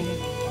waiting.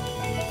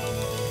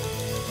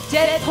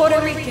 Dead Puerto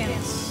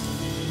Ricans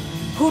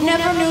who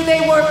never knew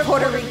they were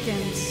Puerto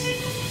Ricans,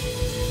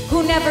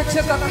 who never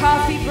took a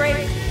coffee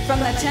break from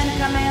the 10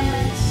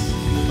 Commandments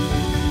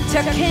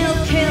to kill,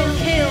 kill,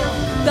 kill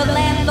the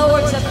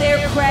landlords of their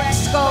cracked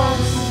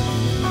skulls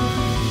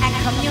and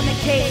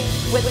communicate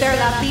with their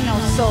Latino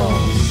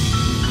souls.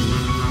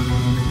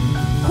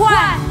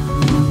 Juan,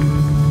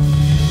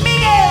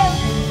 Miguel,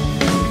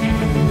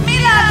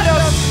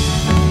 Milagros,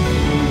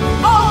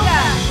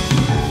 Olga,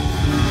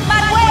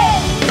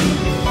 Manuel,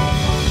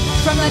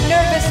 from the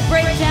nervous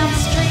breakdown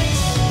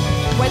streets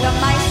where the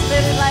mice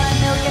live like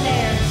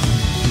millionaires,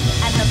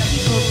 the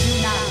people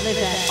do not live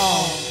at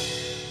all.